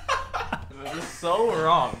 This is so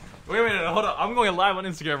wrong. Wait a minute, hold on. I'm going live on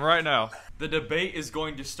Instagram right now. The debate is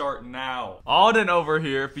going to start now. Alden over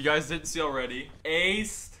here, if you guys didn't see already,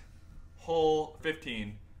 aced hole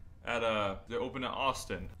 15 at the Open at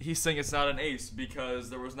Austin. He's saying it's not an ace because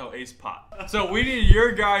there was no ace pot. So we need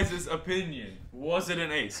your guys' opinion. Was it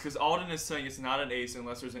an ace? Because Alden is saying it's not an ace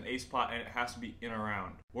unless there's an ace pot and it has to be in a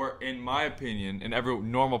round. Where in my opinion, in every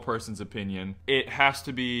normal person's opinion, it has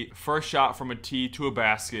to be first shot from a tee to a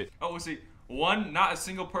basket. Oh, see, not a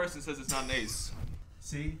single person says it's not an ace.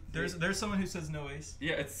 See, there's someone who says no ace.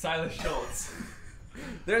 Yeah, it's Silas Schultz.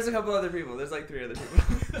 There's a couple other people. There's like 3 other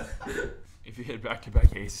people. If you hit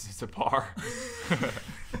back-to-back aces, it's a par.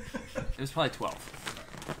 It was probably 12.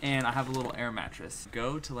 And I have a little air mattress.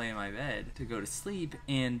 Go to lay in my bed to go to sleep,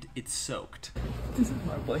 and it's soaked. This is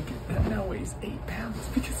my blanket that now weighs 8 pounds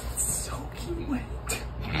because it's soaking wet.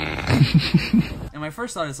 And my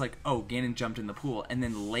first thought is like, oh, Gannon jumped in the pool and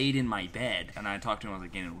then laid in my bed. And I talked to him, I was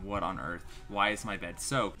like, Gannon, what on earth? Why is my bed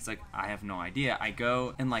soaked? He's like, I have no idea. I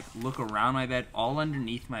go and like look around my bed. All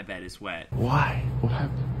underneath my bed is wet. Why? What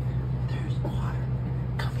happened? There's water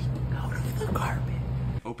coming out of the carpet.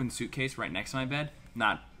 Open suitcase right next to my bed.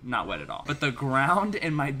 Not wet at all. But the ground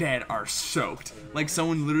and my bed are soaked. Like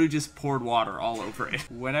someone literally just poured water all over it.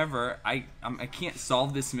 Whatever, I can't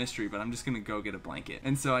solve this mystery, but I'm just gonna go get a blanket.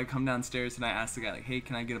 And so I come downstairs and I ask the guy like, hey,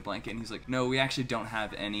 can I get a blanket? And he's like, no, we actually don't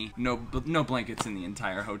have any. No blankets in the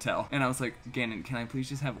entire hotel. And I was like, Gannon, can I please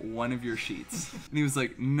just have one of your sheets? And he was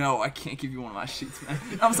like, no, I can't give you one of my sheets, man.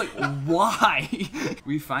 And I was like, why?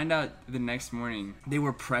 We find out the next morning they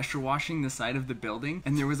were pressure washing the side of the building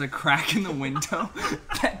and there was a crack in the window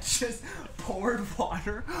that just poured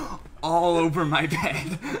water all over my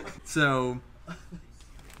bed. So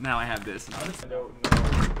now I have this.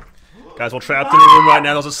 Guys, we're trapped in a room right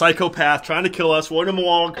now. There's a psychopath trying to kill us. We're in a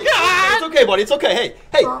wall. Yeah, it's okay, buddy. It's okay.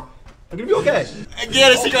 Hey, I'm gonna be okay.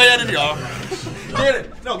 Get it, go ahead and get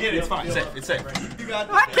it. No, get it. It's fine. It's safe. It's safe. You got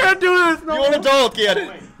this. I can't do this. No. You're an adult. Get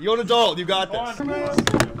it. You're an adult. You got this.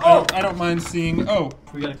 Oh, I don't mind seeing. Oh,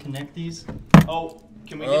 we gotta connect these. Oh.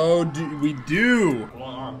 Can we we do.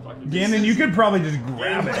 Gannon, you could probably just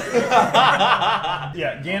grab it.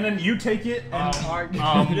 Yeah, Gannon, you take it. And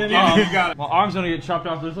you got it. My arm's gonna get chopped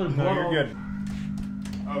off. There's a no, you're good.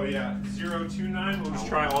 Oh yeah, 029. We'll just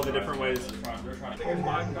try all the different ways. Oh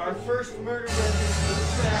my God, our first murder weapon.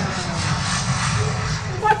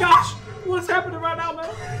 Oh my gosh! What's happening right now, man?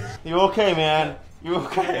 You okay, man? You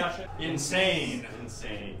okay? Insane.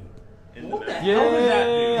 What the hell was that,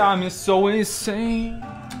 dude? I'm so insane.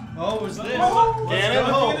 Oh, was this?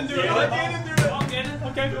 Gannon, do it. Let Gannon do it. Oh, Gannon?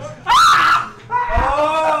 Okay, go.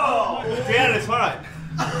 Oh! Gannon, it's fine.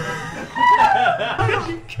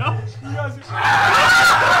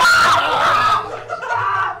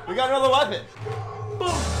 We got another weapon.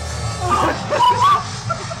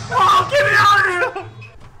 Oh, get me out of here!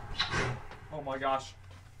 Oh my gosh.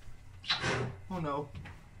 Oh no.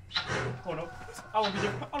 Oh no. I don't want to be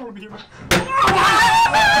here. I don't want to be here, man.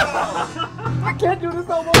 I can't do this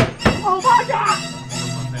no more. Oh my God!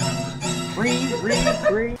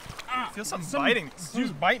 Breathe. I feel something biting.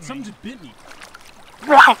 Dude's biting me. Something just bit me.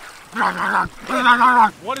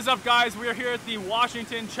 What is up, guys? We are here at the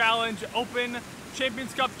Washington Challenge Open,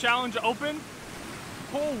 Champions Cup Challenge Open.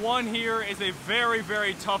 Hole 1 here is a very,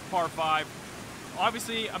 very tough par 5.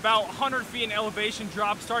 Obviously, about 100 feet in elevation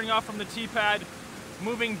drop, starting off from the tee pad,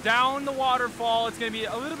 moving down the waterfall. It's going to be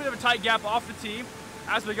a little bit of a tight gap off the tee.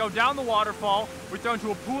 As we go down the waterfall, we're thrown to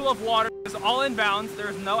a pool of water. It's all in bounds. There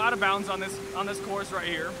is no out of bounds on this course right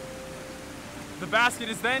here. The basket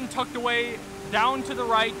is then tucked away down to the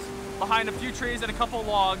right, behind a few trees and a couple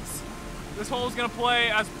logs. This hole is going to play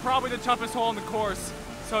as probably the toughest hole in the course,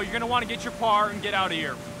 so you're going to want to get your par and get out of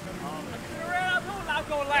here.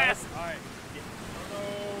 going last. All right.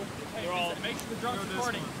 Hey, make sure the drum's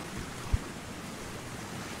recording.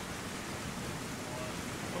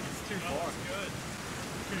 It's too far. Good.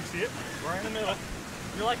 Can you see it? We're in the middle.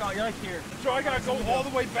 You're like here. So I gotta go all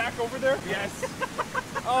the way back over there? Yes.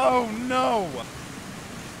 Oh no!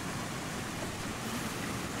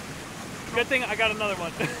 Good thing I got another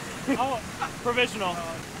one. Oh, provisional.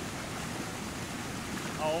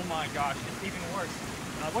 Oh my gosh, it's even worse.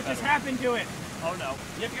 What just happened to it? Oh no.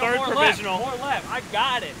 You have to go Third more provisional. left. More left. I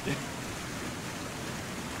got it.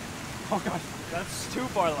 Oh gosh, that's too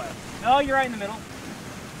far left. No, you're right in the middle.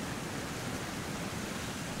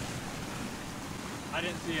 I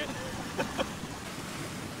didn't see it.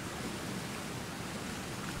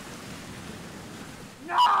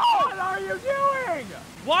 No! What are you doing?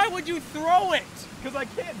 Why would you throw it? Because I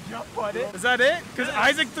can't jump on it. Is that it? Because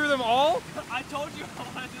Isaac threw them all? I told you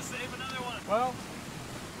I wanted to save another one. Well,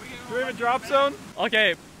 do we have a drop zone?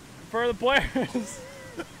 Okay, for the players,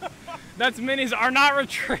 that's minis are not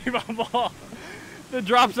retrievable. The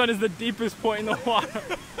drop zone is the deepest point in the water.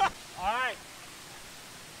 All right,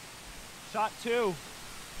 shot 2.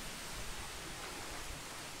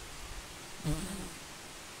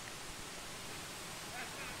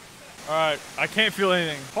 All right, I can't feel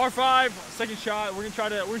anything. Par 5, second shot. We're gonna try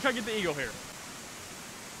to get the eagle here.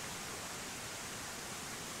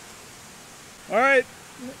 All right,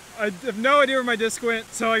 I have no idea where my disc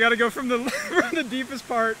went, so I got to go from the from the deepest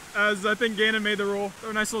part, as I think Gannon made the rule. So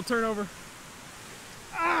a nice little turnover.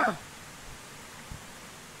 Ah!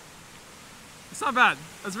 It's not bad.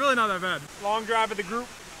 It's really not that bad. Long drive of the group.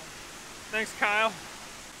 Thanks, Kyle.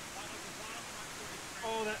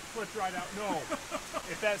 Oh, that flipped right out. No.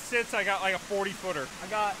 If that sits, I got like a 40-footer. I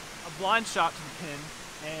got a blind shot to the pin,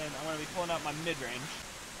 and I'm going to be pulling out my mid-range.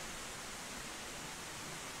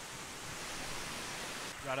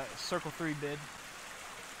 Got a circle 3 bid.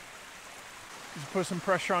 Just put some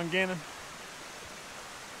pressure on Gannon.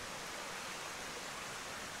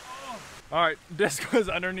 All right, disc was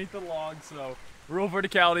underneath the log, so rule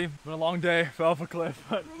verticality. Been a long day, fell off a cliff.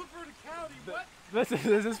 But rule verticality, what? This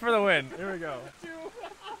is for the win. Here we go.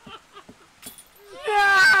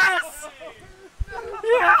 Yes!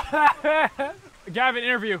 Yeah! Gavin,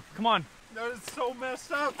 interview. Come on. That is so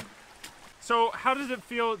messed up. So, how does it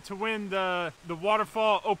feel to win the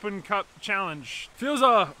Waterfall Open Cup Challenge? Feels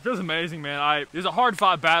amazing, man. It was a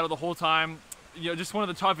hard-fought battle the whole time. You know, just one of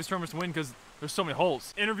the toughest tournaments to win because there's so many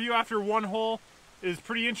holes. Interview after one hole is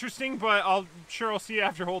pretty interesting, but I'll see you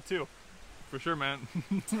after hole 2. For sure, man.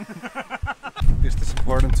 Is this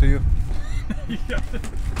important to you? Yeah.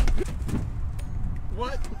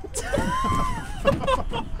 What?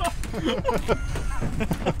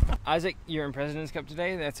 Isaac, you're in President's Cup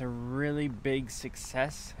today. That's a really big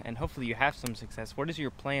success, and hopefully you have some success. What is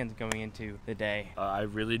your plans going into the day? I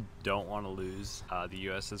really don't want to lose. The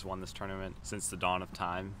U.S. has won this tournament since the dawn of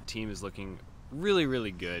time. The team is looking really,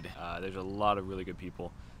 really good. There's a lot of really good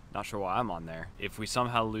people. Not sure why I'm on there. If we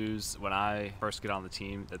somehow lose when I first get on the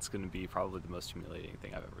team, that's going to be probably the most humiliating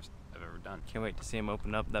thing I've ever done. Can't wait to see him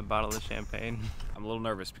open up that bottle of champagne. I'm a little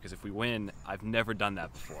nervous because if we win, I've never done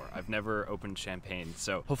that before. I've never opened champagne,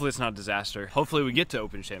 so hopefully it's not a disaster. Hopefully we get to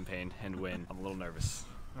open champagne and win. I'm a little nervous.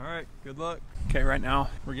 All right, good luck. Okay, right now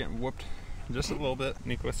we're getting whooped just a little bit.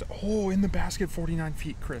 Nicholas, oh, in the basket, 49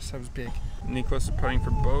 feet, Chris, that was big. Nicholas is putting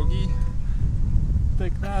for bogey.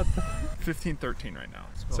 Take that. 15-13 right now,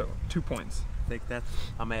 so 2 points. Take that,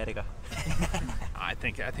 America. I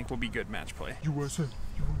think we'll be good match play. USA.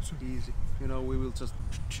 Easy. You know, we will just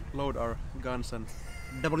load our guns and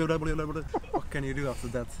what can you do after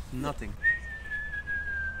that? Nothing.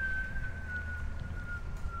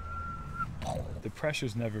 The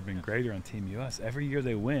pressure's never been greater on Team US. Every year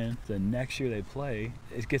they win, the next year they play,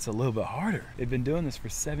 it gets a little bit harder. They've been doing this for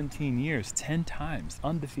 17 years, 10 times,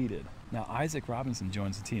 undefeated. Now Ezra Robinson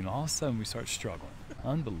joins the team. All of a sudden we start struggling.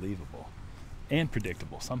 Unbelievable. And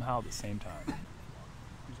predictable, somehow at the same time.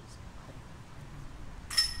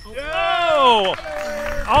 Yo!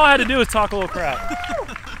 All I had to do was talk a little crap.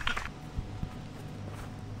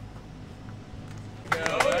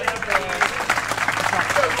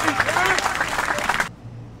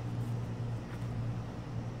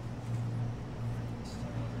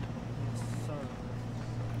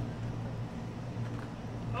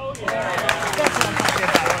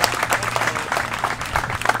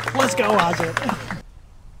 Let's go, Isaac.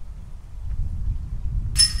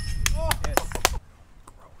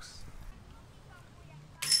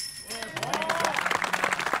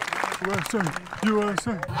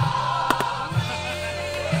 USA.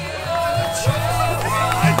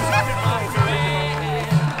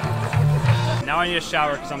 Now I need a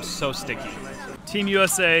shower because I'm so sticky. Team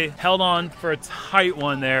USA held on for a tight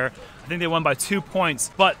one there. I think they won by 2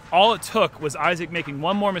 points, but all it took was Isaac making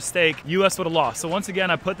one more mistake. US would have lost. So once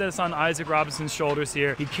again, I put this on Isaac Robinson's shoulders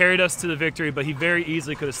here. He carried us to the victory, but he very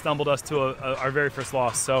easily could have stumbled us to our very first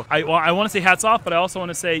loss. So I want to say hats off, but I also want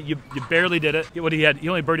to say you barely did it. He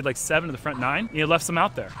only birdied like 7 of the front 9, and he left some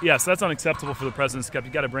out there. Yeah, so that's unacceptable for the President's Cup.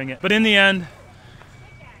 You got to bring it. But in the end,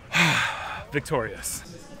 victorious.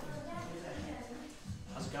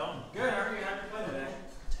 How's it going? Good. How are you? How'd you play today?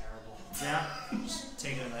 Terrible. Yeah. Just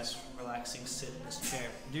taking a nice, relaxing sit in this chair.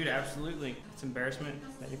 Dude, absolutely. It's embarrassment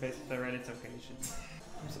that you face the red. It's okay. You should.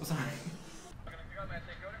 I'm so sorry.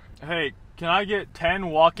 Hey, can I get 10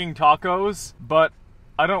 walking tacos? But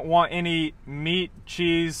I don't want any meat,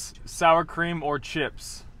 cheese, sour cream, or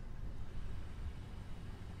chips.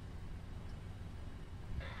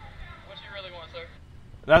 What do you really want, sir?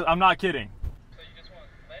 I'm not kidding. So you just want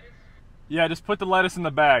lettuce? Yeah, just put the lettuce in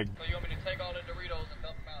the bag. So you want me to take all the Doritos and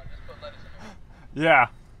dump them out and just put lettuce in them? Yeah,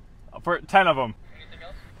 for 10 of them. Anything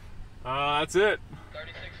else? That's it.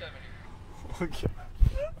 $36.70. Okay.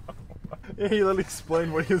 He literally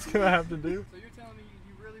explained what he was gonna have to do. So you're telling me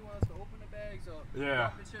you really want us to open the bags up, Yeah.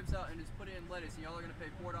 drop the chips out, and just put it in lettuce, and y'all are gonna pay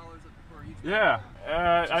 $4 for each? Yeah.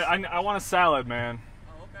 I want a salad, man.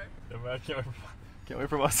 Oh, okay. Yeah, man, can't wait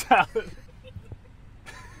for my salad.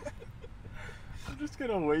 I'm just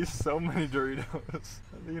gonna waste so many Doritos.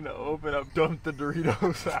 I'm gonna open up, dump the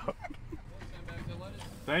Doritos out.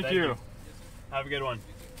 Thank you. Have a good one.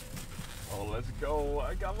 Oh, let's go.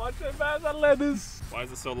 I got my 10 bags of lettuce. Why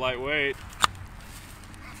is it so lightweight?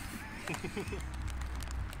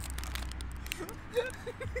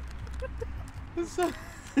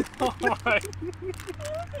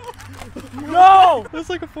 No! That's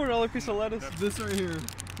like a $4 piece of lettuce. This right here.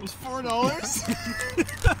 It was $4?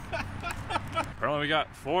 Apparently we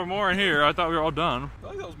got 4 more in here. I thought we were all done. I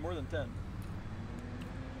thought that was more than 10.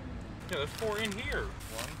 Yeah, there's 4 in here. 1,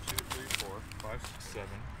 2, 3, 4, 5, 6, 7,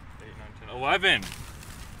 8, 9, 10, 11.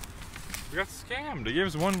 We got scammed. They gave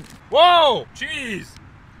us 1. Whoa! Jeez!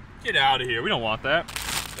 Get out of here. We don't want that.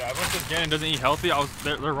 Yeah, everyone says Gannon doesn't eat healthy.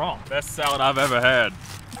 They're wrong. Best salad I've ever had.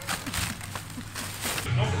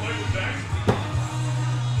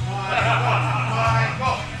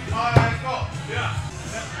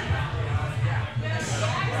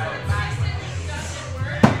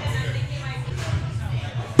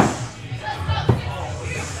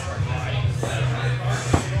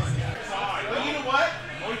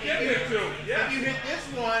 If you hit this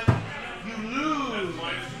one, you lose. I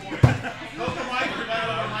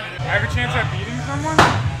have a chance at beating someone?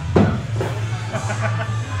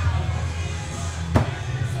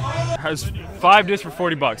 Has 5 discs for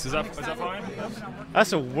 $40. Is that fine? That's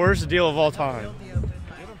the worst deal of all time.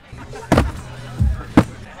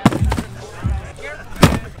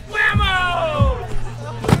 Whammo!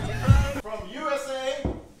 From USA,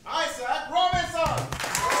 Ezra Robinson.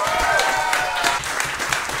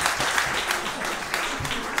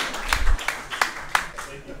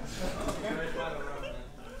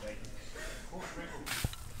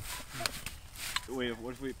 Wait,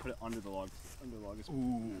 what if we put it under the log? Under the log is.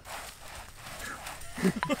 Ooh.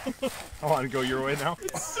 I want to go your way now.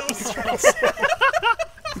 It's so stressful.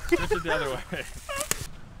 Shift it the other way.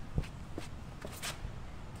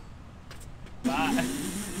 Bye.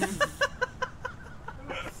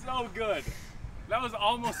 So good. That was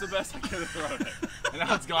almost the best I could have thrown it. And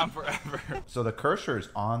now it's gone forever. So the cursor is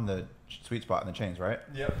on the sweet spot in the chains, right?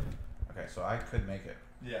 Yep. Okay, so I could make it.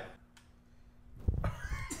 Yeah.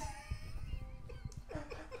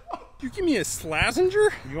 You give me a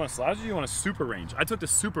Slazenger? You want a Slazenger or you want a super range? I took the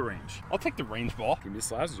super range. I'll take the range ball. Give me a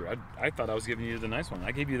Slazenger. I thought I was giving you the nice one.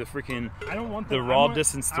 I gave you the freaking, I don't want the raw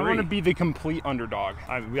distance 3. I want to be the complete underdog.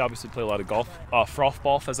 We obviously play a lot of golf. Froth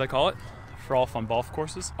golf, as I call it. Froth on golf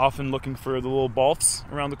courses. Often looking for the little balls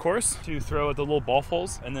around the course to throw at the little ball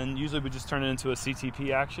holes. And then usually we just turn it into a CTP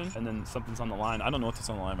action. And then something's on the line. I don't know what's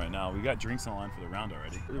on the line right now. We got drinks on the line for the round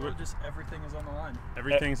already. Just everything is on the line.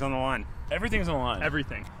 Everything's on the line. Everything's on the line.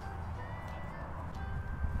 Everything.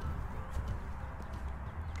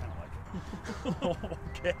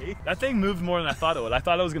 Okay. That thing moved more than I thought it would. I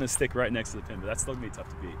thought it was going to stick right next to the pin, but that's still going to be tough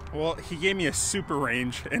to beat. Well, he gave me a super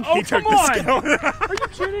range, and Oh, he took come the on! skill. Are you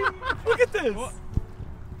kidding? Look at this!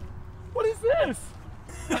 What is this?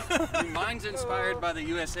 Mine's inspired by the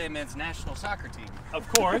USA men's national soccer team. Of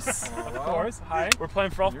course. Of course. Hi. We're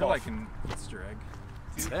playing froth You're ball. like an Easter egg.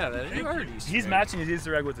 Yeah, you are an Easter He's egg. matching his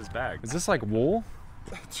Easter egg with his bag. Is this like wool?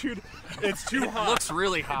 Dude, it's too hot. Looks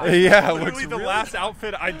really hot. Yeah, literally the last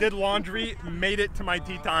outfit I did laundry, made it to my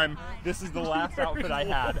tea time. This is the last outfit I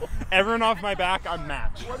had. Everyone off my back, I'm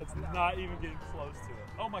matched. It's not even getting close to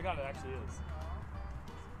it. Oh my god, it actually is.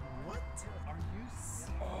 What are you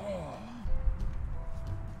saying?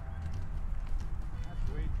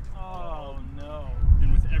 Oh no.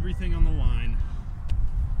 And with everything on the line.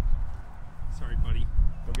 Sorry, buddy.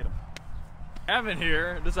 Go get him. Evan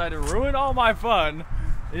here decided to ruin all my fun.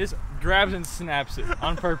 He just grabs and snaps it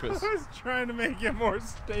on purpose. I was trying to make it more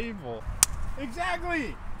stable.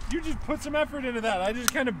 Exactly! You just put some effort into that. I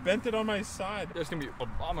just kind of bent it on my side. There's gonna be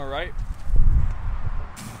Obama, right?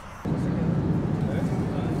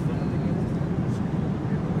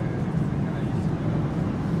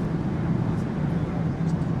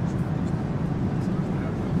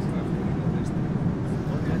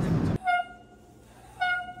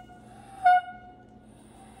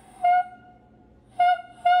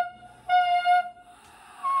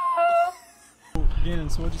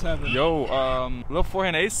 Gannon, so what just happened? Yo, little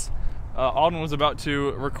forehand ace. Alden was about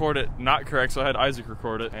to record it not correct, so I had Isaac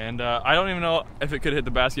record it. And I don't even know if it could hit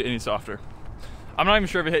the basket any softer. I'm not even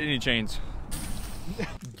sure if it hit any chains.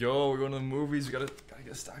 Yo, we're going to the movies. We gotta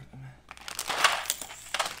get stocked.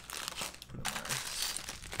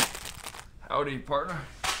 Howdy, partner.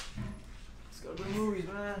 Let's go to the movies,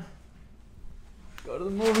 man. Let's go to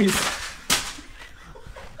the movies.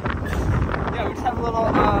 Yeah, we just have a little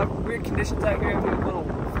weird conditions out here. We have a little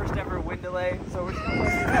first ever wind delay, so we're just gonna play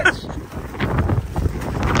the pitch.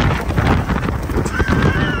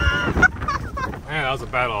 Man, that was a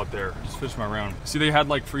battle out there. Just finished my round. See, they had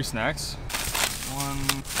like free snacks. One,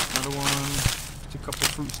 another one, just a couple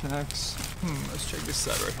fruit snacks. Let's check this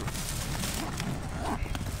side right here.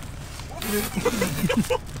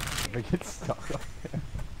 I get stuck up there.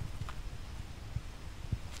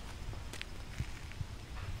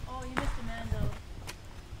 Oh, you missed Amanda.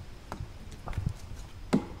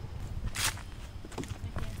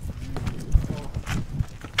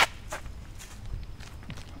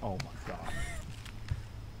 Oh my god.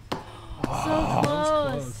 So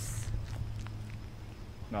close.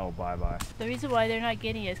 No, bye-bye. The reason why they're not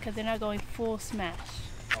getting it is because they're not going full smash.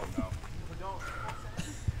 Oh no.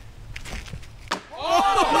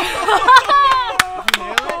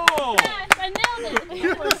 Oh! Yes, I nailed it.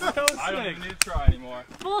 It was so sick. I don't even need to try anymore.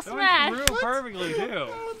 Full smash. Real perfectly too.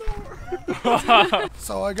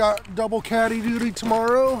 So I got double caddy duty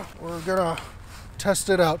tomorrow. We're gonna test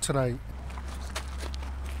it out tonight.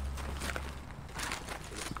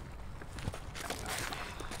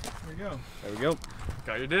 There we go. There we go.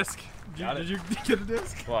 Got your disc. Did you get a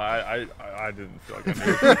disc? Well, I didn't feel like I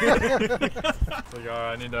did. So,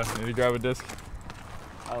 I need to grab a disc.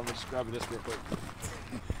 I'll just grab a disc real quick.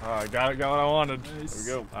 Alright, got what I wanted. Nice.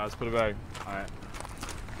 There we go. Let's put it back. Alright.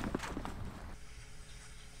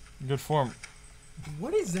 Good form.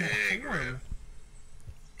 What is that for?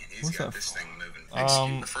 What's that? This thing moving.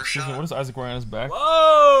 The first shot. What is Isaac wearing on his back?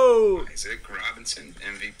 Whoa! Isaac Robinson,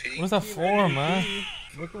 MVP. What is that for, man?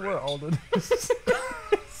 Look at where Alden is.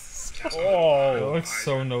 Oh, it looks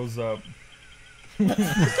so nose up.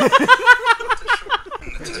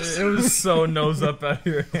 It was so nose up out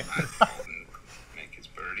here. Make his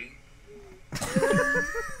birdie.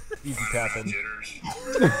 Easy tapping.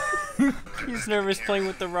 He's nervous playing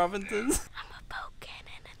with the Robinsons. I'm gonna poke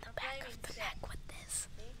Gannon in the back of the neck with this.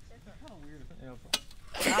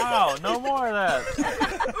 Ow, no more of that.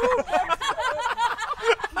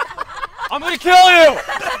 I'm gonna kill you!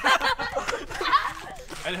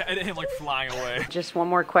 I hit him like flying away. Just one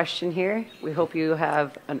more question here. We hope you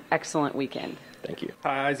have an excellent weekend. Thank you.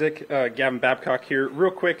 Hi, Isaac. Gavin Babcock here.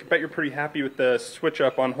 Real quick, bet you're pretty happy with the switch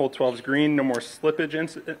up on hole 12's green. No more slippage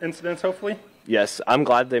incidents, hopefully? Yes, I'm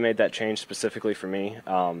glad they made that change specifically for me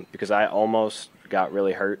because I almost got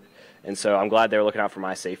really hurt. And so I'm glad they were looking out for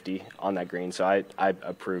my safety on that green. So I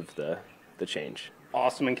approved the change.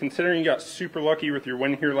 Awesome. And considering you got super lucky with your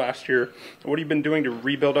win here last year, what have you been doing to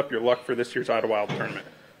rebuild up your luck for this year's Idlewild tournament?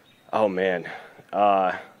 Oh, man.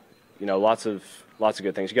 You know, lots of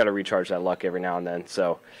good things. You got to recharge that luck every now and then.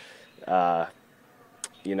 So,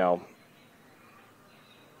 you know,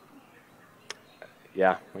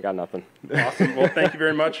 yeah, I got nothing. Awesome. Well, thank you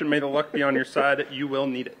very much, and may the luck be on your side. You will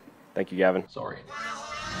need it. Thank you, Gavin. Sorry.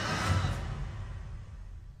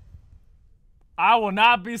 I will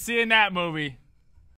not be seeing that movie.